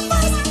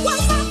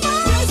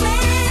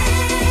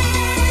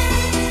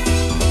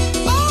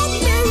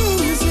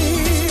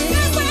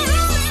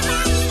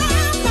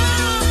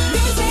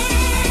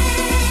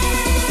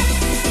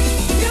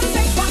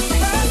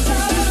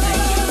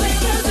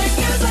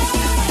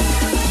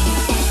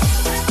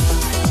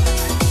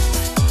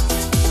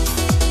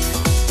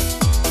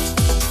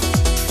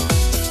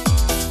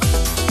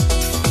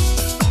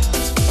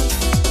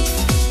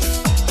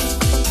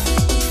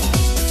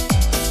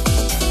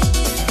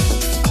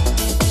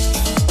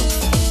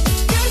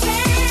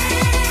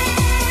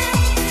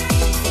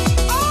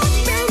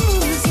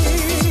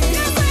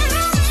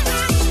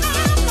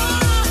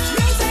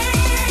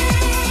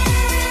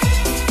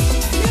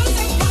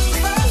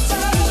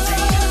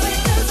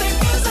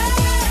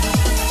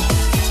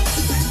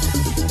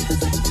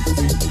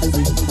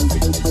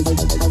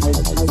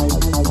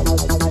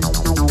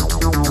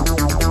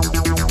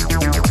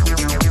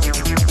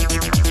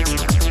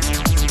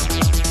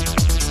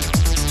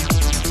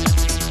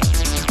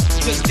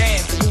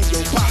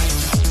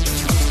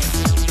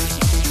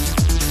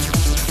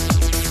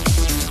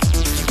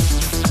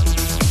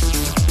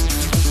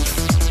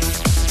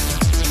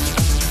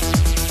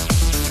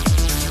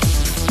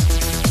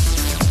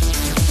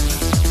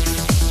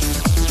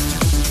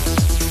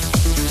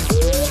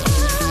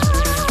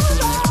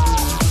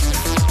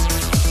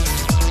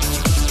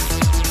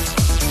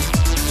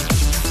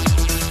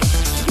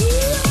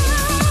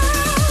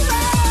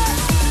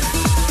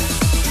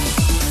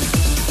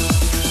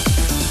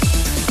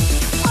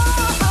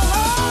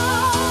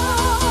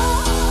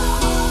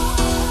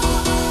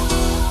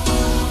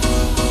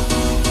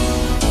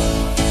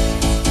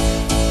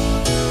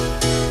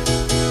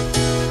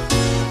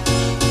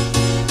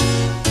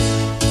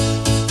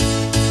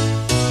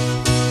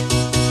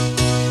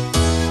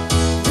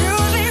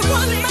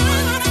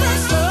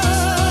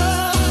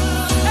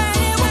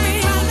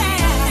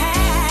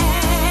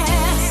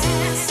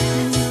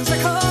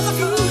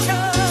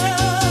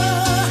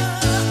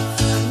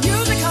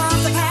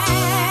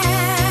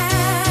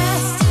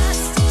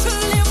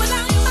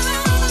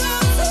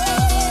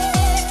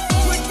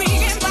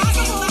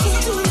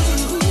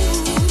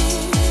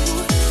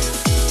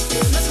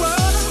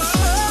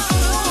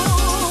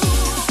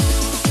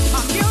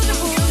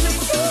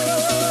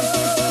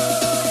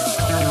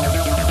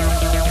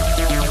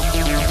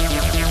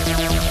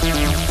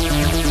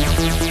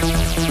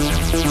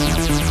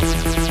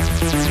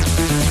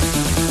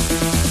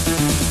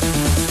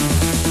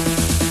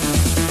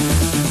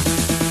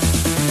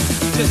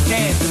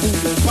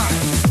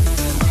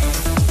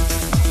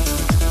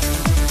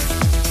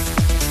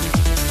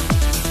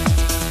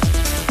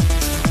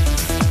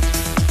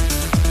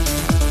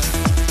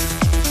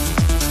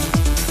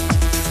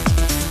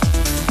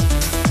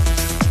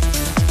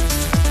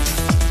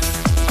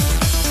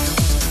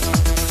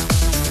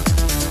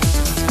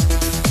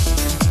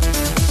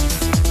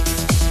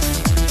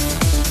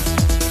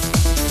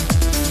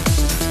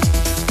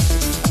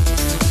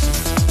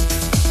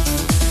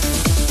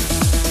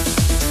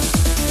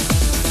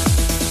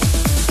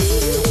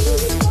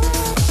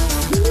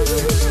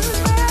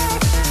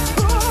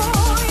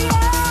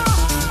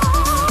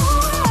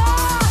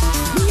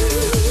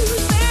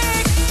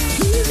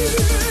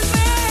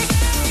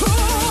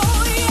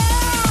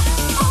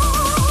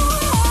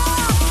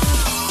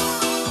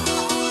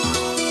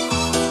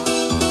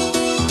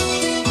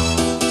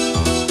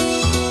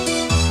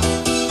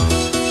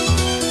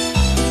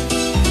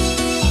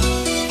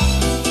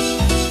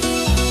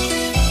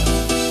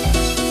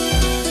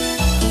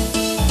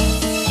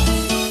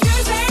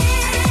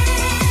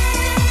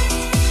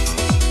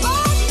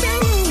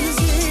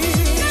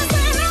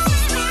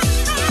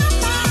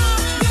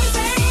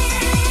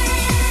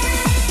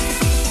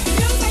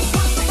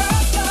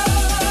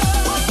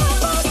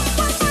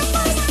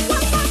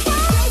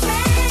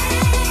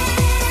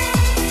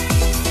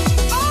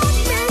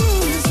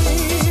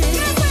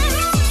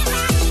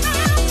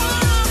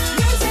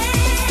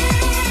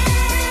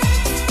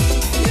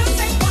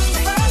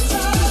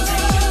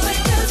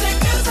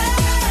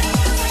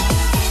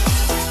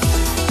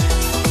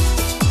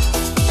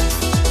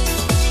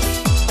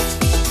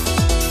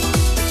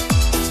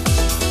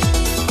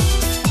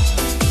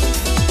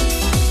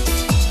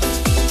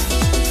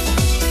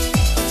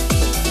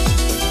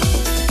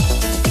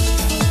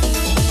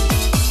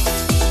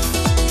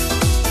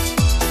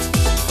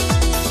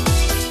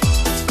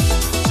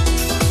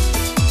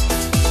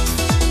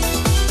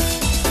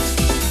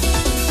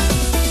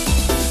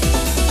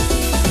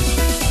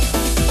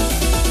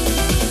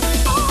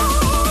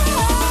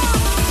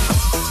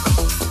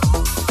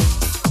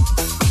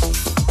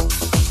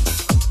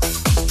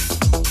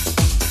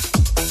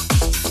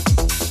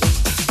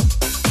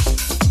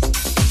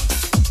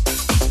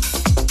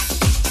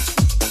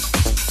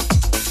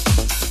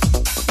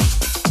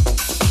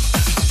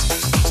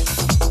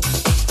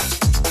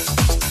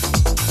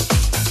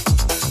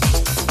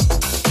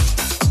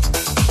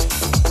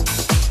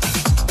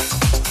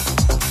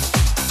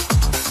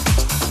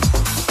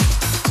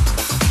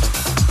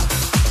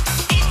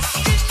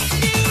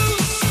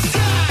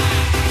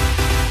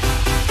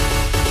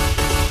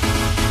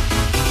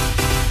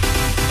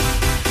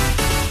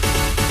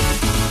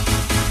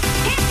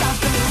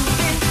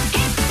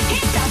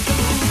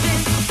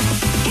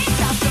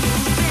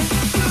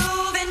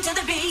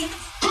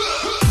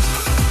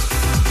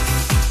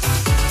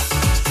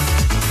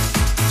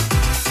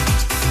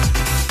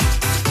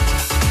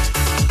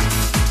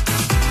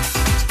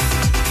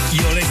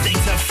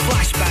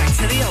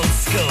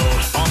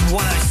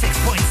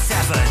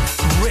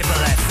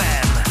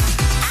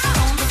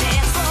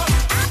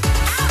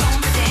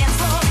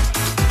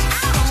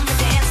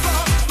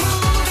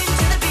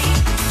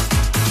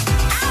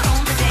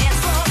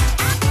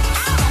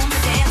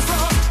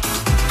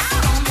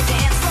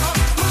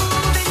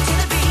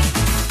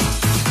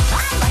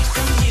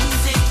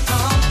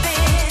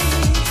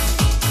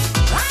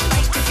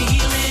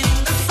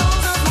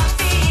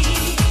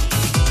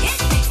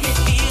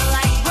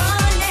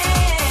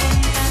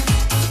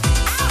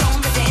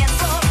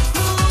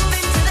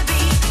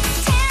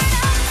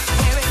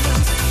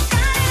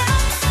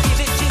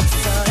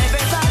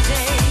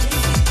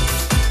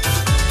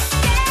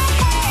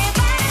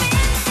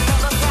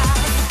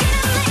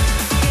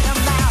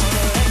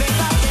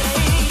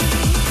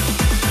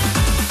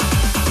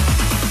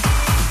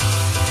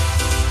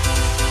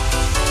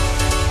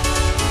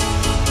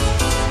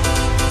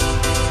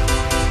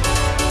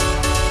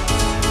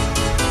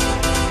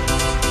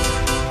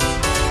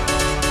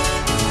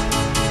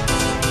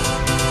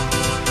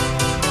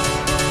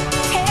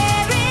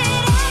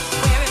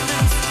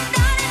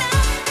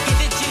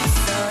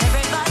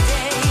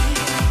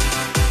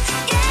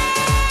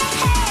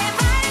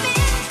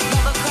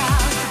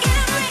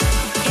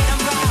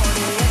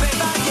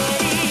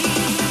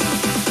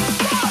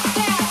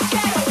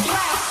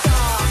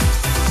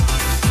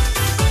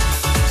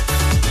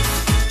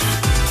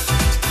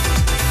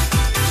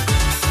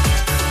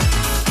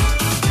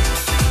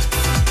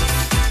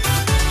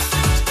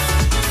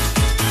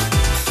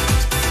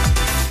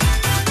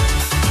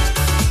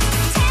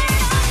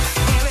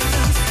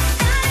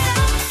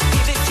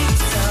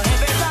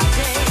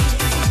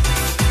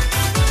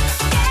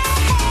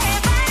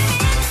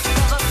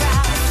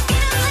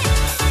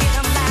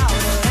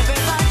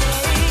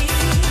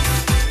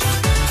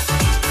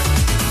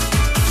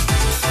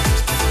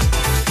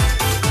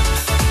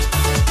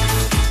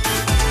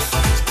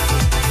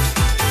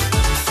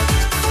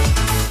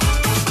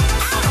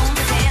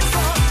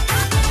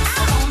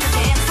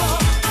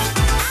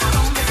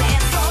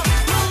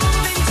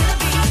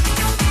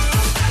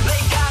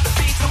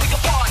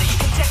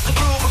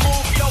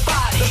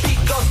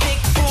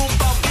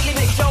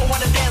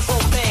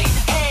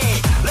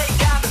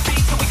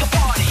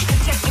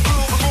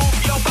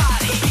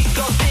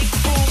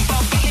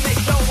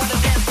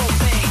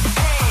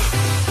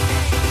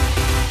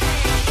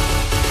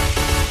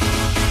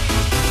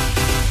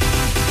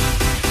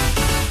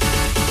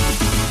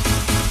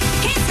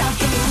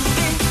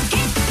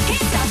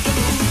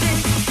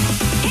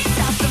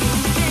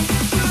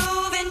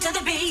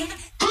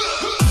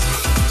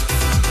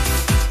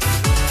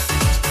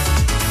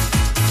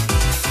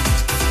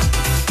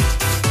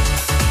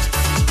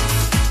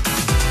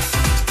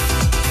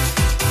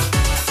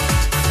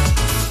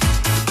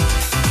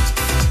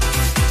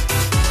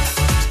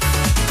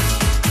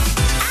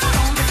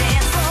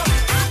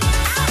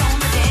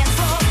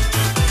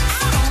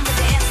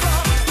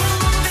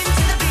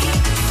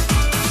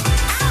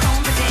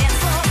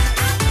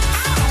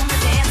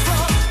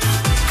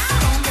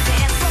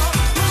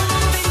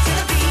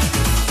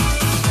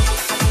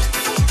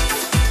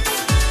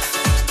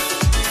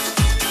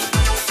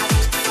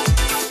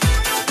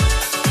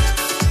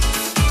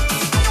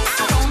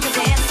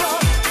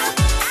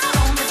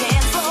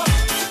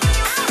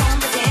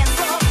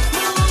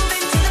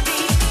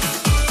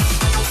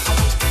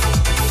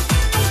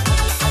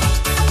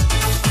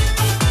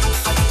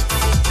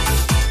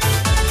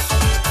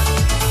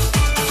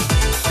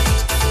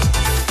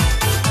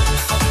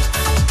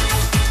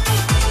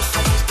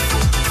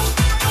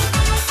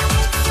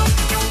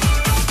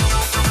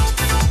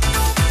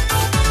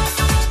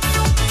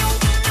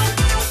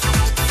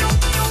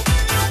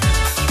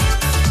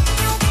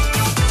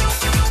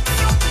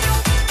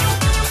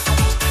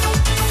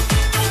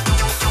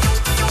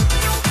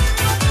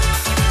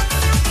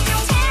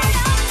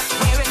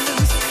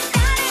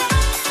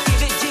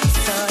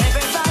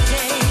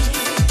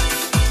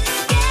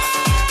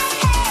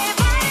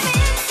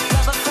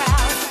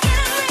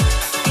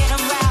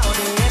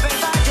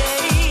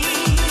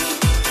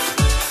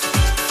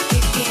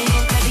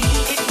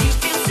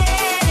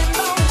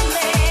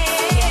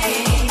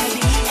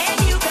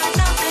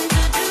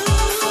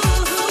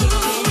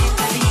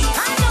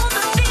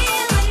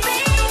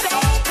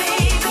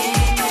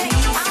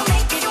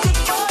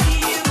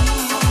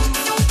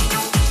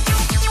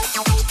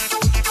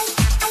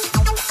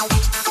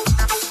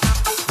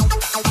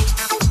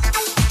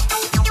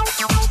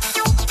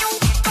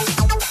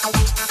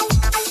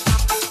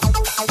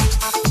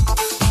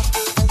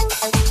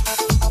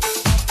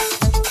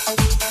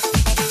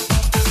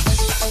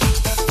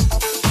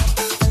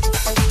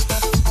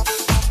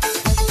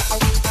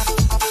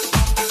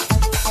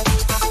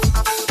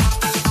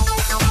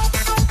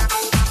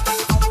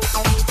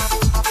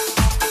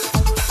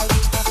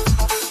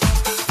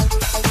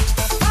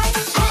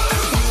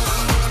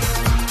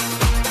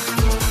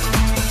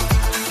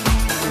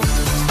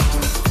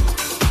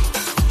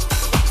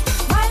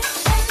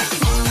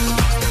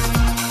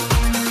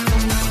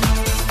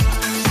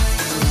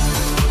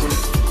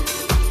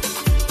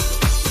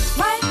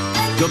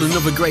 Got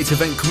another great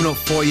event coming up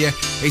for you.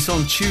 It's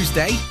on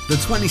Tuesday, the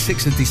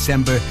 26th of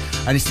December,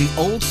 and it's the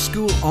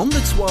Oldskool on the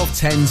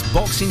 1210s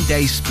Boxing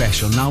Day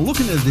special. Now,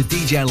 looking at the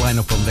DJ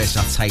lineup on this,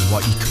 I'll tell you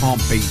what, you can't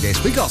beat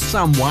this. We got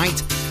Sam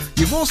White,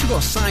 you've also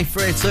got Cy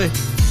Frater,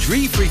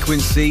 Dree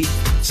Frequency,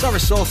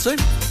 Sarasota,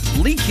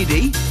 Leaky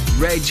D,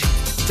 Reg,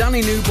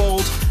 Danny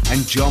Newbold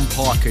and John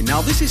Parker.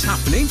 Now, this is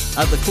happening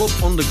at the Club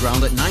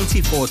Underground at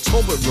 94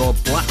 Talbot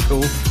Road,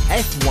 Blackpool,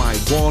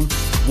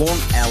 FY1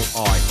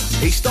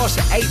 1LI. It starts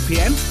at 8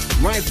 p.m.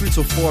 right through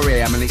till 4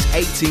 a.m. and it's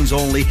 18s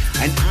only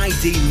and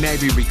ID may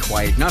be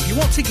required. Now, if you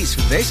want tickets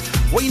for this,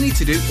 what you need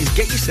to do is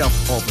get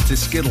yourself over to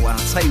Skiddle, and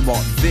I'll tell you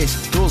what,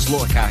 this does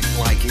look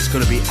like it's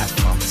going to be a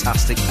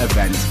fantastic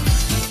event.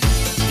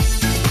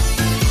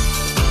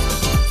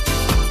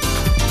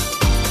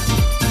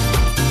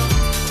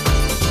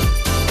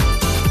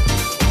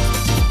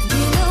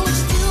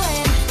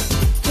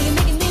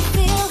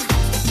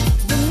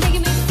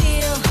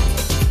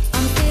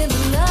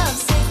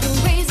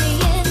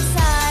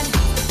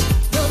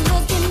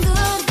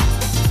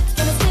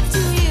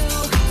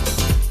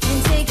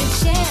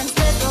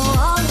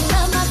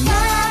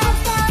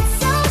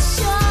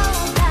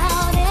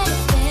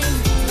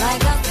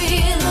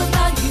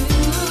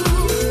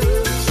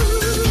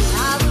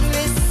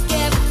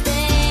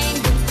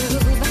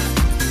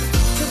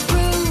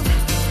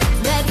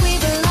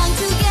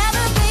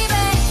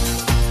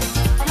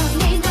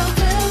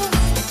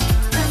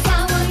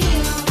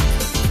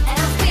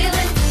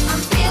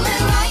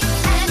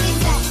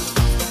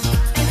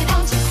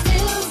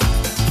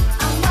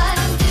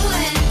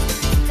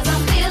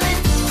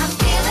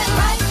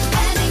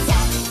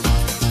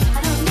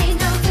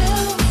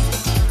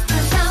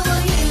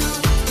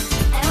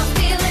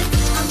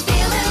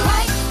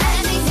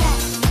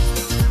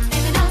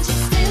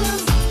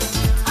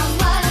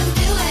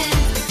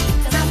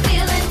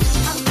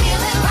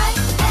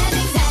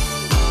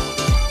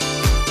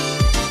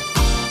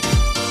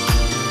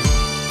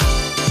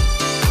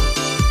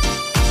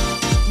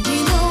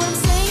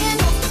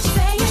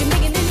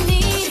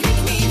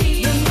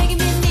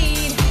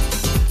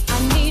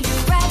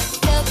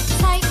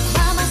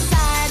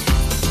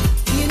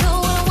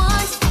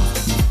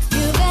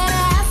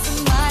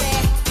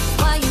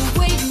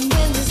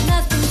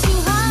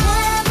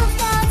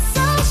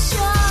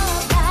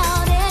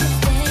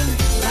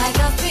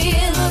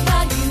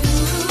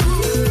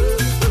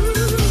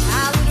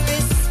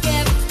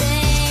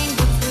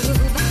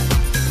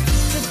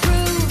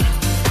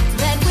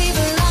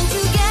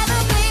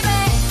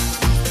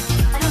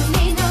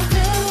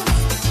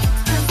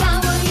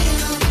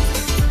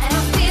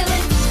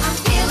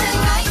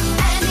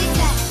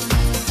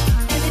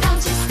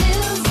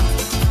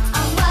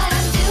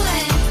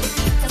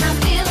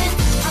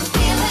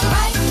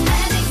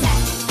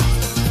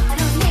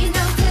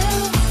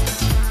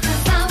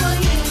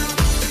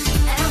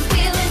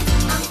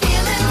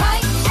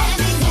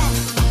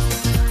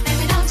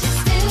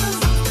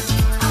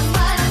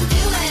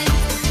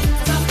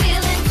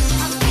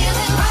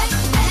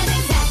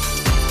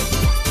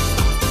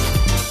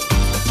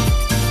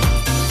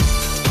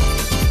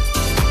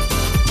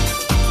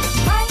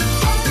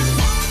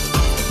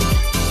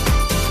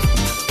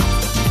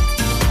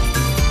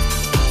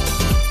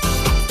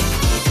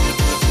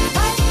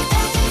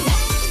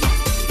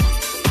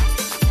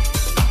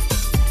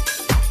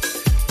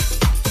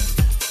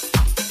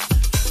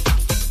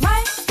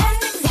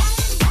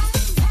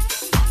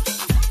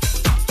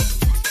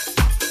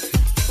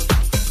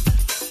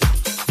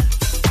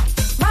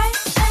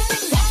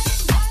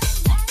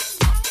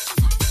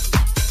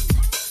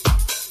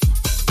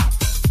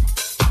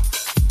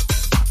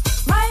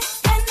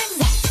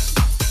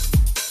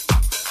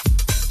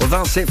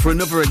 That's it for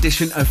another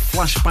edition of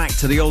Flashback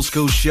to the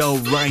Oldskool show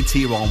right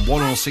here on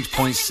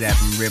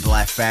 106.7 Ribble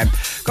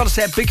FM. Got to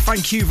say a big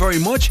thank you very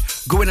much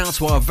going out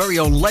to our very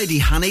own Lady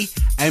Hani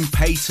and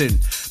Peyton.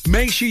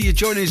 Make sure you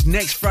join us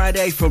next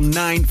Friday from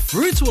 9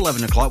 through to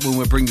 11 o'clock when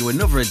we'll bring you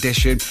another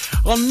edition.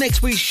 On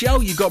next week's show,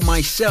 you've got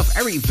myself,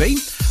 Eric V,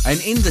 and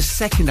in the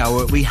second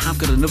hour, we have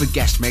got another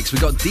guest mix.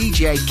 We've got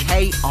DJ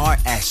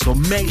KRS, so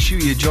make sure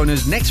you join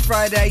us next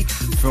Friday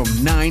from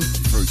 9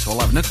 through to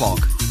 11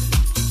 o'clock.